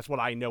 or that's what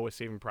I know is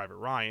Saving Private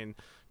Ryan,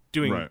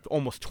 doing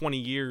almost 20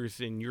 years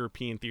in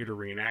European theater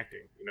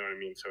reenacting. You know what I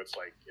mean? So it's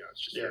like,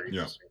 it's just very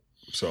interesting.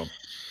 So,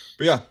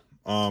 but yeah,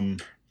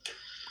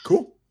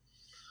 cool.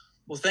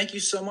 Well, thank you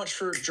so much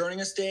for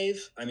joining us,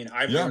 Dave. I mean,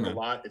 I've learned a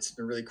lot. It's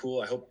been really cool.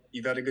 I hope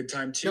you've had a good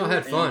time too. No, I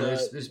had fun.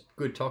 It's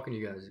good talking to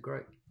you guys. It's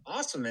great.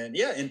 Awesome, man.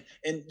 Yeah,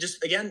 and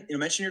just again,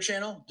 mention your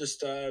channel.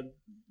 Just how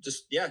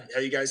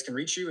you guys can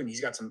reach you, and he's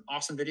got some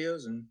awesome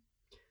videos. And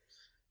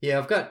yeah,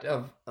 I've got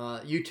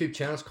YouTube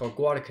channels called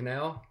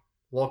Guadalcanal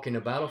Walking the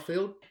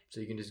Battlefield,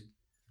 so you can just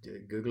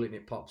Google it and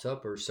it pops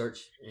up, or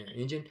search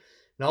engine.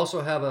 And I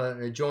also have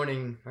an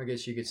adjoining, I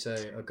guess you could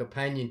say, a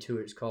companion to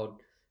it. It's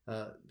called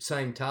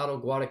same title,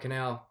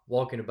 Guadalcanal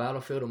Walking the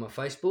Battlefield, on my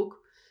Facebook,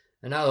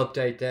 and I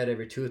update that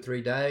every 2 or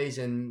 3 days,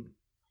 and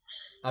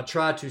I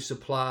try to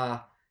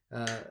supply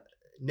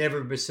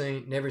never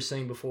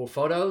seen before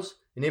photos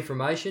and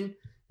information.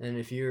 And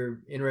if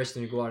you're interested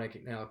in the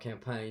Guadalcanal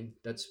campaign,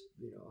 that's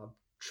I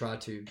try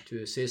to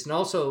assist. And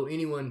also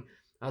anyone,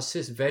 I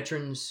assist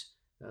veterans,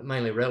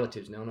 mainly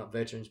relatives now, not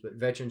veterans, but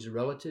veterans and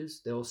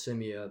relatives. They'll send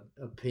me a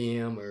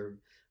PM or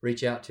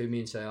reach out to me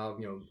and say,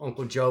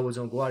 Uncle Joe was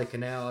on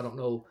Guadalcanal. I don't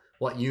know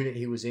what unit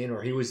he was in,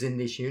 or he was in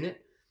this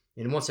unit.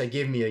 And once they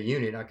give me a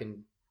unit, I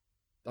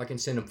can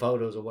send them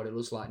photos of what it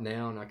looks like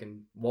now, and I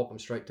can walk them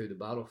straight through the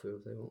battlefield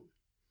if they want.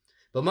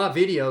 But my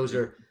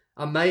videos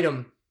I made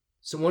them.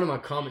 So one of my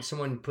comments,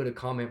 someone put a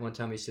comment one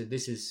time, he said,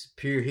 "This is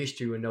pure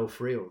history with no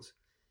frills."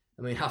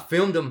 I mean, I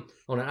filmed them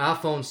on an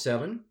iPhone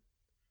 7,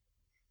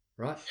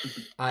 right?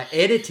 I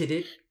edited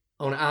it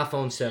on an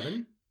iPhone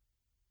 7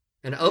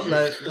 and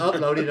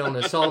uploaded it on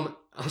the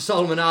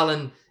Solomon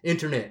Island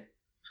internet.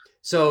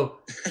 So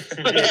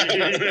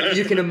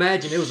you can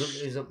imagine it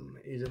was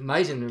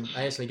amazing.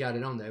 I actually got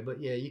it on there,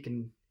 but yeah,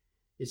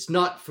 it's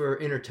not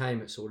for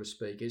entertainment, so to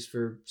speak. It's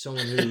for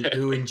someone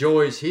who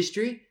enjoys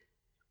history.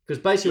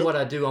 Because basically what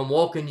I do, I'm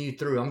walking you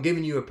through. I'm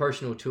giving you a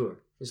personal tour.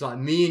 It's like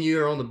me and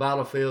you are on the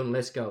battlefield and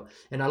let's go.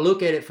 And I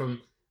look at it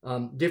from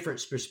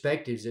different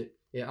perspectives.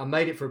 I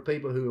made it for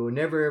people who will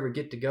never ever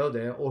get to go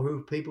there, or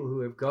people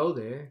who have go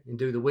there and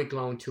do the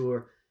week-long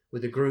tour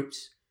with the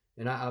groups.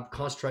 And I've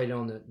concentrated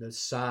on the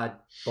side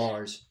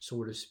bars,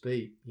 so to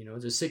speak.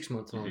 It's a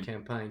 6-month-long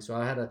campaign. So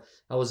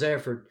I was there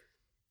for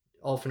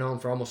off and on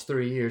for almost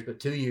 3 years, but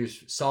 2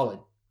 years solid.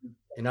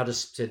 And I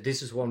just said,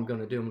 this is what I'm going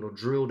to do. I'm going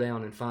to drill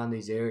down and find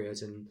these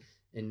areas and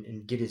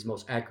get as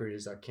most accurate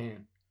as I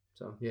can.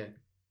 So, yeah.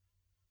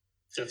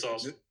 That's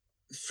awesome.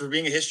 For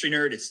being a history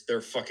nerd,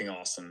 they're fucking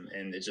awesome.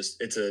 And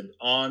it's a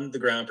on the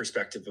ground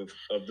perspective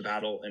of the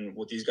battle and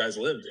what these guys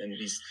lived and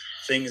these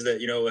things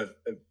that,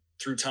 have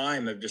through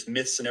time have just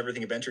myths and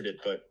everything have entered it.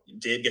 But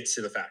Dave gets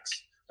to the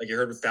facts. Like you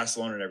heard with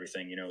Barcelona and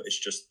everything, it's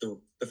just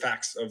the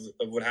facts of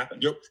what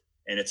happened. Yep.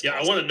 And it's awesome.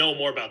 I want to know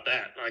more about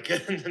that.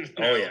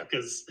 Oh yeah,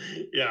 because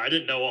I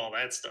didn't know all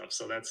that stuff.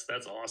 So that's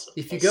awesome.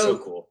 If you go, so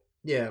cool.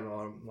 Yeah,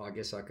 well, I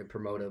guess I could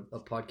promote a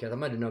podcast. I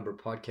made a number of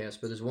podcasts,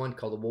 but there's one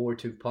called the World War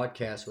II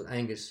Podcast with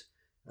Angus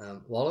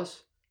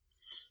Wallace.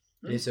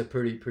 Mm-hmm. It's a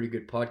pretty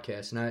good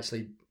podcast, and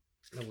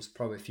that was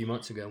probably a few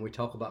months ago. And we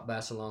talk about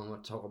Barcelona.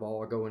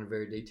 I go into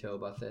very detail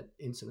about that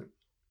incident.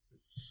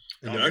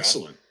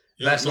 Excellent.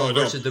 Barcelona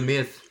versus the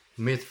myth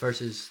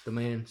versus the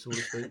man, so to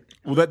speak.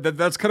 Well,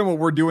 that's kind of what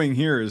we're doing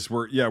here. Is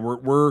we're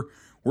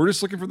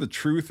just looking for the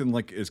truth and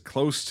like as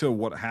close to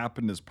what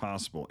happened as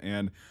possible,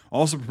 and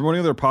also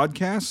promoting other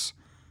podcasts.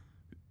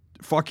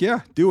 Fuck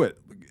yeah, do it.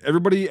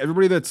 Everybody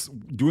that's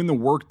doing the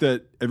work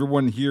that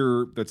everyone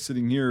here that's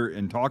sitting here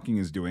and talking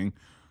is doing.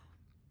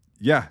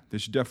 Yeah, they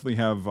should definitely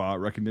have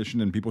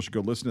recognition, and people should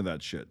go listen to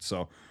that shit.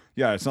 So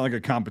yeah, it's not like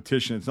a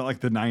competition. It's not like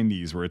the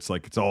 '90s where it's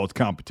like it's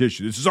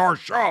competition. This is our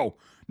show.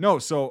 No,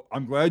 so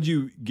I'm glad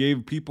you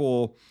gave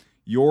people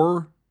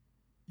your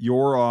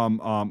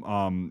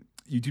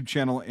YouTube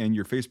channel and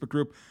your Facebook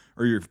group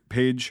or your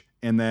page,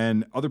 and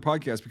then other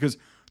podcasts, because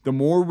the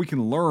more we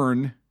can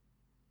learn,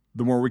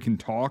 the more we can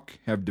talk,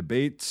 have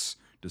debates,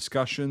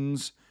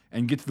 discussions,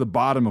 and get to the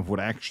bottom of what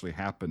actually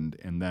happened,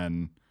 and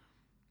then,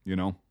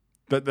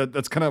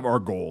 that's kind of our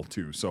goal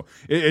too. So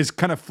it's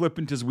kind of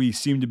flippant as we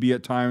seem to be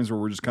at times, where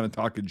we're just kind of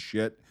talking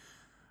shit.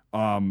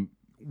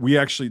 We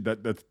actually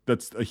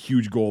that's a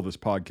huge goal of this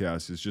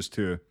podcast, is just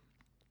to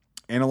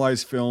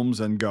analyze films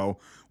and go,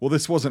 well,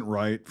 this wasn't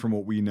right from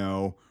what we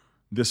know.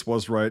 This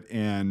was right,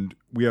 and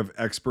we have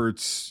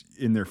experts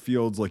in their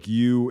fields like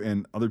you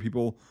and other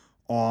people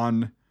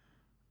on,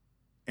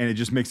 and it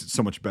just makes it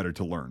so much better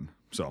to learn.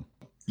 So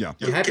yeah,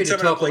 I'm happy to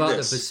talk about the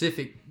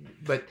Pacific,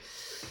 but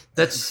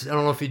I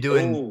don't know if you're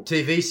doing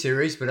TV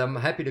series, but I'm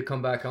happy to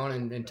come back on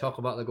and talk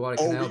about the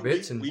Guadalcanal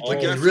bits, and we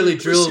can really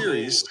drill.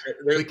 There's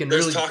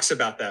talks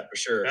about that for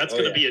sure. That's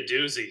going to be a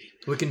doozy.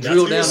 We can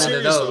drill down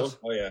into those.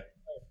 Oh yeah.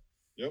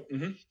 Yep.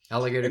 Mm-hmm.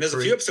 Alligator and there's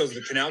Creek. A few episodes of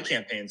the Canal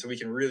campaign, so we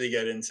can really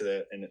get into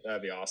that, and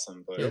that'd be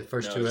awesome. But yeah, the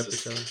first 2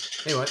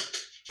 episodes. Anyway,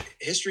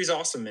 history's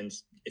awesome, and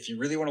if you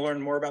really want to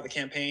learn more about the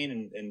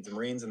campaign and the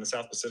Marines in the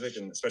South Pacific,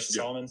 and especially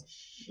Solomons,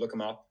 look them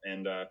up.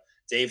 And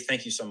Dave,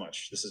 thank you so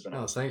much. This has been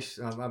awesome. Thanks.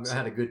 I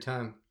had a good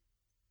time.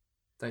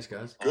 Thanks,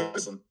 guys.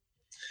 Awesome.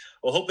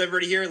 Well, hope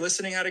everybody here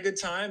listening had a good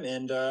time.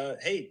 And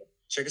hey,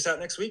 check us out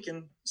next week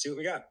and see what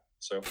we got.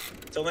 So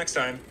until next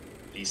time,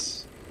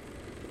 peace.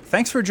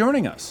 Thanks for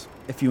joining us.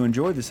 If you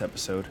enjoyed this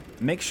episode,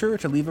 make sure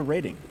to leave a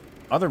rating.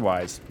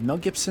 Otherwise, Mel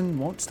Gibson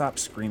won't stop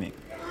screaming.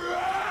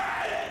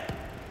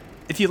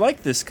 If you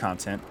like this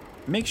content,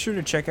 make sure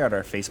to check out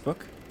our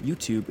Facebook,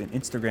 YouTube, and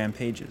Instagram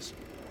pages.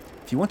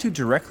 If you want to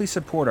directly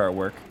support our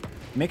work,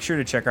 make sure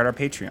to check out our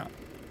Patreon.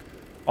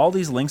 All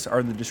these links are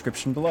in the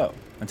description below.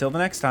 Until the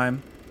next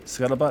time,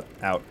 Scuttlebutt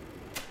out.